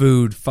 yeah.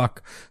 Food,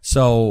 fuck.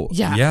 So,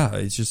 Yeah. yeah,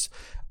 it's just,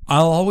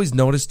 I'll always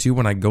notice too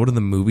when I go to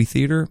the movie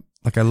theater,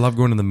 like, I love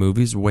going to the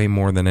movies way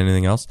more than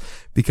anything else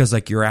because,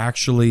 like, you're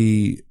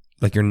actually,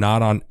 like, you're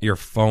not on your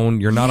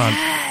phone, you're not on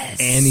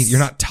you're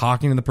not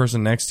talking to the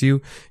person next to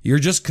you, you're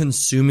just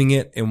consuming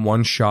it in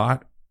one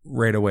shot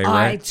right away,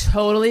 I right?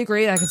 totally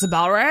agree. Like, it's a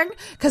bell ring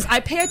because I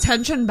pay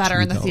attention better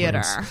in the Bell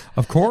theater. rings.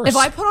 Of course. If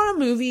I put on a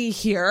movie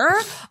here,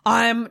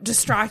 I'm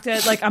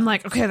distracted. Like, I'm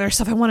like, okay, there's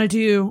stuff I want to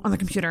do on the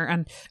computer,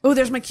 and oh,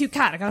 there's my cute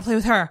cat. I gotta play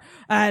with her,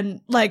 and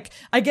like,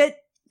 I get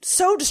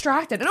so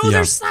distracted. And oh, Yeah.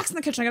 there's snacks in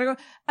the kitchen. I gotta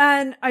go,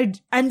 and I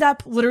end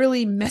up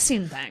literally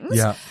missing things.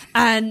 Yeah.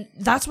 And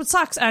that's what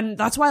sucks. And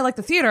that's why I like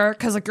the theater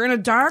because like you're in a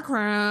dark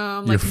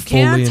room, You're like you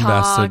can't fully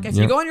talk. invested. If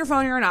Yeah. you go on your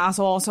phone, you're an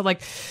asshole. So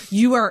like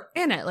you are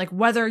in it. Like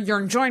whether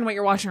you're enjoying what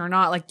you're watching or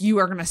not, like you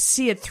are gonna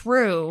see it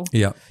through.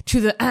 Yeah.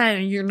 To the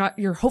end,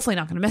 you're hopefully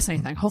not going to miss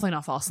anything. Hopefully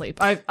not fall asleep.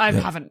 I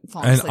haven't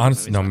fallen And asleep.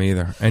 honestly, no, me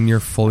either. And you're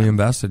fully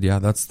invested. Yeah,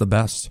 that's the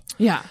best.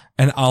 Yeah.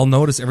 And I'll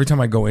notice every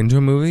time I go into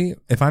a movie,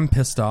 if I'm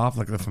pissed off,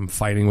 like if I'm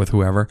fighting with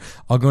whoever,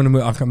 I'll go into a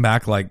movie, I'll come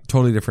back like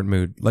totally different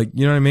mood. Like,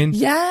 you know what I mean?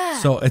 Yeah.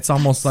 So it's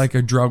almost like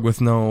a drug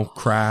with no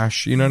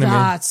crash. You know what I mean?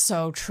 That's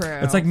so true.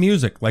 It's like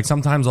music. Like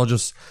sometimes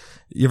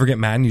you ever get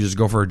mad and you just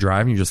go for a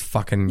drive and you just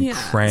fucking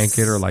Yes. crank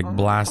it or like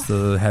blast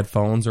the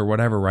headphones or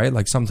whatever, right?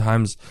 Like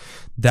sometimes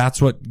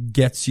that's what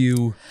gets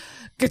you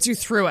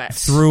through it.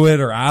 through it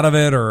or out of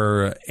it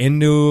or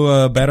into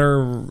a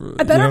better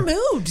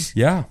mood.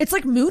 Yeah. It's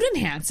like mood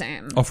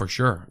enhancing. Oh, for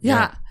sure.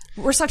 Yeah.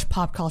 We're such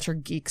pop culture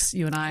geeks,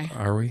 you and I.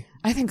 Are we?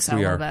 I think so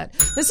We a are. little bit.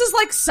 This is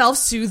like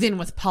self-soothing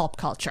with pulp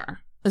culture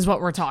is what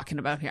we're talking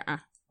about here.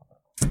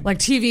 Like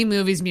TV,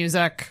 movies,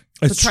 music.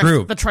 It's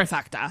true. The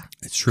trifecta.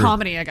 It's true.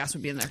 Comedy, I guess,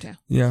 would be in there too.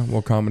 Yeah,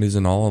 well, comedy's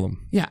in all of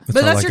them. Yeah. That's But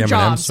why I that's like your Eminem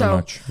job. so So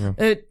much. Yeah.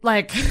 it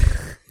like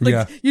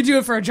Yeah. you do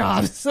it for a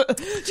job. So, do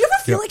you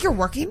ever feel Yeah. like you're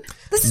working?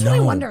 This is what I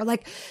No. wonder.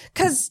 Like,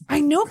 cause I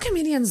know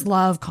comedians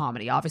love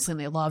comedy, obviously, and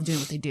they love doing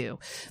what they do.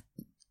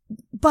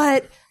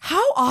 But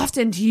how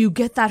often do you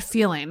get that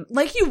feeling?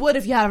 Like you would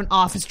if you had an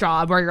office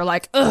job where you're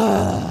like,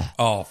 ugh,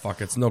 Oh,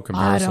 fuck. It's no I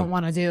comparison. don't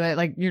want to do it.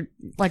 Like you're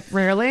like,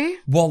 rarely?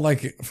 Well,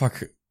 like,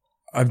 fuck.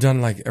 I've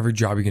done like every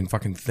job you can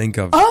fucking think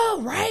of.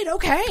 Oh, right.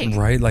 Okay.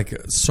 Right? Like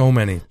so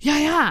many. Yeah.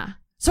 Yeah.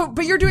 So,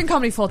 but you're doing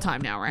comedy full time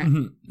now, right?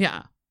 Mhm.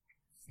 Yeah.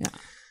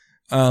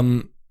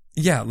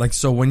 Yeah, like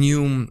so when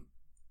you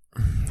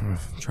I'm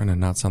trying to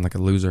not sound like a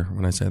loser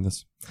when I say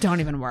this. Don't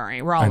even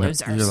worry. We're all I know.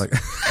 losers. You're like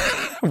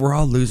we're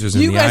all losers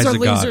in You the guys eyes are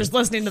of God. losers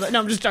listening to that. No,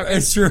 I'm just joking.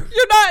 It's true.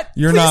 You're not.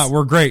 You're Please- not.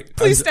 We're great.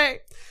 Please stay.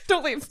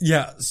 Don't leave.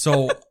 Yeah,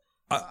 so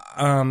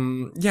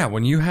yeah,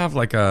 when you have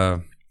like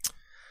a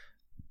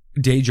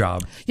day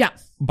job, Yeah.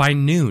 by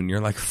noon you're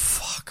like,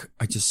 fuck,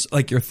 I just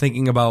like you're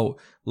thinking about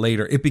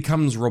later. It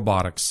becomes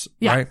robotics,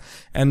 Yeah. right?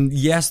 And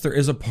yes, there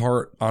is a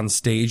part on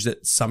stage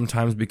that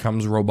sometimes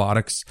becomes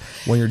robotics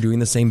when you're doing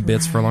the same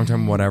bits for a long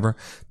time, whatever.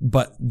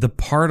 But the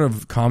part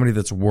of comedy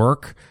that's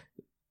work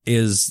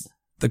is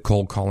the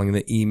cold calling,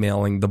 the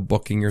emailing, the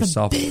booking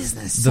yourself,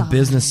 the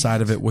business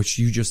side of it, which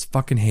you just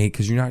fucking hate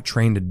because you're not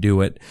trained to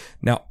do it.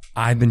 Now,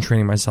 I've been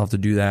training myself to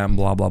do that and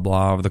blah, blah,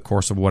 blah over the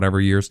course of whatever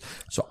years.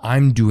 So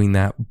I'm doing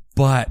that,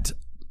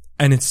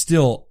 and it's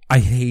still, I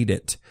hate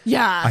it.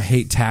 Yeah. I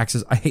hate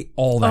taxes. I hate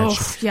all that Oh,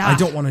 shit. yeah. I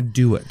don't want to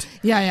do it.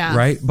 Yeah. Yeah.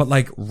 Right? But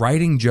like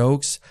writing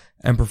jokes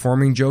and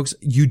performing jokes,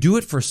 you do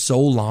it for so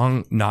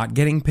long not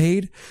getting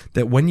paid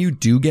that when you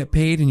do get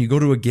paid and you go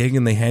to a gig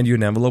and they hand you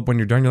an envelope when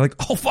you're done, you're like,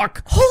 oh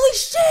fuck. Holy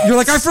shit. You're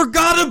like, I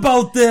forgot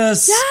about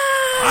this. Yeah.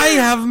 I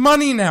have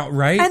money now,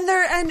 right?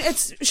 And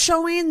it's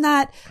showing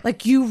that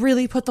like you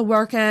really put the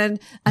work in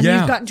and Yeah.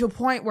 you've gotten to a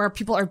point where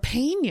people are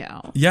paying you.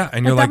 Yeah,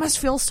 and you're that like, must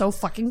feel so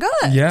fucking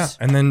good. yeah,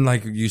 and then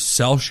like you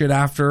sell shit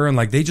after, and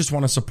like they just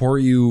want to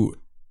support you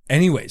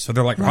anyway. So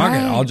they're like, okay, Right.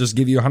 I'll just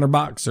give you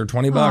 $100 or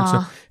 $20.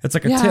 Or, it's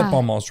like a Yeah. tip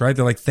almost, right?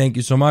 They're like, thank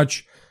you so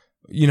much.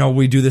 You know,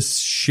 we do this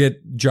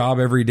shit job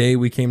every day.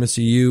 We came to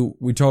see you.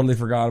 We totally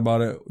forgot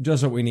about it.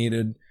 Just what we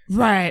needed.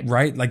 Right.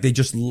 Right? Like they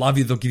just love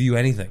you. They'll give you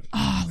anything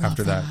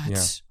after that.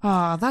 Yeah.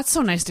 Oh, that's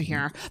so nice to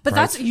hear. But Right.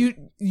 that's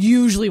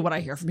usually what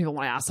I hear from people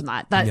when I ask them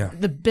that. That Yeah.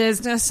 the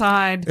business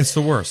side It's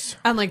the worst.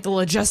 and like the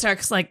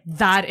logistics, like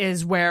that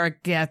is where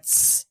it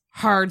gets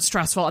hard,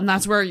 stressful, and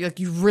that's where you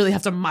really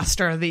have to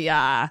muster the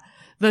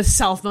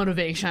self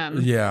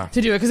motivation. Yeah.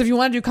 To do it, because if you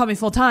want to do comedy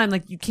full time,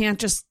 like you can't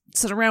just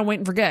sit around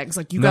waiting for gigs.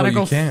 Like you No, gotta you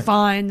go can't.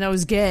 find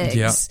those gigs.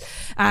 Yeah.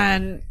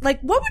 And like,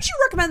 what would you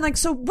recommend? Like,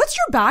 so what's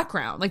your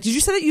background? Like, did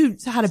you say that you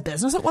had a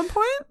business at one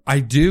point?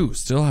 I do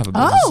still have a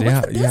business. Oh, yeah,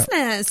 what's the yeah.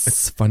 business?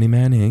 It's Funny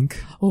Man Inc.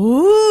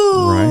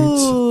 Ooh.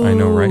 Right. I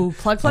know, right?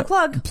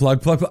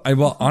 Plug. Plug.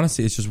 Well,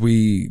 honestly, it's just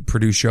we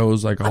produce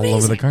shows like all over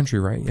Amazing. the country,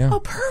 right? Yeah. Oh,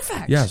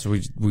 perfect. Yeah, so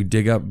we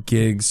dig up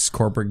gigs,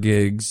 corporate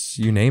gigs,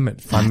 you name it,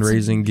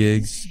 fundraising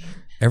gigs,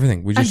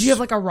 Everything. We And just do you have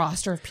like a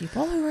roster of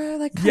people who are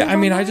like? kind yeah, of I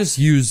on mean, I there? just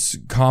use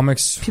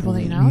comics People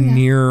that you know, yeah.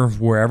 near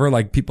wherever,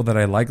 like people that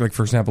I like. Like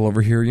for example,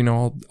 over here, you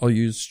know, I'll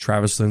use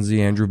Travis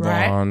Lindsay, Andrew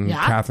Right, Bond,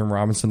 yeah. Catherine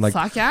Robinson, like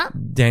Fuck yeah.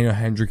 Daniel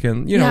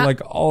Hendricken, you know, Yeah.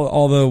 like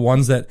all the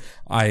ones that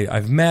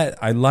I've met,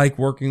 I like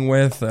working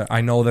with,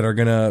 I know that are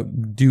gonna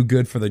do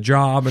good for the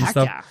job and Heck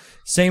stuff. yeah.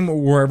 Same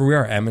wherever we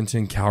are,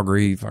 Edmonton,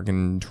 Calgary,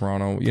 fucking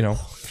Toronto, you know.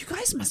 You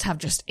guys must have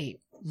just a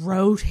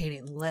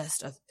rotating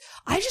list of.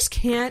 I just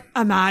can't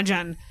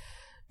imagine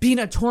being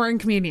a touring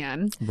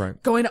comedian,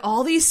 Right. going to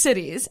all these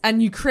cities,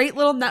 and you create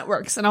little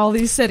networks in all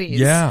these cities.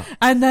 Yeah.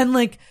 And then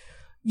like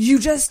you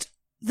just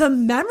the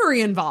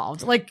memory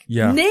involved, like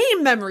Yeah.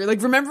 name memory,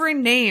 like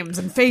remembering names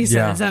and faces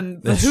Yeah,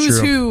 and the that's who's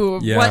true.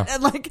 who, Yeah. what,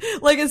 and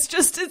like it's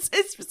just it's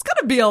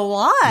gonna be a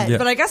lot. Yeah.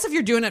 But I guess if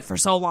you're doing it for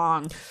so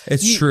long,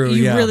 It's you, true.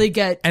 You yeah. really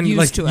get and used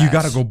like to you it.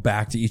 got to go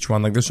back to each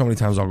one. Like there's so many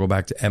times I'll go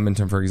back to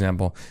Edmonton, for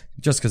example,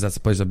 just because that's the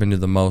place I've been to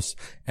the most,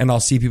 and I'll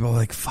see people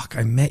like, "Fuck,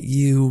 I met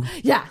you.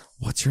 Yeah.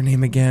 What's your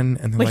name again?"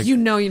 And they're Like, like, you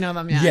know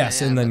them. Yeah.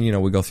 yes, yeah, and yeah. then you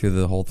know we go through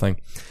the whole thing.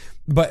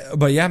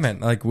 But yeah, man,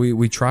 like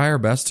we try our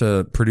best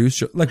to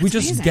produce, like we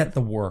just amazing. get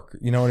the work.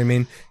 You know what I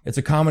mean? It's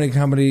a comedy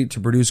company to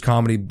produce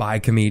comedy by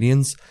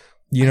comedians.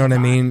 You know what I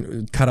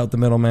mean? Cut out the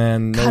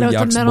middleman, no Cut out the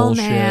yucks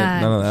bullshit,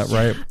 middleman. none of that,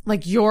 right?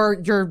 Like you're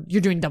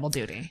doing double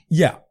duty.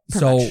 Yeah.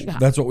 So much, yeah.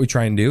 that's what we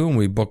try and do. And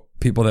we book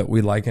people that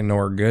we like and know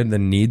are good, that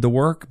need the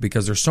work,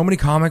 because there's so many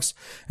comics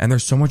and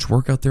there's so much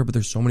work out there, but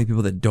there's so many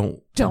people that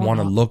don't want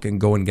to know. look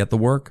and go and get the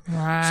work.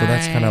 Right. So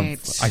that's kind of,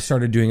 I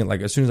started doing it like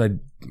as soon as I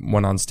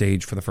went on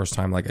stage for the first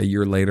time, like a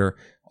year later,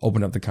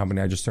 opened up the company.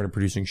 I just started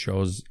producing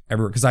shows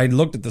everywhere. Cause I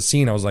looked at the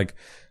scene. I was like,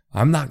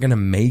 I'm not going to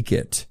make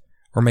it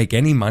or make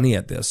any money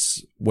at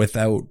this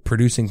without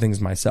producing things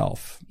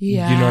myself.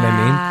 Yeah. You know what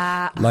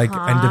I mean? Like,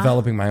 and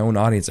developing my own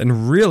audience.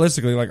 And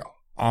realistically, like,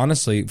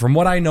 honestly, from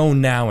what I know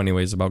now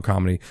anyways about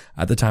comedy,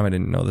 at the time I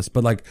didn't know this,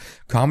 but like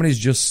comedy is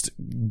just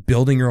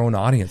building your own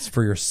audience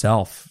for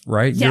yourself,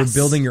 right? Yes.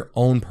 You're building your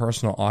own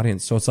personal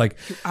audience. So it's like,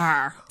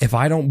 if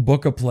I don't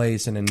book a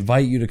place and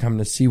invite you to come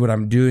to see what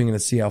I'm doing and to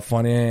see how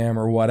funny I am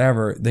or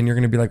whatever, then you're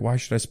going to be like, why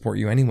should I support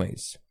you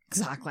anyways?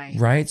 Exactly.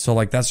 Right? So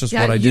like, that's just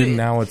Yeah, what I did. you- And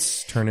now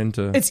it's turned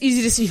into, It's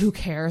easy to see who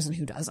cares and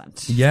who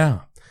doesn't. yeah.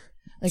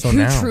 Like So who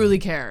now- truly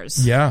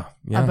cares. Yeah.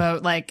 Yeah.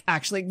 About like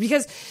actually,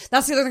 because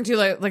that's the other thing too,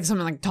 like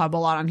something like talk a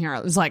lot on here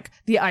is like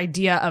the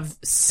idea of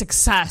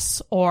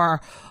success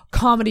or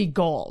comedy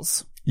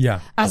goals yeah.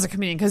 as a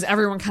comedian, because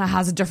everyone kind of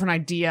has a different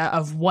idea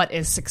of what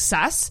is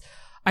success.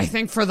 I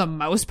think for the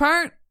most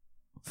part,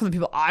 from the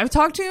people I've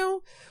talked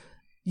to,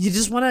 you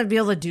just want to be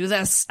able to do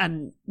this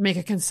and make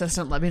a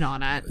consistent living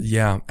on it.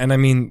 Yeah. And I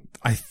mean,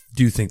 I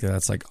do think that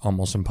that's like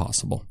almost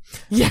impossible.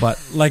 Yeah. But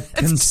like,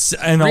 and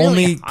really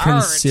only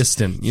hard.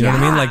 consistent. You know what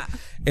I mean? Yeah. Like,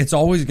 it's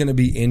always going to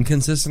be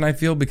inconsistent, I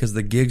feel, because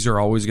the gigs are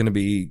always going to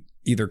be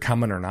either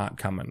coming or not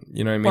coming.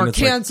 You know what I mean? Or It's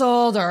like-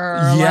 canceled, or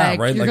yeah, like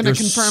right. you're Like going to there's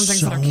confirm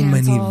things so that are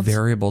canceled. many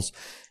variables.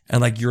 And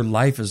like your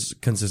life is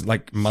consistent,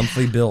 like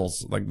monthly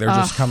bills, like they're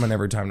just coming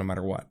every time, no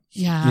matter what.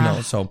 Yeah. You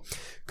know, so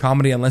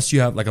comedy, unless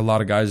you have like a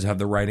lot of guys who have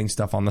the writing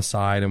stuff on the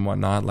side and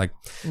whatnot, like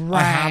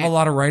I have a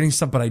lot of writing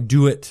stuff, but I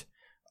do it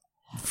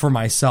for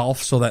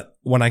myself so that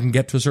when I can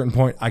get to a certain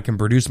point, I can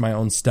produce my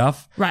own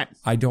stuff. Right.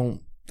 I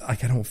don't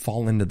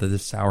fall into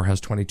this hour has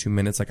 22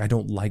 minutes. Like I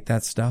don't like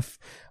that stuff.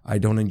 I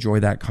don't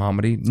enjoy that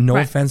comedy. No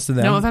Right. offense to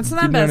them. No offense to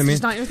them, You know but what it's I mean?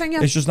 just not your thing,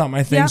 yeah. It's just not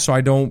my thing. Yeah. So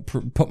I don't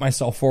put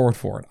myself forward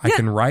for it. I Yeah.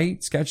 can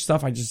write sketch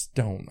stuff. I just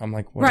don't. I'm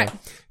like, whatever. Right.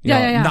 You Yeah,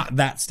 know, yeah, yeah. Not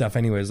that stuff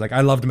anyways. Like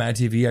I loved Mad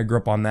TV. I grew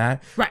up on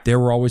that. Right. They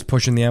were always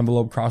pushing the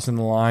envelope, crossing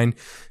the line,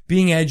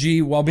 being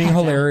edgy while being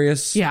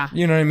hilarious. Yeah.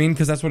 You know what I mean?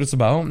 Cause that's what it's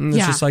about. And it's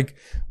Yeah. just like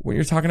when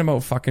you're talking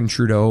about fucking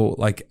Trudeau,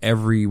 like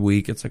every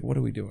week, it's like, what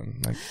are we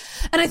doing? Like,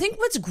 And I think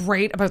what's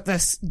great about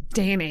this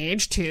day and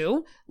age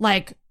too,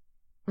 like,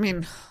 I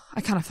mean,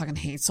 I kind of fucking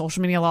hate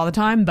social media a lot of the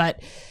time,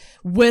 but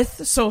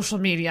with social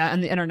media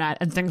and the internet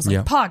and things like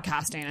Yeah.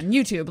 podcasting and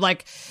YouTube,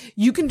 like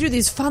you can do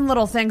these fun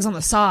little things on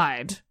the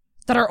side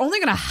that are only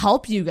going to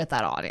help you get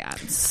that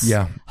audience.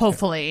 Yeah.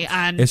 Hopefully.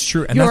 And It's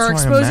true. And you're that's why I'm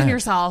exposing mad.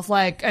 yourself,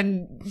 like,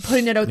 and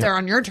putting it out there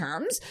on your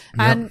terms.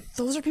 And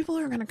those are people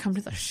who are going to come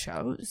to the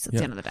shows at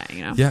the end of the day,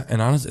 you know? yeah.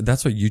 And honestly,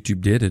 that's what YouTube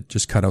did. It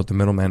just cut out the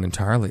middleman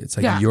entirely. It's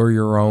like Yeah. you're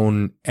your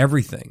own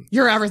everything.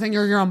 You're everything.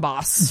 You're your own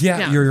boss.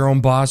 Yeah, you're your own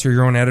boss, you're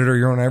your own editor,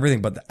 your own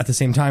everything. But at the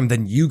same time,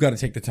 then you got to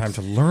take the time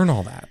to learn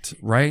all that,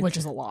 right? Which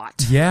is a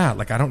lot. Yeah,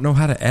 like I don't know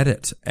how to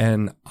edit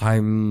and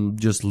I'm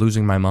just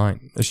losing my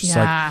mind. It's just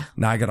Yeah. like,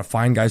 now I got to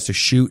find guys to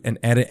shoot and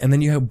edit. And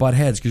then you have butt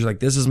heads because you're like,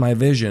 this is my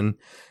vision.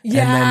 And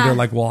then Yeah. they're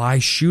like, well, I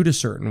shoot a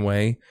certain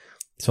way.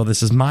 So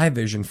this is my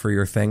vision for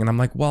your thing. And I'm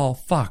like, well,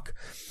 fuck.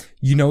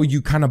 You know,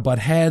 you kind of butt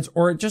heads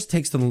or it just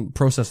takes the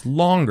process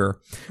longer.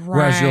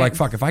 Whereas you're Right. like,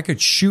 fuck, if I could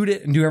shoot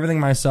it and do everything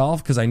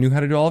myself because I knew how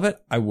to do all of it,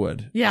 I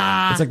would.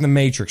 Yeah. It's like the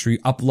Matrix where you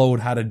upload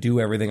how to do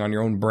everything on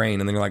your own brain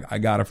and then you're like, I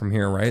got it from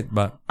here, right?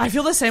 But I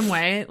feel the same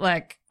way.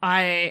 Like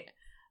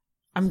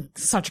I'm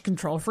such a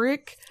control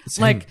freak.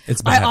 Same. Like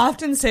It's I bad.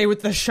 often say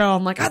with the show,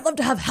 I'm like, I'd love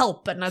to have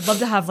help and I'd love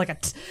to have like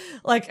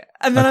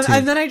and then A team.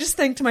 and then I just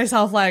think to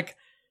myself like,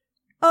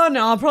 oh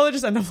no, I'll probably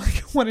just end up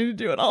like wanting to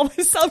do it all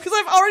myself because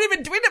I've already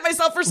been doing it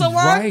myself for so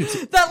long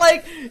Right. that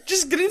like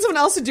just getting someone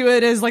else to do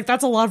it is like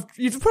that's a lot of,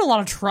 you have to put a lot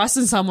of trust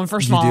in someone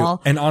first of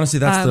all. And honestly,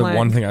 that's the like,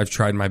 one thing I've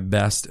tried my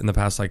best in the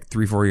past like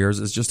 3-4 years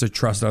is just to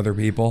trust other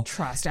people.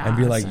 Trust and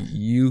be us. like,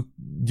 you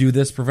do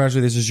this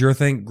professionally. This is your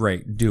thing.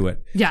 Great, do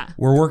it. Yeah.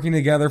 We're working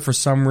together for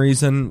some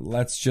reason.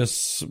 Let's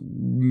just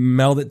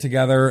meld it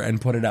together and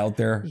put it out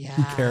there.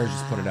 Who cares?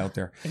 Just put it out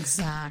there.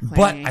 Exactly.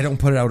 But I don't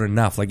put it out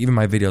enough. Like even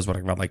my videos, what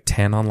I got like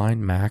 10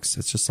 online max.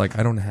 It's just like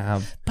I don't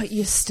have. But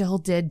you still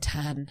did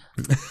 10.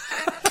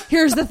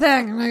 Here's the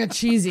thing. I'm gonna get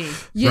cheesy.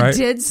 You Right?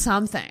 did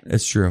something.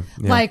 It's true.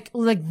 Yeah.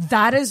 Like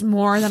that is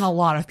more than a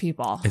lot of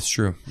people. It's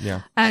true.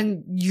 Yeah.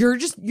 And you're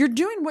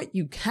doing what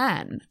you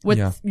can with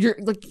Yeah. you're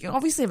like, you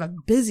obviously have a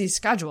busy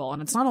schedule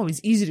and it's not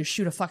always easy to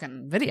shoot a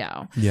fucking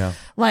video. Yeah.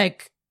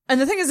 Like, and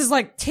the thing is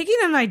like taking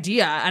an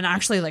idea and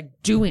actually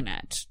like doing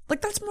it.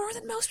 Like that's more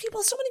than most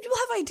people. So many people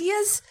have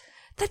ideas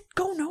that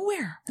go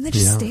nowhere and they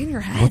just stay in your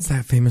head. What's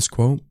that famous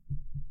quote?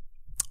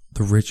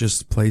 The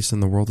richest place in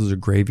the world is a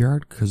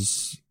graveyard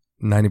because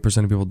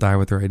 90% of people die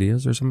with their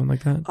ideas or something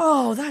like that.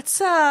 Oh, that's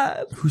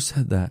sad. Who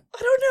said that?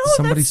 I don't know.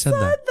 Somebody That's said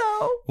sad, that.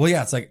 though. Well,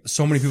 yeah, it's like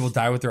so many people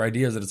die with their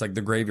ideas that it's like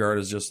the graveyard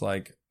is just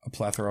like a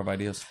plethora of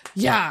ideas.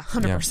 Yeah,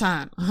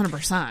 100%.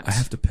 100%. I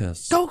have to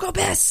piss. Go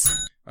piss.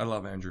 I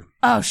love Andrew.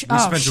 Oh, We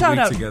spent a shout week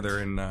out. together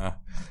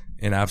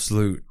in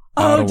Absolute.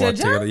 Oh, Ottawa did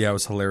ya? together. Yeah, it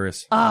was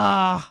hilarious.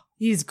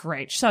 He's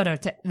great. Shout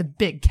out to the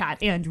big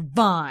cat, Andrew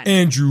Vaughn.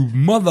 Andrew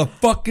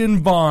motherfucking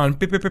Vaughn.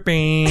 Beep, beep, beep,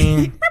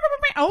 beep.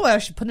 Oh, I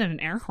should put in an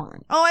air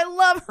horn. Oh, I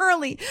love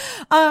Hurley.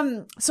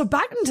 So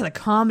back into the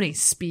comedy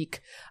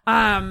speak.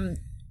 When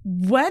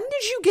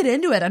did you get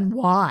into it and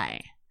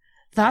why?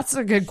 That's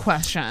a good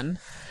question.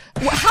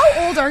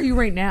 How old are you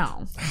right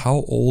now?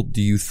 How old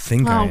do you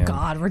think I Oh am?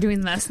 God, we're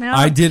doing this now.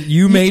 I did.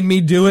 You made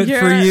me do it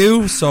for You're-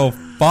 you, so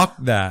fuck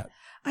that.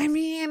 I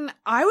mean,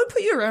 I would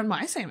put you around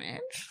my same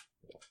age.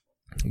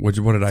 What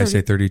did I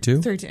say?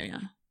 32? 32, yeah.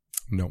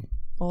 No.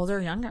 Older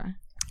or younger?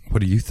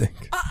 What do you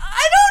think?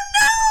 I don't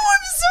know.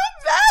 I'm so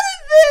bad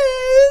at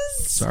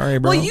this. Sorry,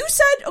 bro. Well, you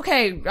said,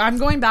 okay, I'm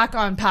going back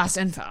on past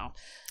info.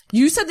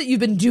 You said that you've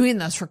been doing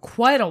this for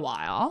quite a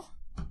while.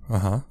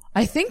 Uh-huh.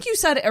 I think you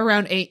said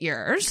around 8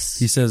 years.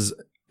 He says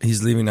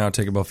he's leaving now.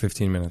 Take about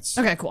 15 minutes.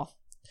 Okay, cool.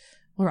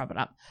 We'll wrap it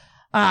up.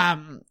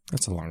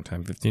 That's a long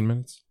time. 15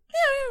 minutes?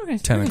 Yeah, okay.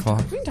 10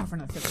 o'clock. We can talk for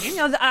another 15.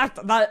 Yeah,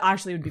 that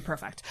actually would be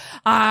perfect.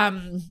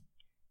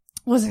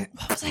 What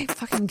was I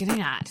fucking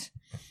getting at?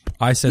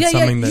 I said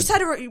something that... You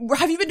said,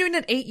 have you been doing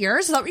it 8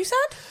 years? Is that what you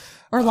said?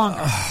 Or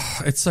longer?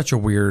 It's such a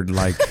weird,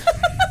 like...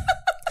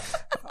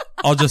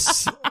 I'll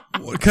just...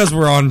 Because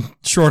we're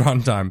short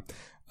on time.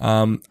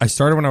 I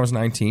started when I was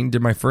 19.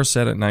 Did my first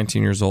set at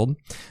 19 years old.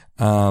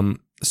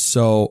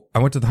 So I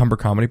went to the Humber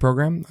Comedy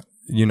Program.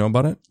 You know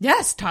about it?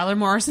 Yes, Tyler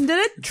Morrison did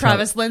it.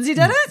 Travis Lindsay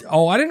did it.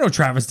 Oh, I didn't know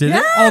Travis did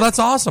it. Oh, that's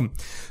awesome.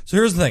 So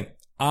here's the thing.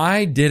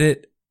 I did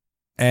it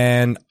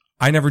and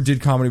I never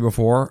did comedy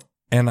before.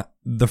 And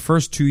the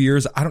first 2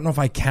 years, I don't know if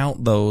I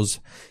count those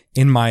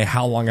in my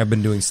how long I've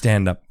been doing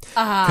stand up.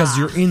 Because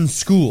you're in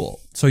school.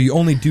 So you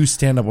only do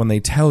stand up when they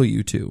tell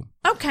you to.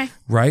 Okay.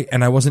 Right?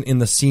 And I wasn't in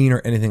the scene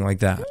or anything like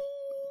that.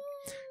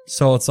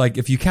 So it's like,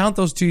 if you count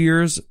those 2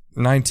 years,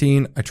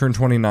 19, I turned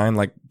 29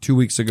 like 2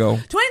 weeks ago.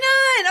 29.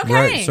 Okay.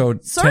 Right. So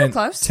sort of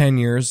close. 10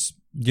 years.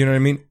 You know what I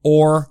mean?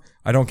 Or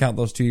I don't count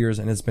those 2 years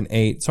and it's been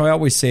 8. So I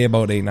always say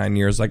about 8-9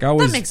 years. Like I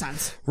always. That makes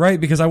sense. Right.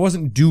 Because I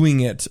wasn't doing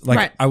it. Like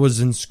Right. I was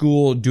in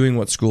school doing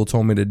what school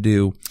told me to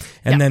do.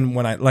 And then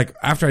when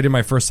after I did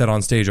my first set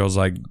on stage, I was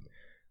like,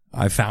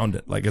 I found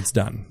it. Like it's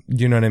done.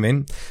 You know what I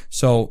mean?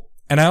 So,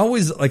 and I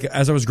always, like,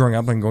 as I was growing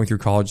up and going through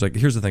college, like,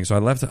 here's the thing. So I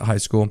left high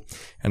school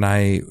and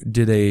I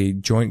did a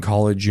joint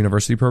college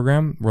university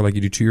program where, like,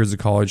 you do 2 years of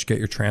college, get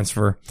your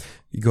transfer,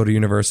 you go to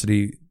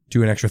university,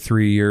 do an extra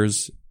 3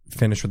 years,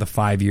 finish with a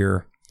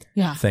 5-year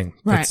thing.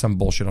 Right. That's some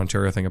bullshit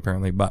Ontario thing,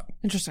 apparently, but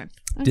Interesting.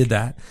 did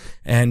that.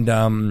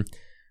 And,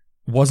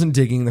 wasn't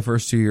digging the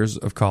first 2 years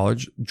of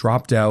college,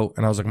 dropped out,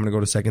 and I was like, I'm going to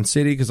go to Second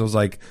City because I was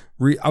like,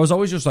 I was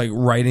always just like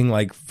writing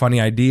like funny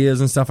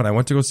ideas and stuff. And I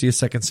went to go see a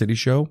Second City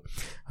show.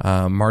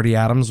 Marty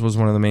Adams was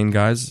one of the main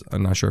guys.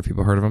 I'm not sure if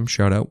people heard of him.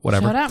 Shout out,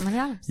 whatever. Shout out, my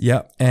God.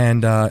 Yeah.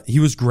 And, he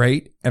was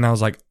great. And I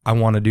was like, I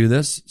want to do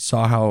this.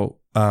 Saw how,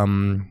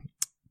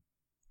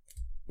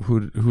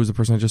 who was the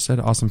person I just said?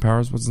 Austin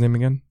Powers. What's his name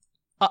again?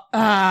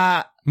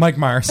 Mike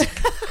Myers.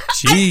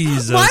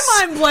 Jesus. My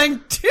mind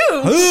blanked too.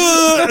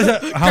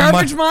 How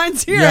Garbage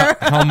minds here. Yeah,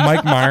 how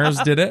Mike Myers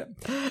did it.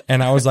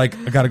 And I was like,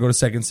 I got to go to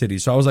Second City.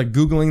 So I was like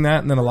Googling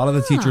that. And then a lot of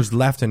the teachers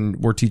left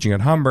and were teaching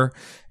at Humber.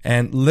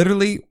 And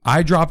literally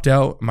I dropped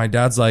out. My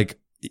dad's like,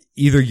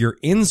 either you're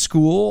in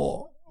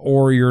school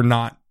or you're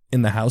not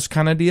in the house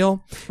kind of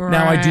deal. Right.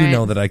 Now I do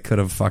know that I could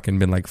have fucking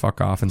been like,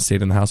 fuck off and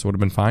stayed in the house. It would have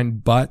been fine.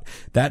 But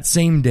that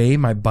same day,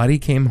 my buddy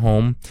came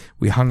home.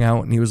 We hung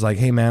out and he was like,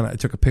 hey man, I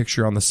took a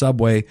picture on the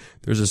subway.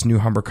 There's this new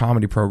Humber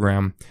comedy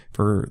program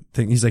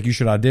he's like, you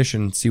should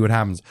audition, see what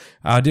happens.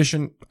 I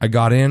auditioned. I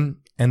got in.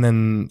 And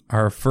then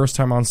our first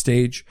time on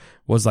stage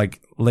was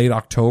like late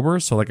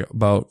October. So like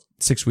about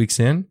 6 weeks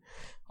in,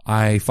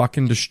 I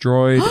fucking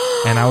destroyed,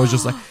 and I was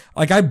just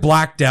like I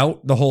blacked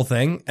out the whole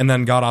thing, and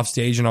then got off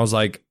stage, and I was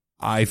like,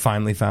 I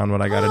finally found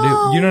what I got to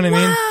do. You know what I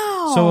mean?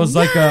 So it was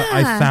like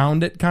I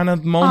found it kind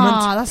of moment.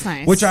 Oh, that's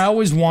nice. Which I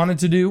always wanted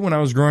to do when I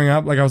was growing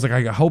up. Like I was like,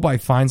 I hope I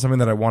find something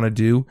that I want to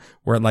do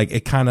where like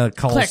it kind of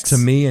calls Clicks. to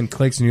me and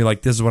clicks, and you're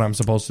like, this is what I'm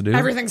supposed to do.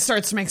 Everything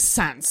starts to make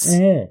sense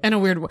in a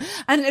weird way.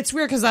 And it's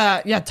weird because,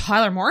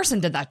 Tyler Morrison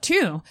did that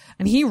too.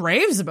 And he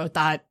raves about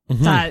that,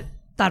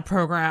 that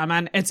program.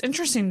 And it's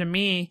interesting to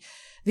me,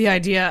 the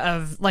idea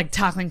of like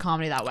tackling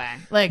comedy that way.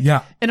 Like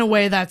in a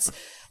way that's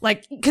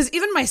like, cause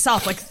even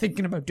myself, like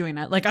thinking about doing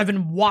it, like I've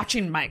been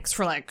watching mics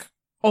for like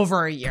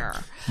over a year.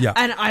 Yeah.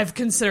 And I've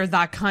considered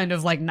that kind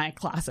of like night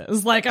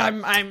classes. Like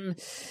I'm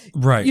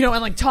right. You know,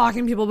 and like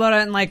talking to people about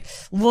it and like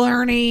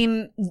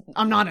learning.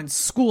 I'm not in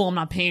school. I'm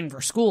not paying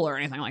for school or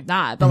anything like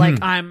that. But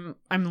like I'm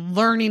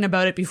learning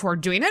about it before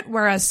doing it.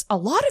 Whereas a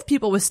lot of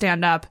people with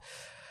stand up,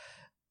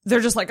 they're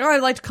just like, oh, I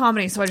liked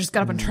comedy, so I just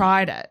got up and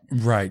tried it.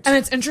 Right. And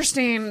it's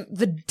interesting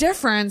the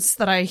difference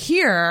that I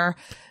hear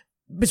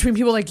between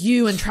people like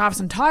you and Travis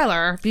and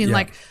Tyler being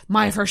like,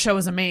 my first show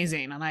was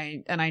amazing, and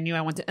I knew I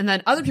went to, and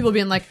then other people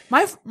being like,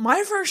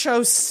 my first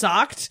show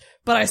sucked,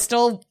 but I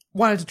still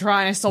wanted to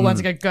try and I still wanted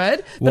to get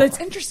good. But it's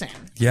interesting.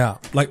 Yeah.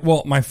 Like,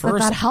 well, my first,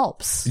 but that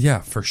helps. Yeah,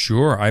 for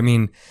sure. I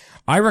mean,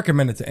 I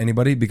recommend it to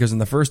anybody because in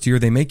the first year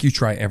they make you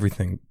try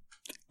everything.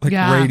 Like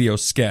radio,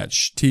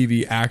 sketch,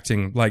 TV,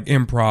 acting, like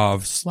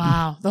improv.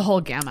 Wow. The whole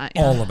gamut.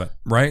 Yeah. All of it.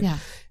 Right? Yeah.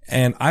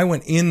 And I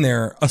went in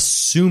there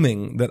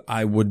assuming that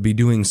I would be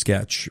doing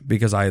sketch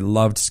because I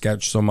loved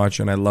sketch so much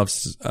and I loved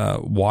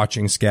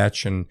watching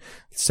sketch and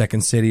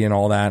Second City and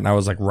all that. And I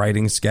was like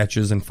writing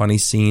sketches and funny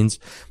scenes.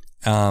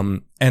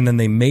 And then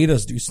they made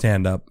us do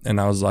stand up.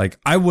 And I was like,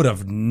 I would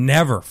have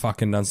never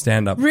fucking done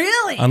stand up.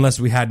 Really? Unless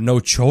we had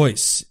no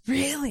choice.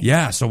 Really?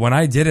 Yeah. So when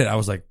I did it, I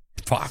was like,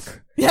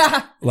 fuck.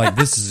 Yeah. Like,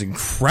 this is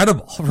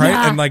incredible. Right.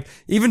 Yeah. And like,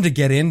 even to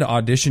get into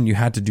audition, you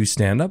had to do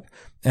stand up.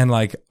 And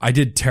like, I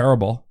did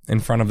terrible in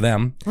front of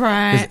them.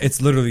 Right.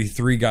 It's literally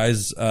three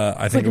guys.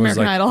 I think like it was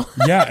American like,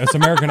 Idol. Yeah, it's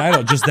American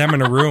Idol, just them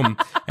in a room.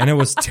 And it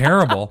was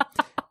terrible.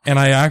 And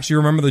I actually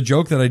remember the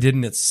joke that I did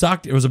and it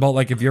sucked. It was about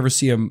like, have you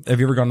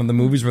ever gone to the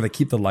movies where they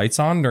keep the lights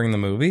on during the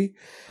movie?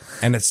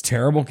 And it's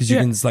terrible because you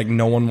can, like,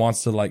 no one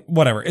wants to like,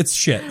 whatever. It's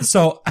shit.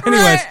 So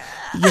anyways,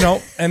 you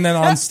know, and then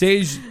on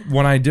stage,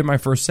 when I did my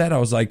first set, I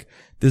was like,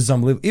 this is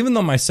unbelievable. Even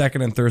though my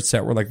second and third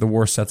set were like the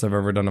worst sets I've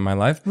ever done in my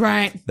life.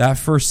 Right. That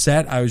first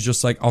set, I was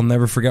just like, I'll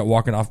never forget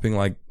walking off being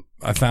like,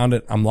 I found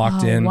it. I'm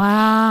locked in.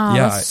 Wow.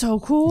 Yeah. That's so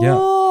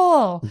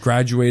cool. Yeah.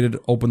 Graduated,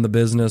 opened the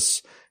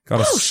business.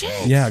 Got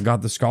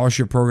got the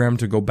scholarship program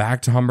to go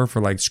back to Humber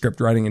for like script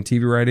writing and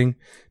TV writing.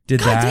 Did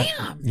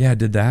Damn. Yeah,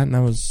 did that. And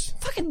that was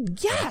fucking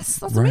yes.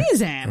 That's right.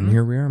 amazing. And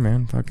here we are,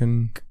 man.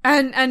 Fucking.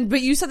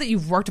 But you said that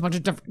you've worked a bunch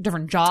of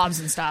different jobs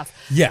and stuff.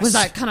 Yes. Was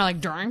that kind of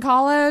like during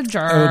college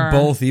or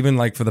both? Even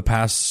like for the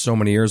past so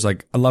many years,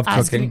 like I love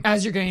cooking.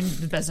 As you're getting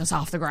the business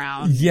off the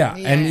ground. Yeah.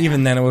 And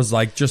even then it was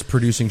like just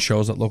producing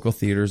shows at local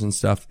theaters and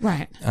stuff.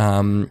 Right.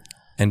 And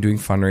doing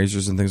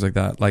fundraisers and things like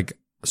that. Like,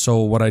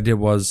 so what I did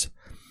was,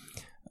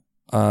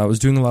 I was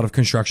doing a lot of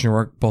construction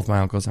work. Both my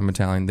uncles, I'm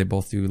Italian. They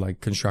both do like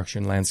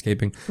construction,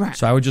 landscaping. Right.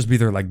 So I would just be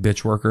their like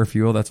bitch worker, if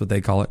you will. That's what they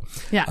call it.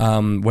 Yeah.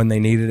 When they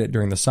needed it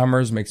during the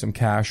summers, make some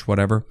cash,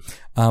 whatever.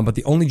 But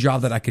the only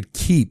job that I could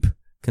keep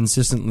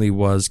consistently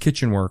was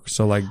kitchen work.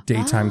 So like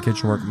daytime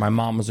kitchen work. My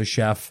mom was a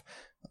chef.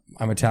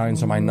 I'm Italian,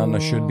 so my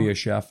nonna should be a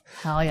chef.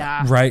 Hell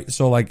yeah. Right?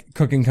 So like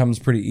cooking comes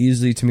pretty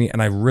easily to me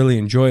and I really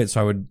enjoy it.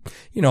 So I would,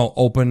 you know,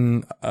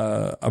 open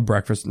a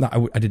breakfast.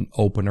 No, I didn't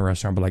open a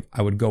restaurant, but like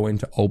I would go in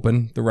to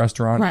open the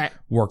restaurant, right.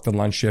 Work the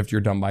lunch shift.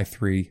 You're done by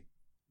 3.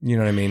 You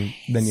know what I mean? Nice.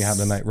 Then you have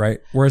the night, right?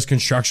 Whereas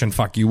construction,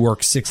 fuck, you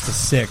work 6 to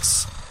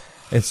 6.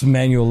 It's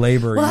manual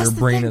labor. Well, your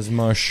brain is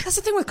mush. That's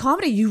the thing with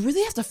comedy. You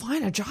really have to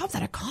find a job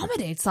that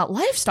accommodates that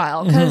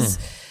lifestyle because,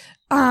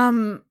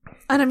 and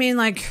I mean,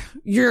 like,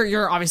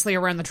 you're obviously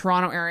around the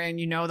Toronto area and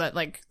you know that,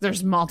 like,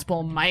 there's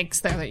multiple mics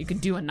there that you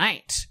could do a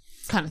night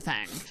kind of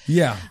thing.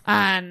 Yeah.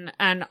 And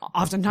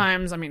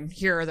oftentimes, I mean,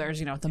 here there's,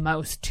 you know, at the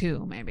most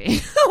 2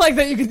 maybe, like,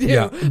 that you could do.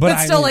 Yeah, but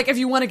still, I mean, like, if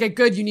you want to get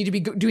good, you need to be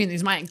doing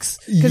these mics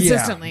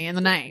consistently in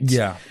the night.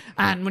 Yeah.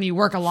 And when you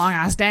work a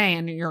long-ass day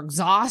and you're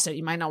exhausted,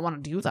 you might not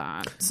want to do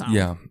that. So.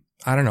 Yeah.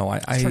 I don't know.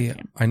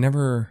 I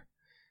never...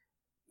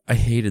 I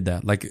hated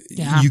that. Like,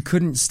 you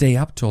couldn't stay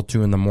up till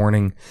 2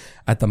 a.m.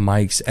 at the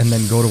mics and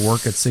then go to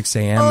work at 6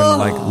 a.m. and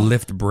like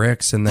lift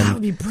bricks and then. That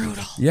would be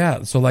brutal.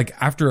 Yeah. So like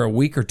after a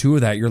week or 2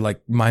 of that, you're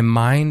like, my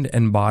mind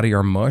and body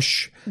are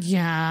mush.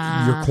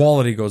 Yeah. Your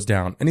quality goes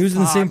down. And he was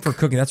the same for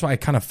cooking. That's why I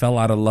kind of fell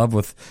out of love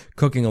with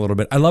cooking a little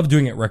bit. I love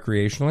doing it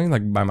recreationally,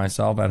 like by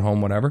myself at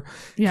home, whatever.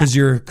 Yeah. Cause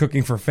you're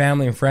cooking for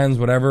family and friends,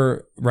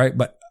 whatever. Right.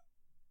 But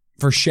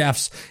for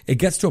chefs, it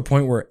gets to a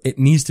point where it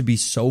needs to be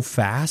so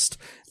fast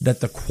that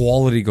the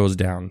quality goes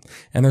down.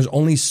 And there's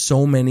only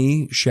so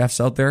many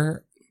chefs out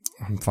there.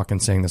 I'm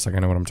fucking saying this like I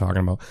know what I'm talking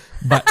about.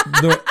 But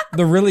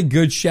the really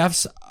good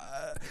chefs,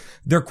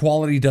 their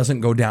quality doesn't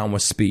go down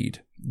with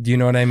speed. Do you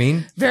know what I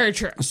mean? Very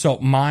true. So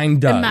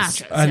mine does. It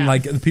matches, and yeah.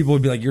 like people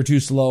would be like, you're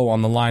too slow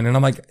on the line. And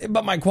I'm like,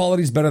 but my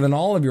quality's better than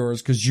all of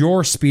yours because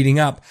you're speeding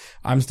up.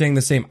 I'm staying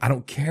the same. I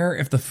don't care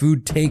if the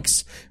food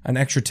takes an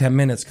extra 10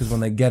 minutes because when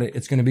they get it,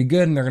 it's going to be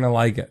good and they're going to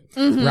like it.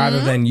 Rather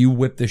than you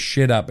whip this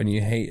shit up and they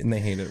hate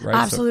it, right?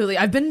 Absolutely.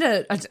 I've been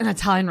to an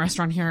Italian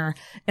restaurant here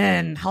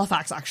in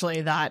Halifax,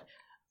 actually, that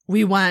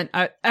we went,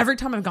 every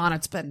time I've gone,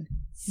 it's been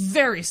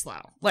very slow.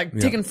 Like,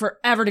 taking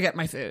forever to get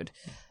my food.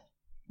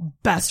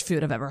 Best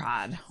food I've ever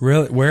had.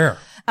 Really? Where?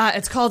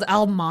 It's called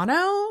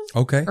Almano.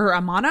 Okay. Or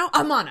Amano?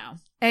 Amano.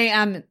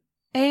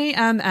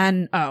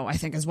 A-M-N-O, I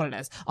think is what it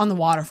is. On the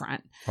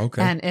waterfront.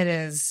 Okay. And it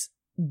is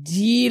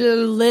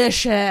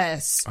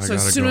delicious. So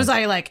as soon as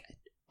I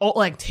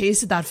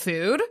tasted that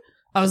food,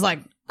 I was like,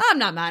 I'm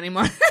not mad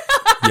anymore.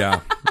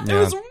 Yeah. It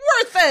was worth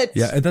it.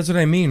 Yeah, that's what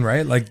I mean,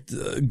 right? Like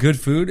good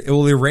food, it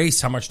will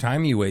erase how much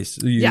time you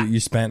you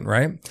spent,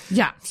 right?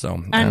 Yeah.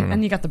 So I don't know.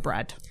 And you got the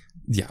bread.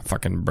 Yeah,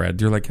 fucking bread.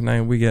 You're like,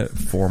 we get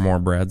 4 more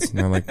breads? And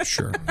they're like,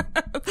 sure.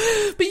 But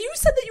you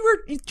said that you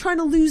were trying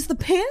to lose the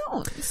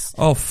pounds.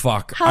 Oh,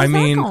 fuck. How's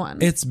that going?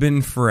 It's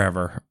been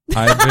forever.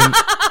 I've been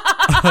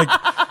like,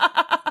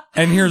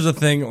 and here's the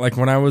thing, like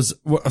when I was,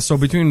 so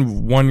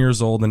between 1 year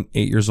old and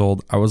 8 years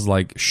old, I was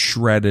like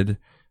shredded,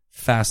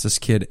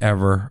 fastest kid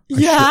ever.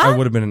 I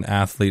would have been an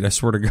athlete, I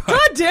swear to God.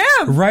 God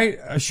damn. Right?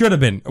 I should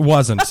have been.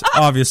 Wasn't,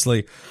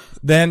 obviously.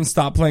 Then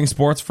stopped playing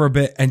sports for a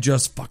bit and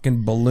just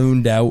fucking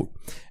ballooned out.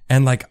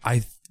 And like,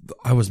 I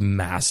was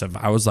massive.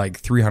 I was like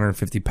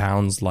 350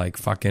 pounds, like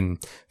fucking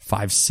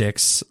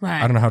 5'6".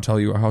 Right. I don't know how tall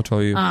you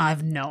are. I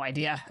have no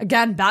idea.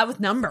 Again, bad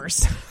with numbers.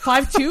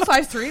 5'2",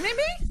 5'3",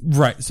 maybe?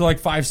 Right. So like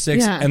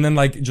 5'6", Yeah. and then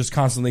like just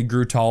constantly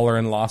grew taller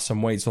and lost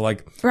some weight. So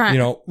like, Right. you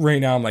know, right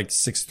now I'm like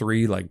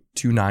 6'3", like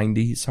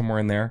 290, somewhere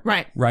in there.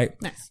 Right.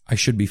 Right. Nice. I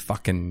should be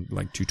fucking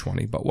like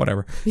 220, but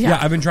whatever. Yeah. Yeah.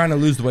 I've been trying to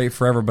lose the weight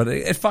forever, but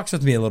it fucks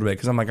with me a little bit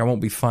because I'm like, I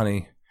won't be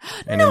funny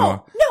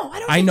anymore. No, I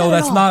don't. I know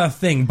that's not a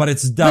thing, but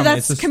it's dumb. But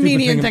that's it's a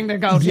comedian stupid thing to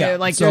go to. Yeah,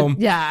 Like, so,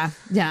 yeah.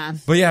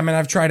 But yeah, man,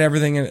 I've tried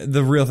everything. And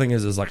the real thing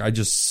is like,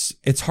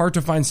 it's hard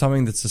to find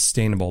something that's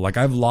sustainable. Like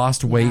I've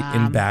lost weight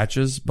in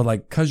batches, but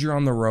like, cause you're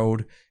on the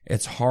road,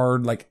 it's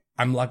hard. Like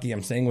I'm lucky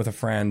I'm staying with a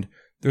friend.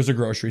 There's a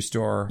grocery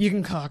store. You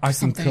can cook. I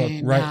can cook,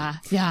 right?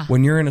 Yeah.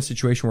 When you're in a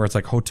situation where it's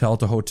like hotel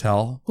to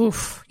hotel.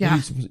 Oof. Yeah.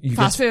 You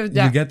Fast food.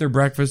 Yeah. You get their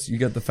breakfast, you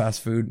get the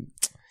fast food.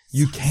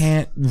 You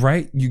can't,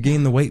 right? You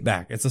gain the weight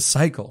back. It's a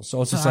cycle.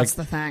 So it's just that's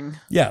like, the thing.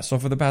 yeah. So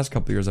for the past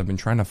couple of years, I've been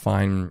trying to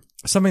find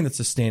something that's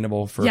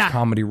sustainable for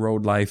comedy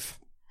road life.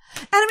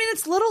 And I mean,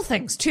 it's little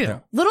things too. Yeah.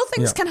 Little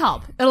things can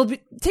help. It'll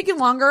take you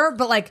longer,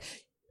 but like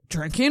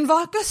drinking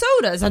vodka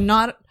sodas and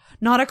not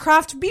a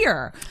craft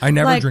beer. I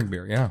never drink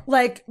beer. Yeah.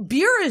 Like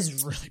beer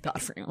is really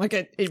bad for you. Like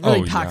it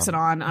really packs it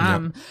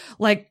on.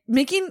 Like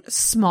making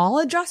small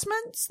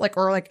adjustments,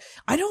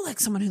 I know like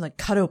someone who like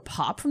cut out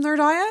pop from their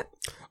diet.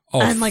 Oh,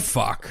 and like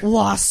fuck.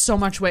 Lost so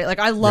much weight. Like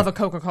I love a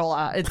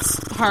Coca-Cola.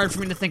 It's hard for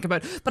me to think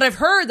about, but I've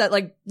heard that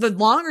like the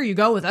longer you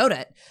go without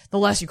it, the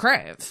less you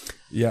crave.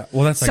 Yeah.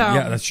 Well, that's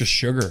that's just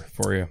sugar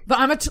for you. But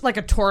I'm a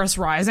Taurus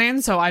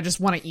rising, so I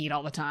just want to eat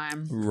all the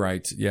time.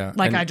 Right. Yeah.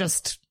 Like And- I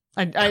just,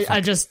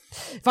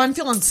 if I'm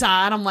feeling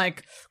sad, I'm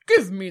like,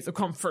 give me the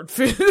comfort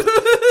food.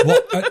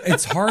 well,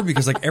 it's hard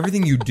because like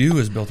everything you do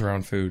is built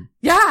around food,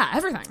 Yeah,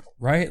 everything.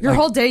 right? Your Like,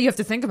 whole day you have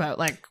to think about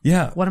like,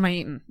 yeah. what am I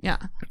eating? Yeah.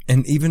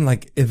 And even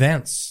like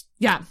events,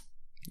 Yeah.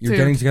 you're Food.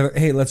 getting together.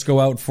 Hey, let's go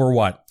out for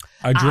what?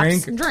 A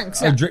drink? Some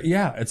drinks, A yeah.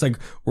 yeah. It's like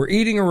we're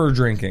eating or we're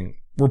drinking.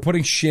 We're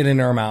putting shit in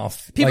our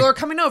mouth. People Like, are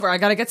coming over. I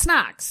gotta get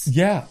snacks.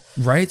 yeah.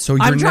 Right. So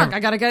you're I'm drunk. never- I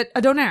gotta get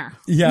a donaire.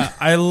 yeah.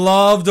 I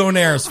love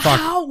Donairs. Fuck.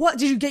 How? What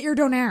did you get your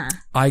donaire?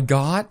 I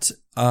got,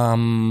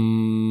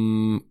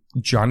 Johnny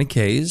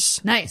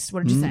K's. Nice.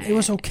 What did you think? It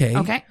was okay.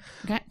 Okay.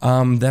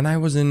 Then I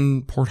was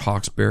in Port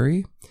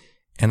Hawkesbury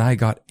and I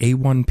got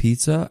A1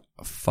 pizza,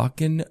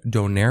 fucking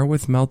donair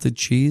with melted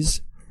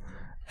cheese.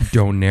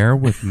 Donair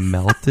with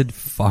melted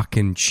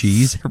fucking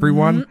cheese,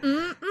 everyone,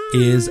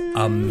 is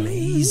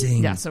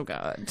amazing. Yeah, so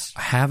good.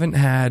 I haven't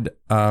had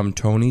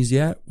Tony's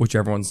yet, which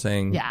everyone's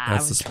saying Yeah,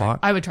 that's the spot.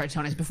 I would try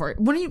Tony's before.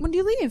 When do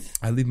you leave?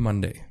 I leave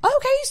Monday. Oh,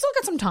 okay, you still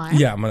got some time.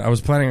 Yeah, I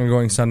was planning on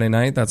going Sunday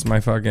night. That's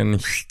my fucking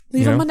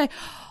Leave on Monday.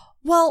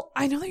 Well,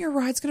 I know that your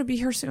ride's going to be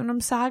here soon.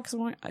 I'm sad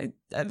because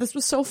this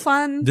was so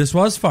fun. This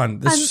was fun.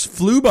 This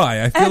flew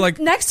by. I feel like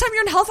next time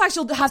you're in Halifax,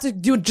 you'll have to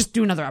do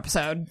another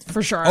episode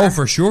for sure. oh,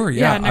 for sure.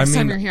 Yeah. next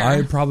time you're here.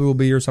 I probably will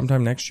be here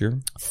sometime next year.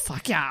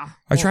 Fuck yeah.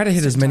 I try to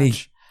hit as many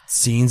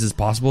scenes as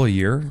possible a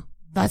year.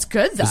 That's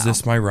good though. Is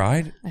this my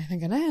ride? I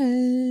think it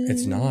is.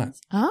 It's not.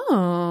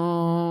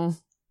 Oh.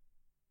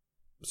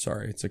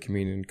 Sorry, it's a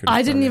comedian.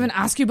 I didn't even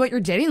ask you about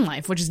your dating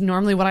life, which is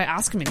normally what I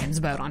ask comedians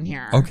about on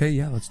here. Okay,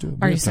 yeah, let's do it.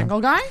 Are you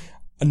single, guy?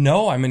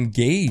 No, I'm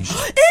engaged.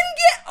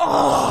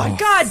 Oh,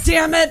 god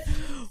damn it.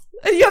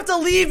 You have to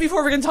leave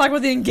before we can talk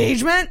about the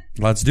engagement?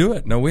 Let's do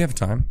it. No, we have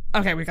time.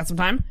 Okay, we got some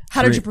time.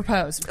 How did you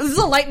propose? This is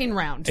a lightning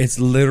round. It's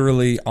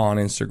literally on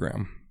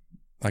Instagram.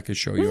 I could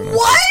show you.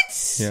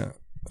 What? Yeah.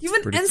 You have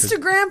an pretty good.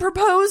 Instagram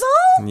proposal?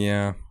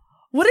 Yeah.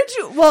 What did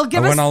you? Well,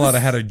 give I us. went all out. I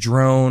had a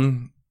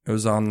drone. It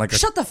was on like a.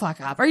 Shut the fuck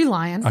up! Are you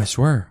lying? I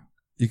swear.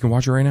 You can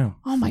watch it right now.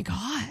 Oh my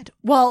god!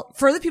 Well,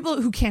 for the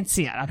people who can't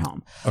see it at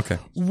home, Okay.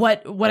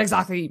 what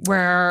exactly?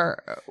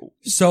 Where?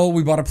 So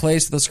we bought a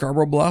place at the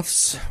Scarborough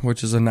Bluffs,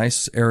 which is a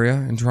nice area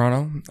in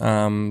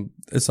Toronto.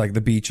 It's like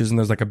the beaches and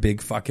there's like a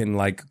big fucking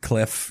like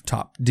cliff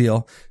top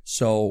deal.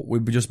 So we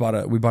bought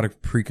a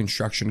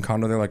pre-construction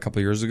condo there like a couple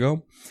of years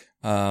ago.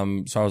 So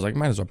I was like,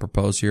 might as well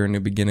propose here, new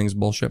beginnings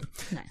bullshit.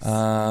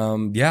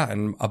 Nice. Yeah,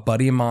 and a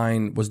buddy of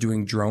mine was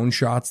doing drone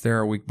shots there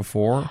a week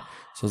before.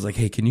 So I was like,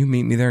 hey, can you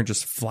meet me there and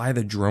just fly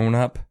the drone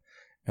up?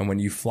 And when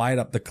you fly it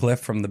up the cliff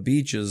from the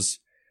beaches,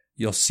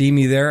 you'll see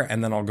me there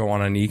and then I'll go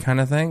on a knee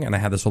kind of thing. And I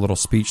had this whole little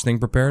speech thing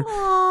prepared.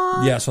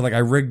 Yeah, so like I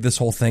rigged this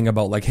whole thing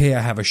about like, hey, I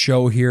have a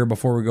show here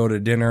before we go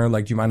to dinner.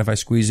 Like, do you mind if I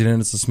squeeze it in?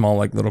 It's a small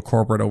like little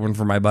corporate open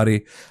for my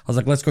buddy. I was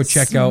like, let's go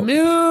check out.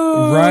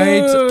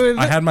 Right.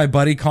 I had my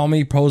buddy call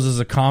me, pose as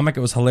a comic.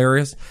 It was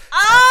hilarious.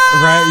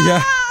 Right.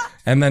 Yeah.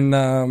 And then,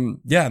 and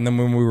then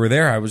when we were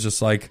there, I was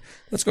just like,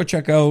 let's go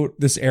check out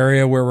this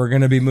area where we're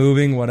going to be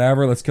moving,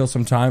 whatever. Let's kill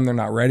some time. They're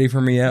not ready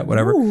for me yet,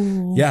 whatever.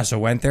 Ooh. Yeah. So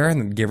went there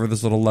and then gave her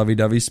this little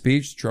lovey-dovey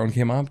speech. Drone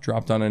came up,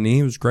 dropped on a knee.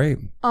 It was great.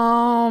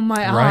 Oh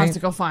my, I'll Right? have to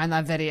go find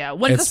that video.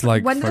 When does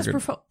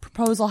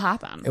proposal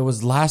happen? It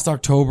was last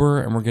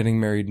October and we're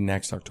getting married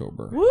next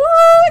October. Woo,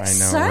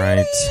 exciting. I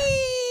know,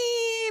 right?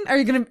 Are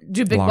you going to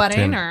do a big Locked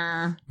wedding in.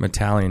 or? I'm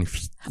Italian,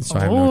 so I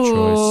have no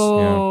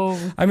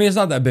choice. Yeah. I mean, it's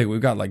not that big. We've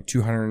got like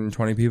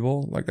 220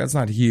 people. Like, that's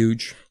not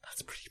huge.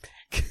 That's pretty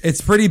big. It's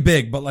pretty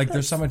big, but like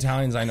there's some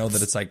Italians I know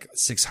that it's like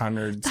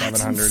 600, That's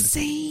 700.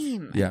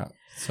 insane. Yeah.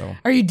 So.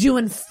 Are you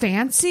doing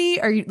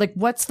fancy? Are you like,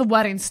 what's the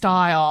wedding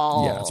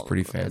style? Yeah, it's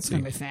pretty fancy. It's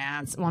going to be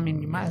fancy. Well, I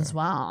mean, you might as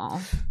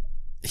well.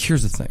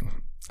 Here's the thing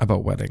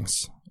about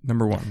weddings.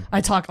 Number one.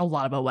 I talk a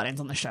lot about weddings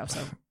on the show,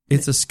 so.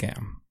 It's a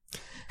scam.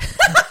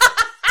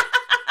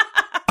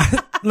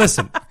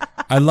 Listen,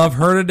 I love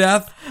her to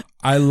death.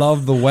 I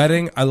love the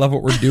wedding. I love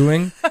what we're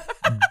doing.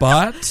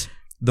 But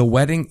the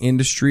wedding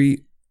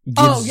industry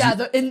gives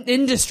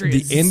industry.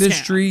 The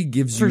industry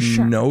gives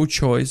you no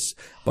choice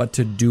but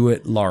to do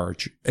it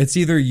large. It's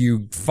either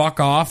you fuck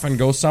off and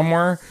go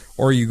somewhere,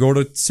 or you go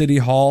to City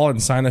Hall and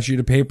sign a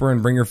sheet of paper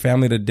and bring your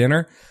family to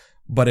dinner.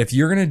 But if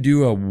you're going to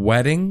do a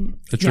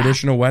wedding, a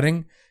traditional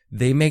wedding,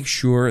 they make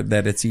sure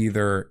that it's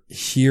either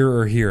here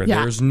or here.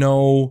 Yeah. There's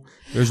no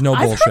bullshit.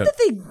 I've heard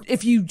that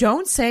if you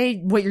don't say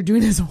what you're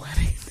doing as a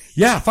wedding.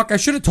 Yeah, fuck, I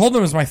should have told them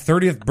it was my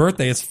 30th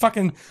birthday. It's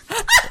fucking,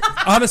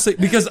 honestly,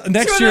 because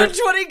next year.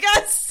 220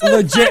 guests.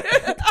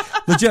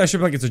 Legit, I should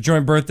be like, it's a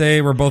joint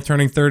birthday. We're both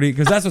turning 30.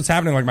 Because that's what's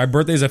happening. Like, my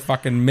birthday's at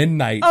fucking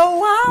midnight. Oh,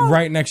 wow.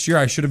 Right next year.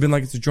 I should have been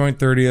like, it's a joint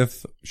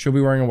 30th. She'll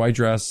be wearing a white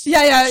dress.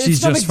 Yeah, She's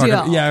it's no just big deal.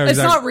 fucking, yeah, exactly.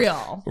 It's not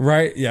real.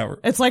 Right? Yeah.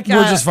 It's like,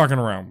 we're just fucking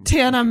around.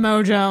 Tana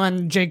Mojo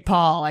and Jake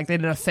Paul, like, they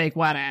did a fake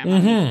wedding.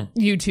 Mm-hmm.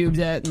 YouTubed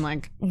it and,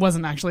 like,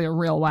 wasn't actually a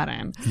real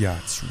wedding. Yeah,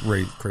 it's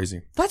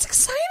crazy. That's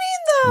exciting,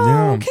 though.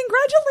 Yeah.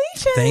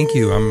 Congratulations. Thank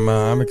you.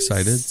 I'm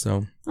excited,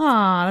 so.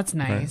 Aw, that's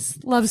nice.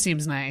 Right. Love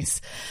seems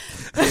nice.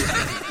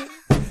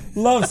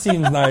 Love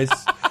seems nice.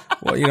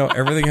 Well, you know,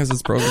 everything has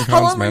its pros and cons,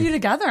 How long man. were you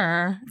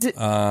together?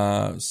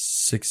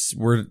 6,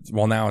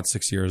 now it's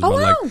 6 years, oh,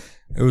 but wow. like,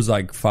 it was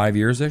like 5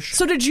 years-ish.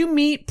 So did you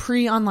meet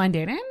pre-online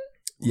dating?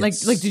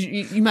 Yes. Like did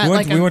you met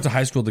we went to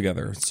high school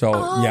together. So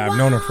yeah, I've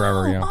known her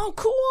forever. Yeah. Oh,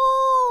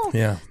 cool.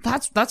 Yeah.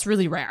 That's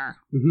really rare.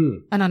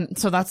 Mm-hmm. And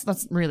so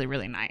that's really,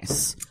 really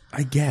nice.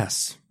 I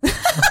guess.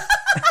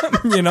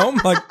 You know,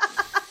 like,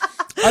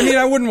 I mean,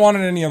 I wouldn't want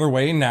it any other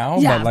way now,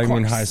 but like, I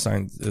mean, high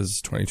science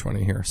is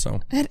 2020 here, so.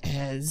 It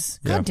is.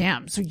 God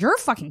damn. So you're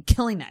fucking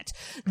killing it.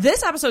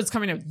 This episode's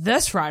coming out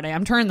this Friday.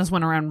 I'm turning this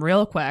one around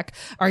real quick.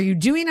 Are you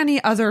doing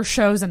any other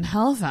shows in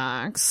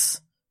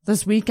Halifax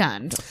this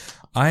weekend?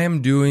 I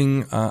am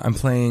doing, I'm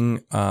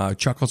playing,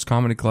 Chuckles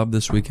Comedy Club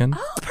this weekend.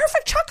 Oh,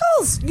 perfect.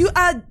 Chuckles. You,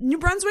 New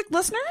Brunswick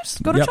listeners,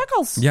 go to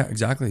Chuckles. Yeah,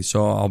 exactly.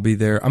 So I'll be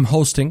there. I'm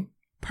hosting.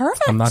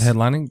 Perfect. I'm not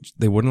headlining.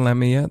 They wouldn't let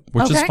me yet,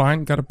 which is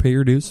fine. Got to pay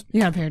your dues.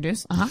 You got to pay your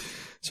dues. Uh-huh.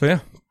 So yeah.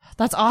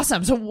 That's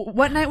awesome. So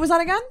what night was that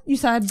again? You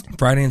said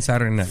Friday and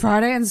Saturday night.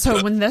 Friday. And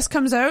so when this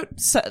comes out,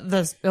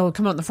 it'll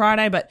come out on the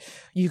Friday, but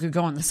you could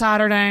go on the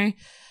Saturday,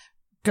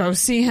 go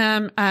see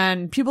him,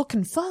 and people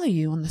can follow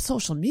you on the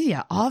social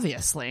media,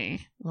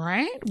 obviously,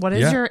 right? What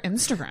is your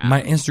Instagram?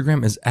 My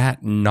Instagram is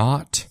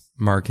 @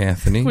 Mark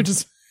Anthony. Which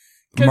is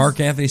Mark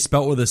Anthony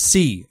spelled with a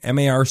C,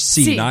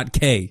 M-A-R-C, not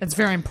K. It's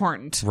very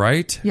important,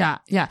 right? Yeah.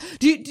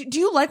 Do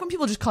you like when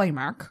people just call you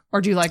Mark, or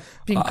do you like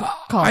being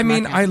called? I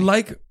mean, Mark I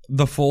like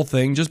the full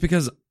thing, just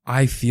because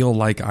I feel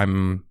like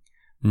I'm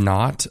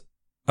not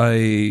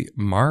a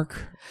Mark.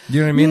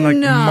 You know what I mean? Like,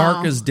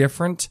 Mark is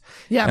different.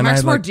 Yeah, and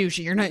Mark's more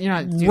douchey. You're not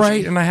douchey.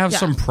 Right, and I have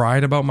some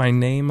pride about my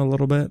name a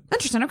little bit.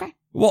 Interesting. Okay.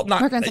 Well,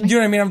 not. You know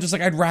what I mean? I'm just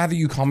like, I'd rather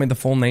you call me the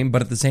full name,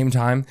 but at the same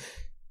time,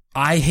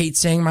 I hate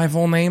saying my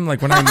full name.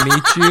 Like, when I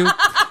meet you,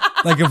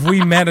 like, if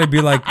we met, I'd be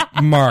like,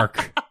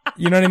 Mark.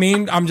 You know what I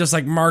mean? I'm just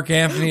like, Mark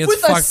Anthony. It's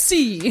With a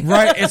C.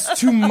 Right? It's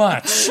too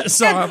much.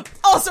 So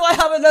Also, I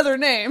have another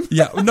name.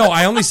 yeah. No,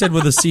 I only said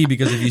with a C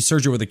because if you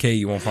search it with a K,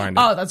 you won't find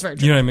it. Oh, that's very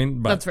true. You know what I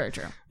mean? But, That's very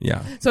true.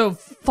 Yeah. So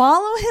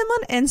follow him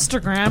on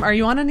Instagram. Are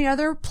you on any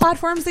other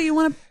platforms that you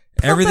want to?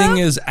 Everything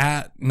is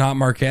at not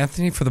Mark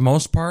Anthony for the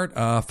most part.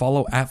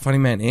 Follow at Funny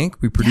Man Inc.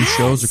 We produce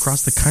shows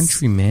across the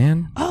country,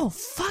 man. Oh,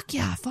 fuck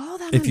yeah. Follow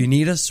that. If you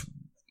need us,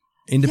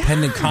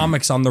 independent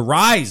comics on the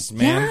rise,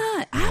 man.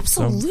 Yeah,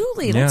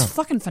 absolutely. So, That's yeah.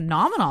 fucking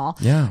phenomenal.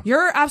 Yeah.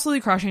 You're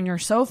absolutely crushing. You're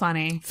so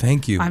funny.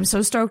 Thank you. I'm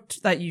so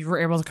stoked that you were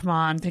able to come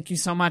on. Thank you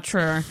so much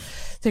for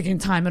taking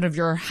time out of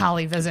your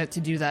Halley visit to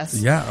do this.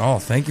 Yeah. Oh,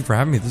 thank you for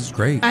having me. This is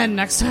great. And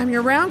next time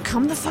you're around,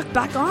 come the fuck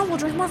back on. We'll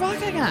drink more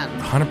vodka again.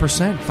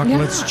 100%. Fuck, Yeah.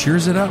 let's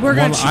cheers it up. We're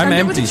gonna I'm give it a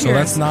empty, so cheers.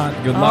 that's not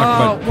good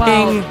luck. But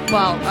well, ping.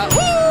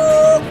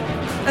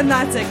 woo! And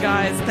that's it,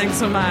 guys. Thanks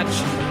so much.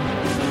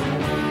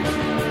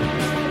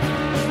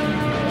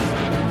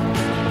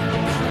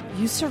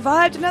 You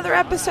survived another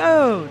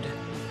episode.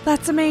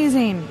 That's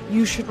amazing.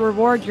 You should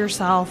reward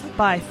yourself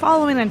by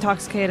following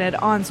Intoxicated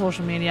on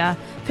social media,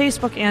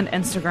 Facebook and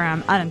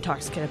Instagram at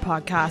Intoxicated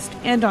Podcast,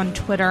 and on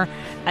Twitter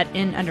at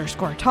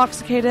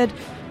 @in_intoxicated,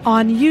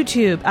 on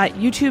YouTube at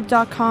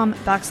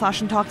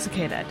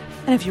youtube.com/intoxicated.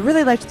 And if you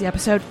really liked the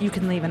episode, you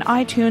can leave an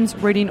iTunes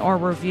rating or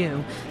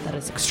review. That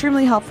is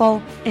extremely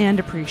helpful and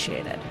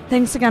appreciated.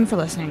 Thanks again for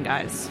listening,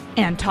 guys,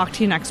 and talk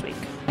to you next week.